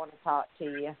people want to talk to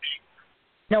you.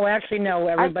 No, actually, no.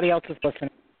 Everybody else is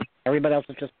listening. Everybody else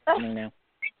is just listening now.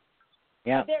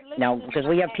 Yeah. No, because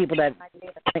we have people that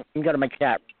can go to my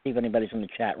chat, see if anybody's in the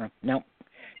chat room. No,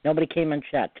 nobody came in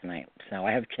chat tonight, so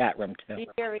I have chat room too.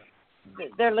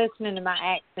 They're listening to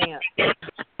my accent.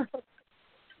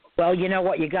 Well, you know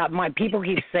what? You got my people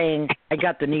keep saying I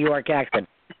got the New York accent.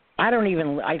 I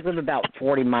live about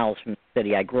 40 miles from the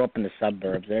city. I grew up in the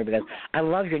suburbs there because I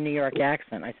love your New York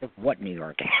accent. I said, what New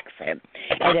York accent?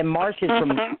 And then Marsha's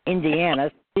from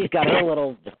Indiana. She's got her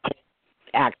little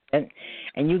accent,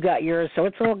 and you got yours, so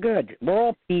it's all good. We're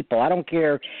all people. I don't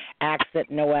care accent,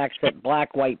 no accent,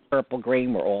 black, white, purple,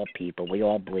 green. We're all people. We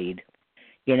all bleed.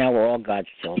 You know, we're all God's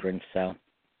children, so,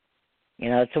 you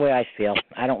know, that's the way I feel.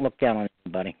 I don't look down on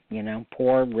anybody, you know,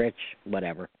 poor, rich,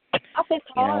 whatever. It's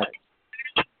hard.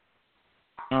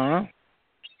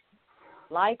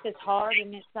 Life is hard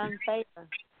and it's unfair.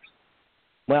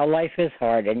 Well, life is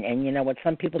hard, and you know what?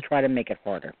 Some people try to make it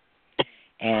harder.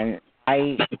 And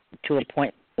I, to a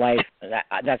point in life,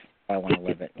 that's how I want to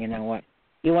live it. You know what?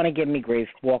 You want to give me grief,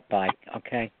 walk by,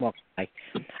 okay? Walk by.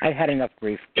 I've had enough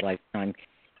grief for a lifetime.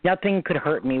 Nothing could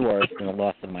hurt me worse than the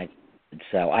loss of my kids.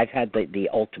 So I've had the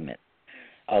ultimate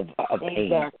of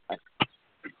pain. Exactly.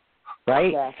 Right?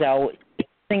 Exactly. So the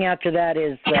thing after that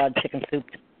is chicken soup,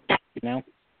 you know?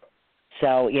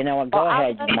 So, you know what? Go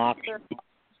ahead, mock.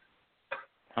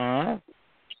 Huh?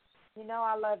 You know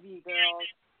I love you, girls.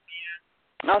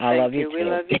 Oh, I love you. you too. We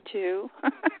love you too.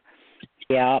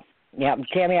 Yeah,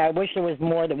 Tammy. I wish there was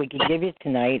more that we could give you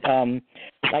tonight.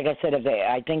 Like I said,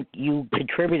 I think you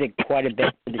contributed quite a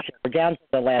bit to the show. We're down to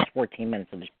the last 14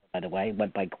 minutes of the show, by the way. It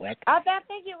went by quick. I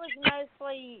think it was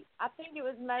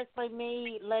mostly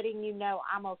me letting you know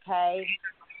I'm okay,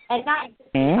 and not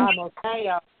just I'm okay.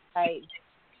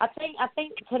 I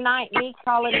think tonight me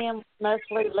calling in was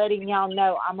mostly letting y'all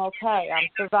know I'm okay. I'm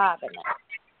surviving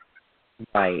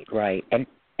it. Right. And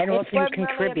also you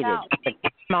contributed. Really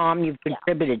Mom, you've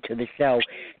contributed to the show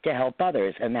to help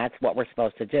others, and that's what we're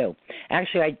supposed to do.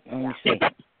 Actually, let me see.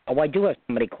 Oh, I do have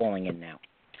somebody calling in now.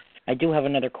 I do have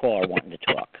another caller wanting to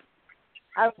talk.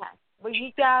 Okay. Well,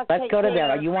 you guys Let's go to care.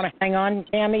 that. You want to hang on,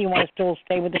 Tammy? You want to still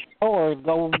stay with the show or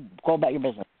go about your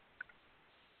business?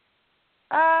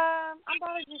 I'm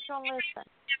probably just going to listen.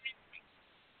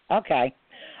 Okay.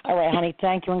 All right, honey.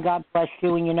 Thank you, and God bless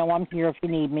you. And you know I'm here if you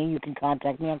need me. You can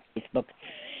contact me on Facebook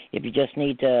if you just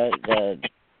need to.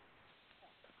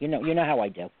 You know how I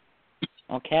do.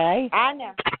 Okay. I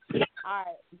know. All right.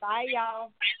 Bye,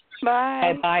 y'all. Bye.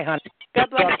 Okay, bye, honey. God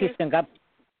bless Talk to you soon. God.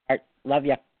 All right. Love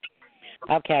you.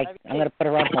 Okay. I'm going to put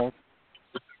her on hold.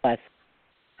 Bless.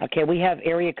 Okay. We have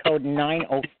area code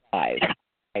 905.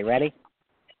 Okay, ready?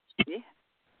 Yeah.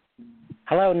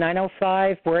 Hello,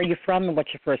 905. Where are you from, and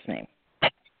what's your first name?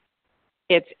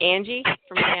 It's Angie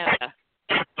from Canada.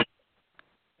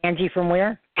 Angie from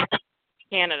where?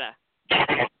 Canada.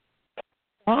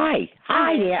 Hi.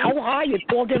 Yeah. Oh, hi. You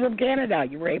called in from Canada.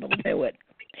 You were able to do it.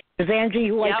 Is Angie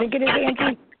who I think it is,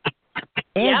 Angie?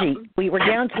 Angie, we were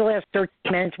down to the last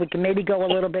 13 minutes. We can maybe go a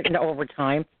little bit into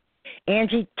overtime.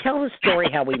 Angie, tell the story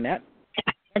how we met.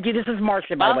 Angie, this is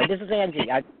Marsha, by the way. This is Angie.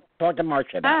 I talked to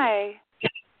Marsha about it.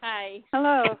 Hi.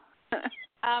 Hello.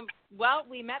 Well,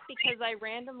 we met because I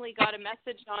randomly got a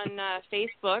message on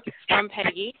Facebook from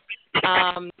Peggy.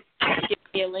 Gave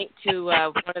me a link to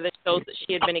one of the shows that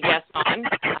she had been a guest on.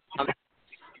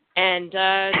 And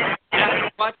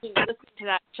after listening to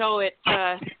that show,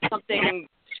 something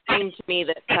screamed to me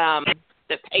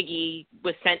that Peggy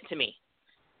was sent to me.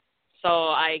 So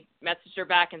I messaged her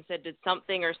back and said, did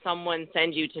something or someone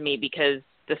send you to me? Because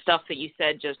the stuff that you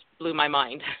said just blew my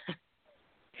mind.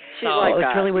 She's like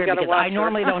it's really weird because I her.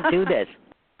 normally don't do this.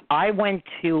 I went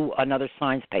to another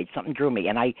signs page. Something drew me.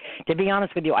 And to be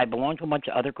honest with you, I belong to a bunch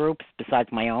of other groups besides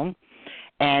my own.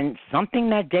 And something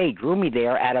that day drew me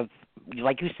there out of,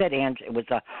 like you said, Ange, it was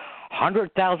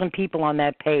 100,000 people on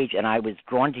that page, and I was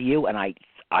drawn to you, and I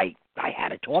had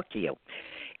to talk to you.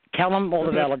 Tell them all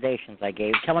the validations I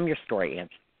gave. Tell them your story, Ange.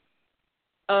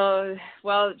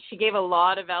 Well, she gave a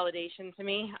lot of validation to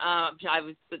me. I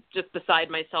was just beside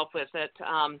myself with it.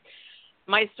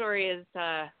 My story is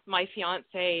my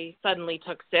fiance suddenly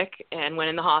took sick and went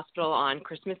in the hospital on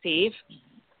Christmas Eve.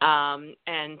 And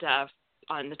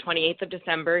on the 28th of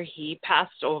December, he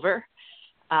passed over.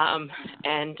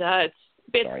 It's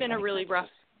been a really rough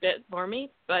bit for me,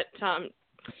 but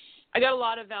I got a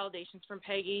lot of validations from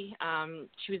Peggy.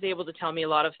 She was able to tell me a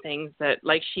lot of things that,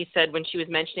 like she said when she was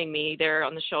mentioning me there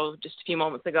on the show just a few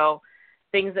moments ago,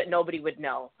 things that nobody would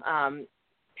know.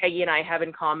 Peggy and I have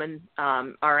in common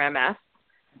our MS.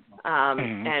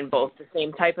 and both the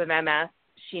same type of MS.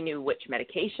 She knew which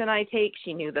medication I take.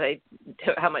 She knew that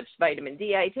how much vitamin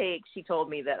D I take. She told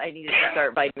me that I needed to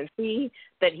start vitamin C,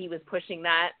 that he was pushing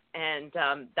that, and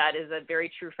that is a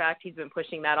very true fact. He's been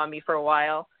pushing that on me for a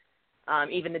while,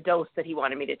 even the dose that he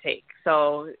wanted me to take.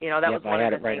 So, that was one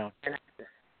of the things.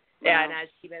 Yeah, and as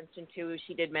she mentioned, too,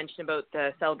 she did mention about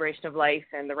the celebration of life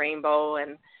and the rainbow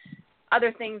and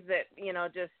other things that,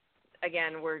 just,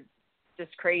 again, were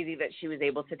just crazy that she was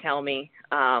able to tell me.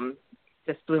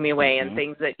 Just blew me away, and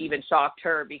things that even shocked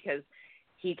her, because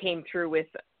he came through with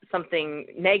something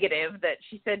negative that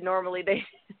she said normally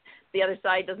the other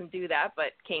side doesn't do that,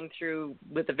 but came through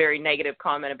with a very negative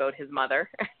comment about his mother.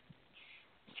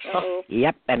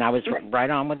 Yep, and I was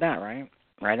right on with that, right?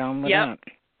 Right on with that.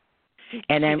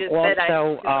 And then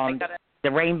also the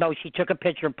rainbow, she took a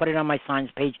picture and put it on my son's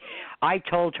page. I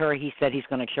told her, he said he's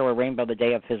going to show a rainbow the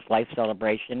day of his life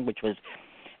celebration, which was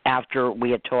after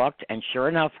we had talked, and sure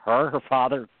enough, her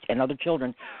father, and other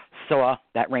children saw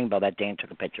that rainbow that day and took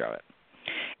a picture of it.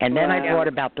 And then I brought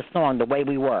about the song, The Way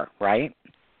We Were, right?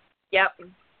 Yep.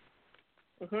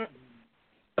 Tell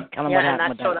them what happened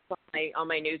and that showed up on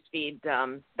my news feed,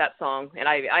 that song, and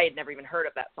I had never even heard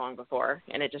of that song before,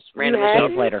 and it just randomly showed up.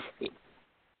 Days later.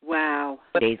 Wow.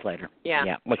 Days later.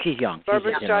 Yeah. Well, she's young.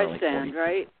 Barbara Streisand,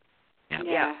 right?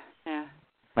 Yeah.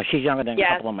 Well, she's younger than a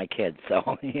couple of my kids,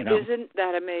 so, Isn't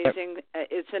that amazing?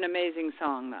 It's an amazing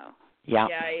song, though. Yeah.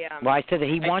 Well, I said that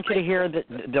he wants you to hear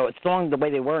the song The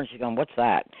Way They Were, and she's going, what's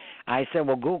that? I said,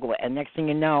 well, Google it. And next thing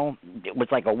you know, it was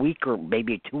like a week or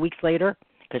maybe 2 weeks later,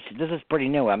 because this is pretty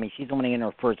new. I mean, she's only in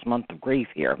her first month of grief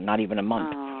here, not even a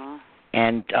month. Aww.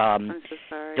 And I'm so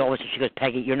sorry. She goes,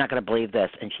 Peggy, you're not going to believe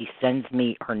this. And she sends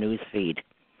me her news feed,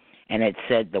 and it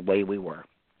said The Way We Were.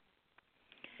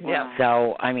 Yeah.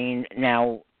 So, I mean,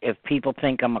 now, if people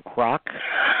think I'm a crock,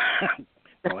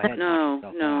 go ahead.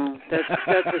 No.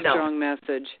 That's a strong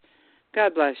message.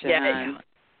 God bless you, hon.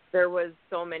 There was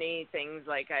so many things,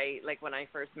 like when I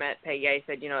first met Peggy, I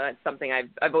said, that's something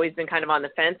I've always been kind of on the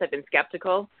fence. I've been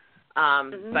skeptical,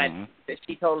 but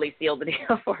she totally sealed the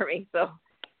deal for me. So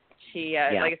she,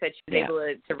 like I said, she was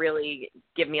able to really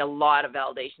give me a lot of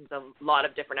validations, a lot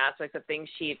of different aspects of things.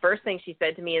 First thing she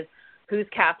said to me is, who's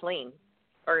Kathleen?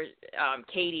 Or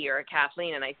Katie or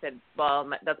Kathleen, and I said, well,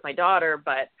 that's my daughter,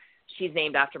 but she's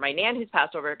named after my nan who's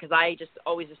passed over, because I just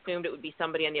always assumed it would be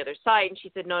somebody on the other side. And she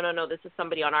said, no, this is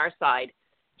somebody on our side.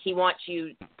 He wants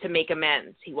you to make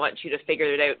amends. He wants you to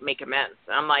figure it out and make amends.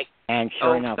 And I'm like, and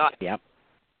sure enough, God. Yep.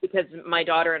 Because my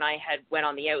daughter and I went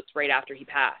on the outs right after he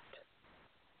passed.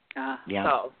 Yeah.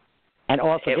 So, and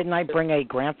also, didn't I bring a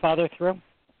grandfather through?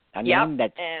 A name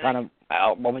that's kind of,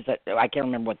 what was that? I can't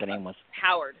remember what the name was.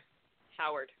 Howard.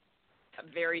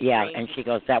 Very strange. And she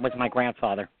goes, that was my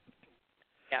grandfather.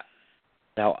 Yeah.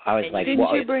 So I was like, didn't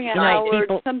you bring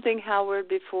a something Howard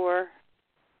before?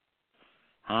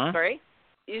 Huh? Sorry?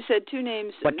 You said two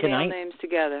names, male names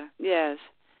together. Yes.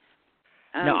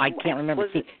 No, I can't remember.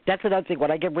 See, that's another thing.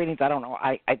 When I get readings, I don't know.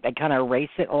 I kind of erase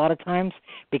it a lot of times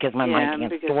because my mind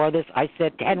can't store this. I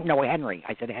said Henry.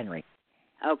 I said Henry.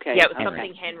 Okay. Yeah, it was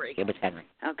something Henry. It was Henry.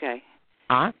 Okay.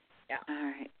 Huh? Yeah. All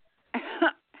right.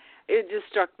 It just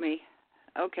struck me.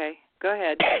 Okay, go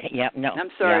ahead. I'm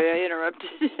sorry I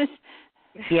interrupted.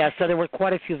 So there were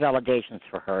quite a few validations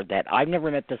for her that I've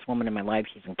never met this woman in my life.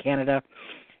 She's in Canada.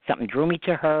 Something drew me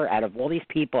to her. Out of all these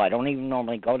people, I don't even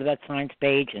normally go to that science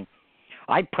page, and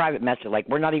I private message, like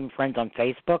we're not even friends on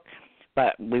Facebook,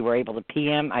 but we were able to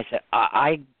PM. I said,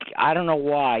 I don't know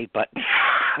why, but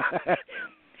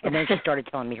and then she started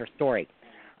telling me her story.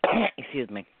 Excuse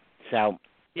me. So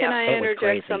can I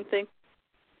interject something?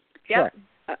 Sure.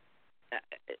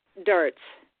 Darts.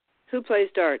 Who plays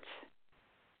darts?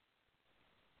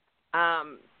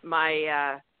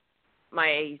 My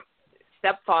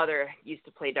stepfather used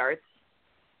to play darts.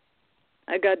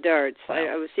 I got darts. Wow.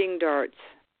 I was seeing darts.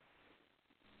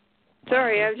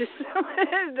 Sorry, I just.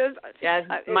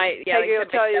 Peggy will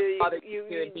tell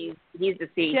you, he's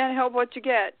deceased. You can't help what you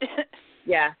get.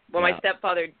 My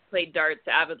stepfather played darts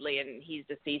avidly, and he's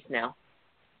deceased now.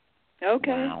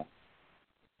 Okay.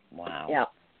 Wow. Yeah.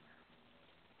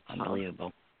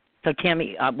 Unbelievable. So,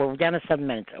 Tammy, we're down to 7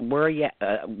 minutes. Where are you,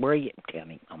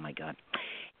 Tammy? Oh, my God.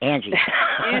 Angie.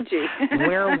 Angie.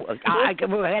 We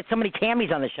had so many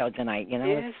Tammys on the show tonight, Yes,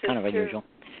 it's kind of true. unusual.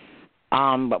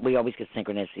 But we always get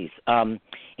synchronicities.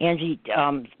 Angie,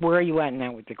 where are you at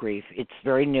now with the grief? It's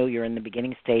very new. You're in the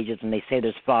beginning stages, and they say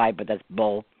there's 5, but that's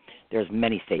bull. There's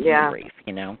many stages of grief,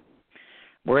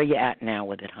 Where are you at now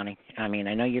with it, honey? I mean,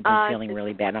 I know you've been feeling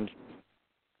really bad.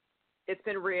 it's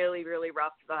been really, really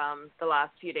rough. The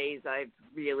last few days, I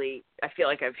feel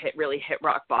like I've really hit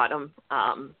rock bottom.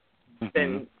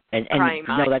 Been crying.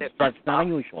 No, that's not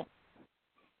unusual.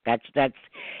 That's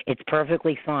it's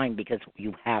perfectly fine because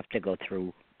you have to go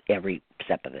through every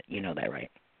step of it. You know that, right?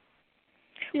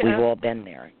 Yeah. We've all been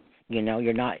there. You know,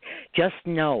 you're not. Just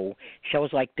know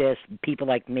shows like this, people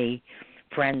like me,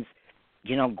 friends.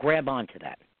 You know, grab onto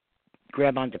that.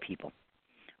 Grab onto people.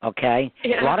 Okay?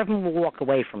 Yeah. A lot of them will walk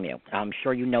away from you. I'm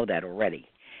sure you know that already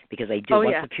because they do.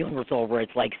 Once the funeral's over,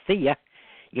 it's like, see ya.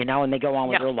 You know, and they go on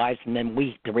with their lives, and then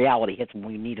the reality hits when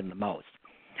we need them the most.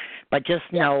 But just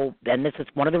know, and this is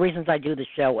one of the reasons I do the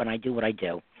show, and I do what I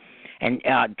do. And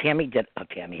Tammy,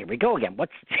 here we go again.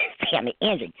 What's Tammy?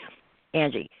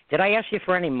 Angie, did I ask you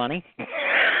for any money?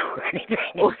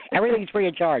 Everything's free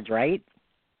of charge, right?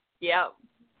 Yeah.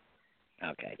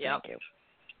 Okay. Yep.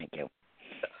 Thank you.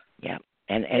 Yeah.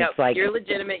 And it's like you're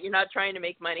legitimate. You're not trying to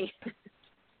make money.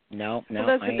 No. Well,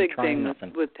 that's I a big thing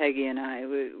nothing. with Peggy and I.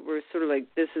 We're sort of like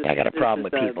I got a problem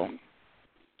with people.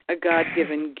 A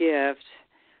God-given gift.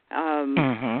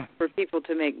 For people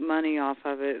to make money off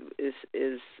of it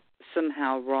is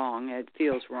somehow wrong. It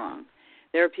feels wrong.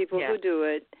 There are people who do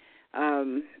it,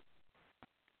 and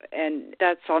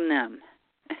that's on them.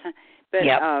 But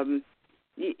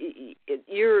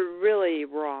you're really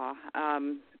raw.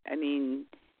 I mean,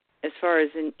 as far as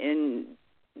in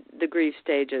the grief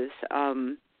stages,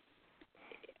 and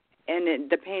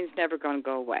the pain's never going to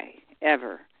go away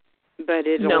ever, but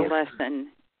it'll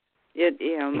lessen.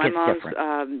 My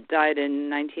mom died in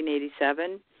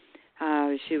 1987.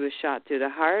 She was shot through the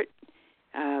heart.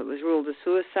 It was ruled a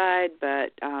suicide,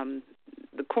 but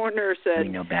the coroner said we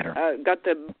know better. Got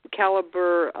the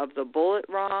caliber of the bullet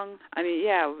wrong. I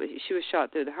mean, she was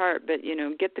shot through the heart, but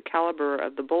get the caliber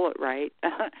of the bullet right.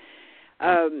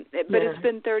 But it's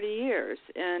been 30 years,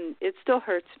 and it still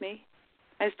hurts me.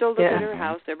 I still look at her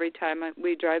house every time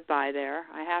we drive by there.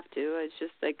 I have to. It's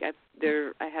just like I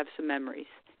have some memories.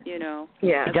 You know.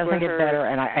 Yeah. It doesn't get better,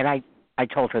 and I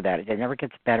told her that it never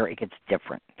gets better. It gets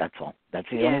different. That's all. That's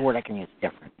the only word I can use.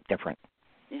 Different.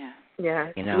 Yeah.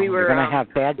 Yeah. You know, you're gonna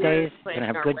have bad days. You're gonna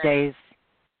have good days.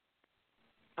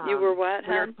 You were what?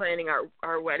 We were planning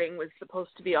our wedding was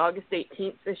supposed to be August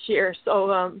 18th this year.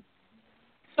 So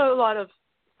so a lot of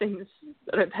things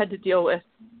that I've had to deal with.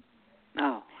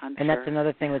 Oh, I'm sure. And that's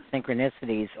another thing with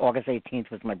synchronicities. August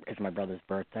 18th is my brother's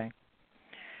birthday.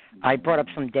 I brought up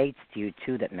some dates to you,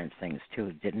 too, that meant things,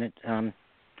 too, didn't it? Matter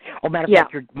of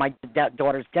fact, my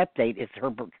daughter's death date it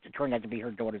turned out to be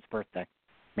her daughter's birthday,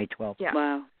 May 12th. Yeah.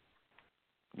 Wow.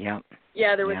 Yeah.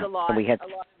 Yeah, there was a lot, so we had, a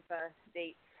lot of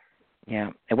dates.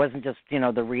 Yeah. It wasn't just,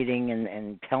 the reading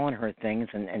and telling her things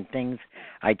and things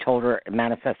I told her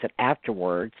manifested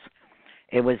afterwards.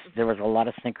 There was a lot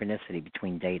of synchronicity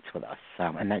between dates with us.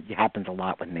 And that happens a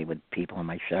lot with me, with people on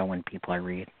my show and people I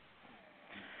read.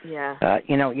 Yeah.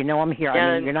 I'm here.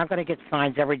 I mean, you're not going to get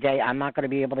signs every day. I'm not going to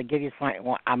be able to give you signs.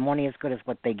 Well, I'm only as good as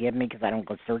what they give me because I don't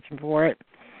go searching for it.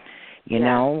 You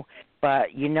know. But,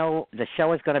 the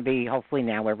show is going to be hopefully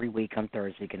now every week on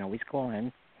Thursday. You can always call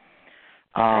in.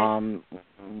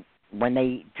 When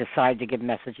they decide to give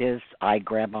messages, I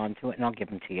grab onto it and I'll give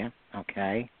them to you.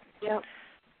 Okay. Yep.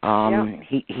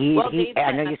 He.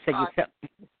 I know you said you said.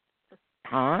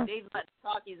 Huh? Dave let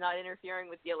talk. He's not interfering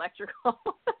with the electrical.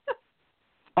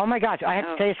 Oh my gosh! I have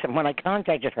to tell you something. When I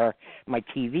contacted her, my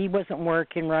TV wasn't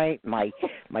working right. My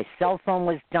cell phone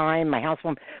was dying. My house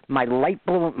phone, my light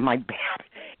blew.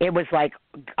 It was like,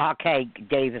 okay,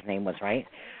 Dave, his name was right.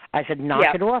 I said,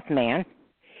 knock it off, man.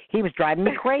 He was driving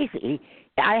me crazy.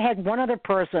 I had one other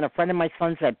person, a friend of my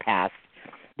son's that passed,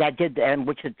 that did, and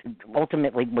which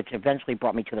eventually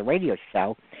brought me to the radio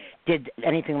show, did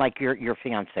anything like your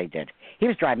fiance did. He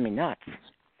was driving me nuts.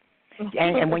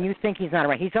 And when you think he's not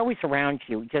around, he's always around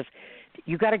you.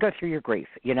 You got to go through your grief.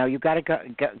 You got to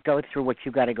go through what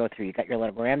you got to go through. You got your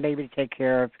little grandbaby to take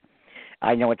care of.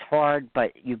 I know it's hard,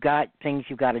 but you got things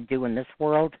you got to do in this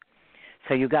world.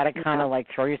 So you got to kind of like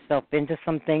throw yourself into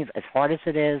some things. As hard as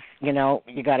it is, you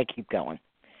got to keep going.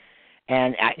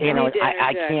 And I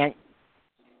can't.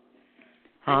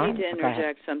 I need to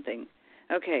interject something.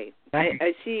 Okay,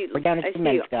 I see. We're down to 2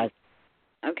 minutes, guys.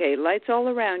 Okay, light's all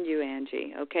around you,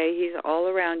 Angie. Okay, he's all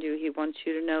around you. He wants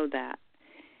you to know that.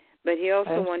 But he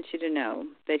also wants you to know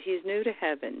that he's new to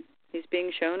heaven. He's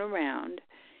being shown around.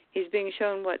 He's being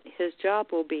shown what his job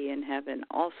will be in heaven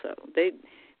also.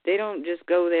 They don't just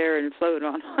go there and float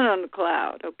on a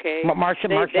cloud, okay? Marsha,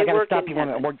 I got to stop you one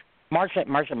minute. Marsha,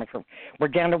 we're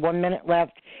down to 1 minute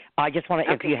left. I just want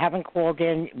to, if you haven't called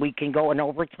in, we can go in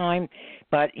overtime,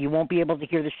 but you won't be able to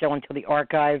hear the show until the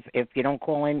archive if you don't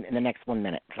call in the next 1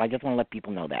 minute. So I just want to let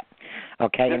people know that.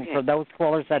 Okay? And for those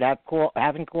callers that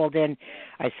haven't called in,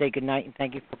 I say good night and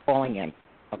thank you for calling in.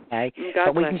 Okay?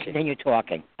 But we can continue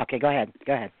talking. Okay, go ahead.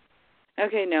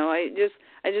 Okay, no, I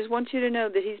just want you to know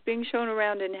that he's being shown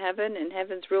around in heaven, and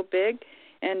heaven's real big,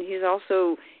 and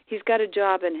he's got a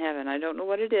job in heaven. I don't know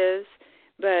what it is,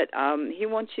 but he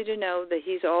wants you to know that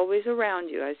he's always around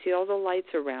you. I see all the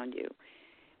lights around you.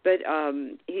 But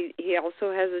he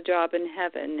also has a job in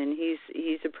heaven, and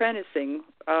he's apprenticing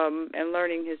and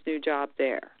learning his new job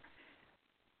there.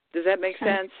 Does that make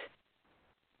sense?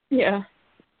 Yeah.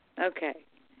 Okay.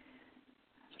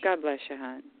 God bless you,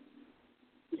 hon.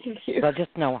 Thank you. Well,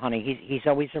 just know, honey, he's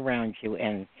always around you,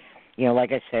 and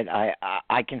like I said,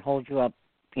 I can hold you up,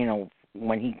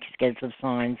 when he gets the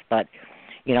signs, but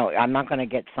I'm not going to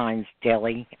get signs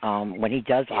daily. When he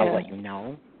does, I'll let you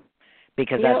know,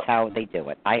 because that's how they do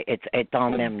it. It's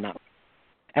on them now.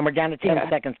 And we're down to 10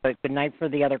 seconds, but good night for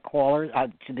the other callers,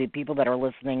 to the people that are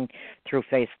listening through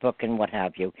Facebook and what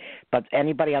have you. But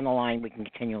anybody on the line, we can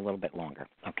continue a little bit longer,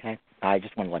 okay? I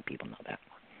just want to let people know that.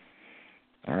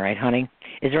 All right, honey.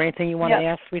 Is there anything you want to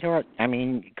ask, sweetheart? I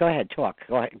mean, go ahead, talk.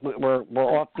 Go ahead. We're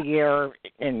off the air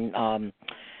in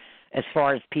as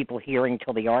far as people hearing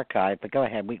till the archive, but go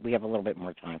ahead. We have a little bit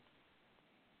more time.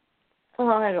 Oh,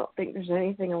 I don't think there's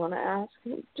anything I want to ask.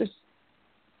 Just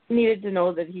needed to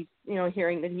know that he's,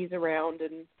 hearing that he's around,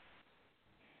 and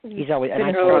he's always. And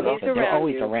he's they're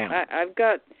always around.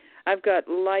 I've got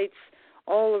lights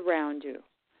all around you,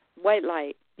 white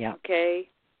light. Yeah. Okay.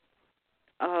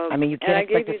 I mean, you can't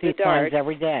expect to see signs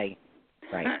every day.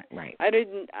 Right. I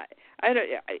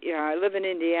live in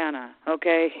Indiana,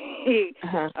 okay?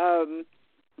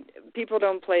 People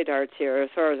don't play darts here, as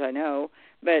far as I know.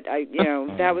 But,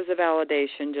 that was a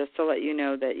validation just to let you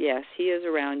know that, yes, he is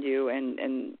around you.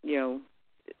 And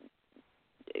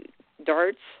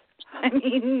darts, I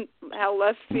mean, how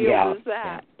left field is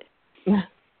that? Yeah.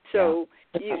 So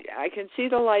I can see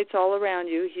the lights all around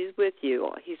you. He's with you.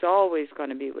 He's always going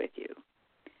to be with you.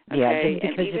 Okay? Yeah,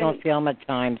 just because you don't feel him at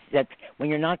times, that's when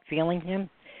you're not feeling him,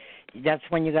 that's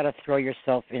when you got to throw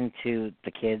yourself into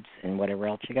the kids and whatever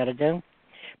else you got to do.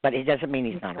 But it doesn't mean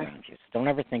he's not around you. So don't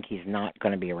ever think he's not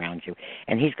going to be around you.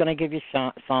 And he's going to give you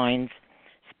signs,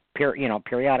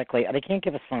 periodically. They can't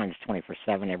give us signs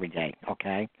 24/7 every day,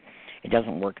 okay? It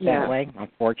doesn't work that way,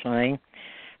 unfortunately.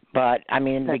 But, I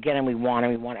mean, in the beginning we want.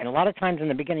 And a lot of times in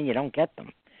the beginning you don't get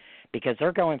them because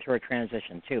they're going through a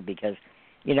transition too because,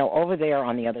 over there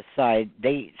on the other side,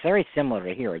 it's very similar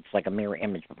to here. It's like a mirror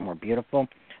image but more beautiful.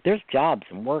 There's jobs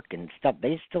and work and stuff.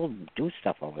 They still do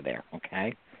stuff over there,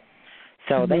 okay?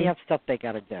 So they have stuff they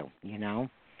got to do,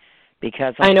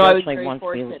 because I know I was very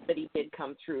fortunate that he did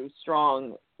come through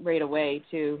strong right away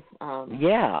too.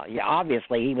 Yeah,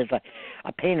 obviously he was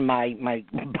a pain in my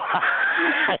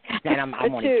butt. And I'm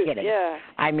only kidding. Yeah.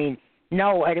 I mean,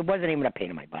 no, it wasn't even a pain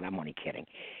in my butt. I'm only kidding.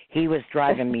 He was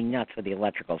driving me nuts with the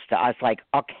electrical stuff. I was like,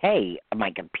 okay,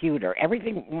 my computer,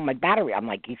 everything, my battery. I'm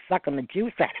like, he's sucking the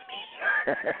juice out of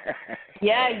me.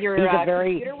 Yeah, your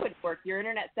computer wouldn't work. Your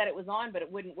internet said it was on, but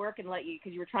it wouldn't work and let you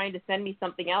because you were trying to send me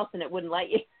something else and it wouldn't let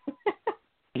you.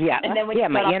 Yeah, and then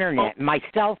my internet, my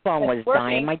cell phone was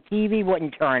dying, my TV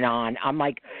wouldn't turn on. I'm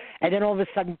like, and then all of a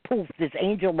sudden, poof, this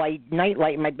angel light, night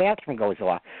light in my bathroom goes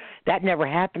off. That never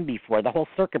happened before. The whole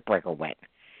circuit breaker went.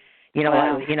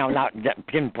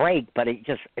 Didn't break, but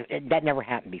that never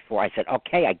happened before. I said,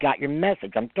 okay, I got your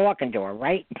message. I'm talking to her,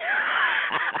 right?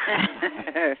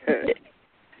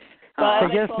 So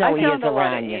just know he is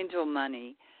around you. Angel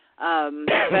money,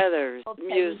 feathers,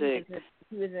 music.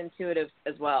 He was intuitive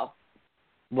as well.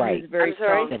 Right. He was very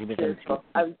strong.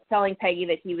 I was telling Peggy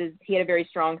that he had a very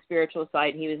strong spiritual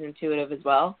side, and he was intuitive as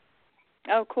well.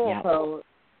 Oh, cool. Yeah. So,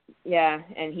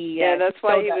 and he. Yeah, that's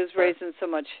why he was raising so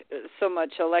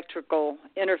much electrical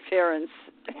interference.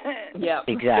 Yeah,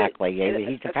 exactly.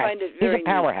 He's a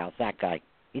powerhouse. Neat. That guy.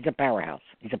 He's a powerhouse.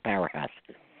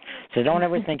 So don't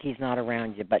ever think he's not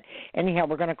around you. But anyhow,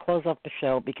 we're going to close up the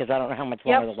show because I don't know how much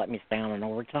longer they'll let me stay on in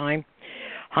overtime.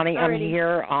 Honey, I'm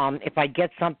here. If I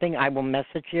get something, I will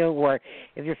message you. Or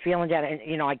if you're feeling that,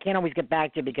 and I can't always get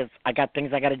back to you because I got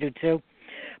things I got to do too.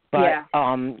 But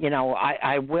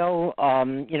I will.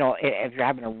 If you're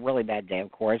having a really bad day,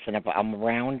 of course, and if I'm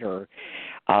around, or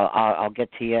I'll get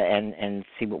to you and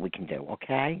see what we can do.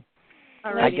 Okay.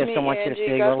 All right. I just don't want you to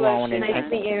feel you're alone. Nice to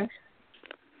meet you.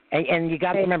 And you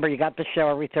got to remember, you got the show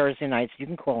every Thursday night, so you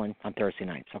can call in on Thursday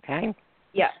nights, okay?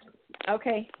 Yeah.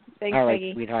 Okay. Thanks, all right,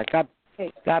 Peggy. Sweetheart. God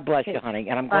Okay. God bless you, Okay. honey,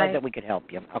 and I'm Bye. glad that we could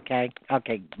help you. Okay.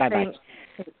 Okay. Bye-bye. Thanks.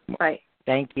 Bye.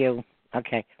 Thank you.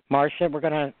 Okay, Marsha, we're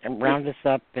gonna round this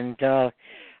up, and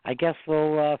I guess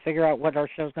we'll figure out what our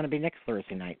show's going to be next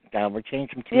Thursday night. We're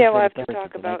changing Tuesday. Yeah, we'll have to to Thursday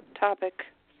talk today. about topic.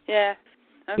 Yeah.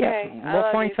 Okay. Yeah,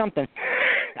 we'll find something.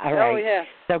 All right. Oh, yeah.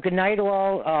 So good night,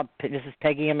 all. This is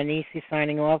Peggy and ANESI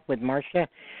signing off with Marsha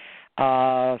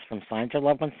from Signs Your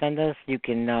Loved Ones Send Us. You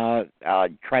can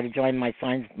try to join my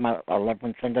Loved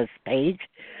Ones Send Us page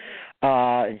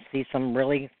and see some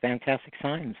really fantastic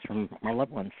signs from our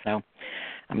loved ones. So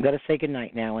I'm going to say good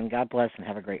night now, and God bless, and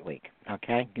have a great week.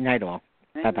 Okay? Good night, all.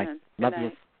 Amen. Bye-bye. Good Love night.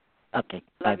 you. Okay.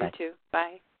 Love Bye-bye. you too.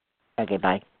 Bye. Okay,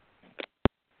 bye.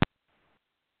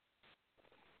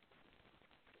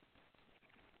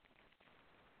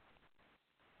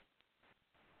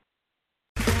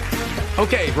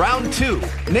 Okay, round two.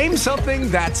 Name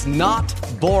something that's not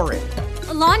boring.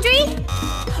 A laundry?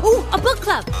 Ooh, a book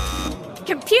club.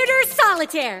 Computer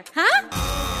solitaire, huh?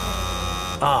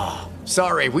 Ah,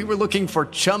 sorry, we were looking for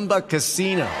Chumba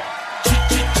Casino.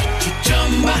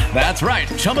 That's right,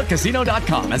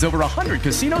 ChumbaCasino.com has over 100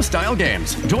 casino-style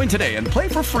games. Join today and play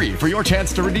for free for your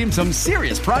chance to redeem some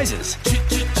serious prizes.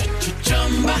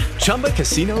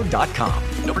 ChumbaCasino.com.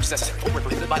 No purchase necessary. Void where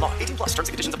prohibited by law. 18+ terms and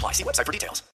conditions apply. See website for details.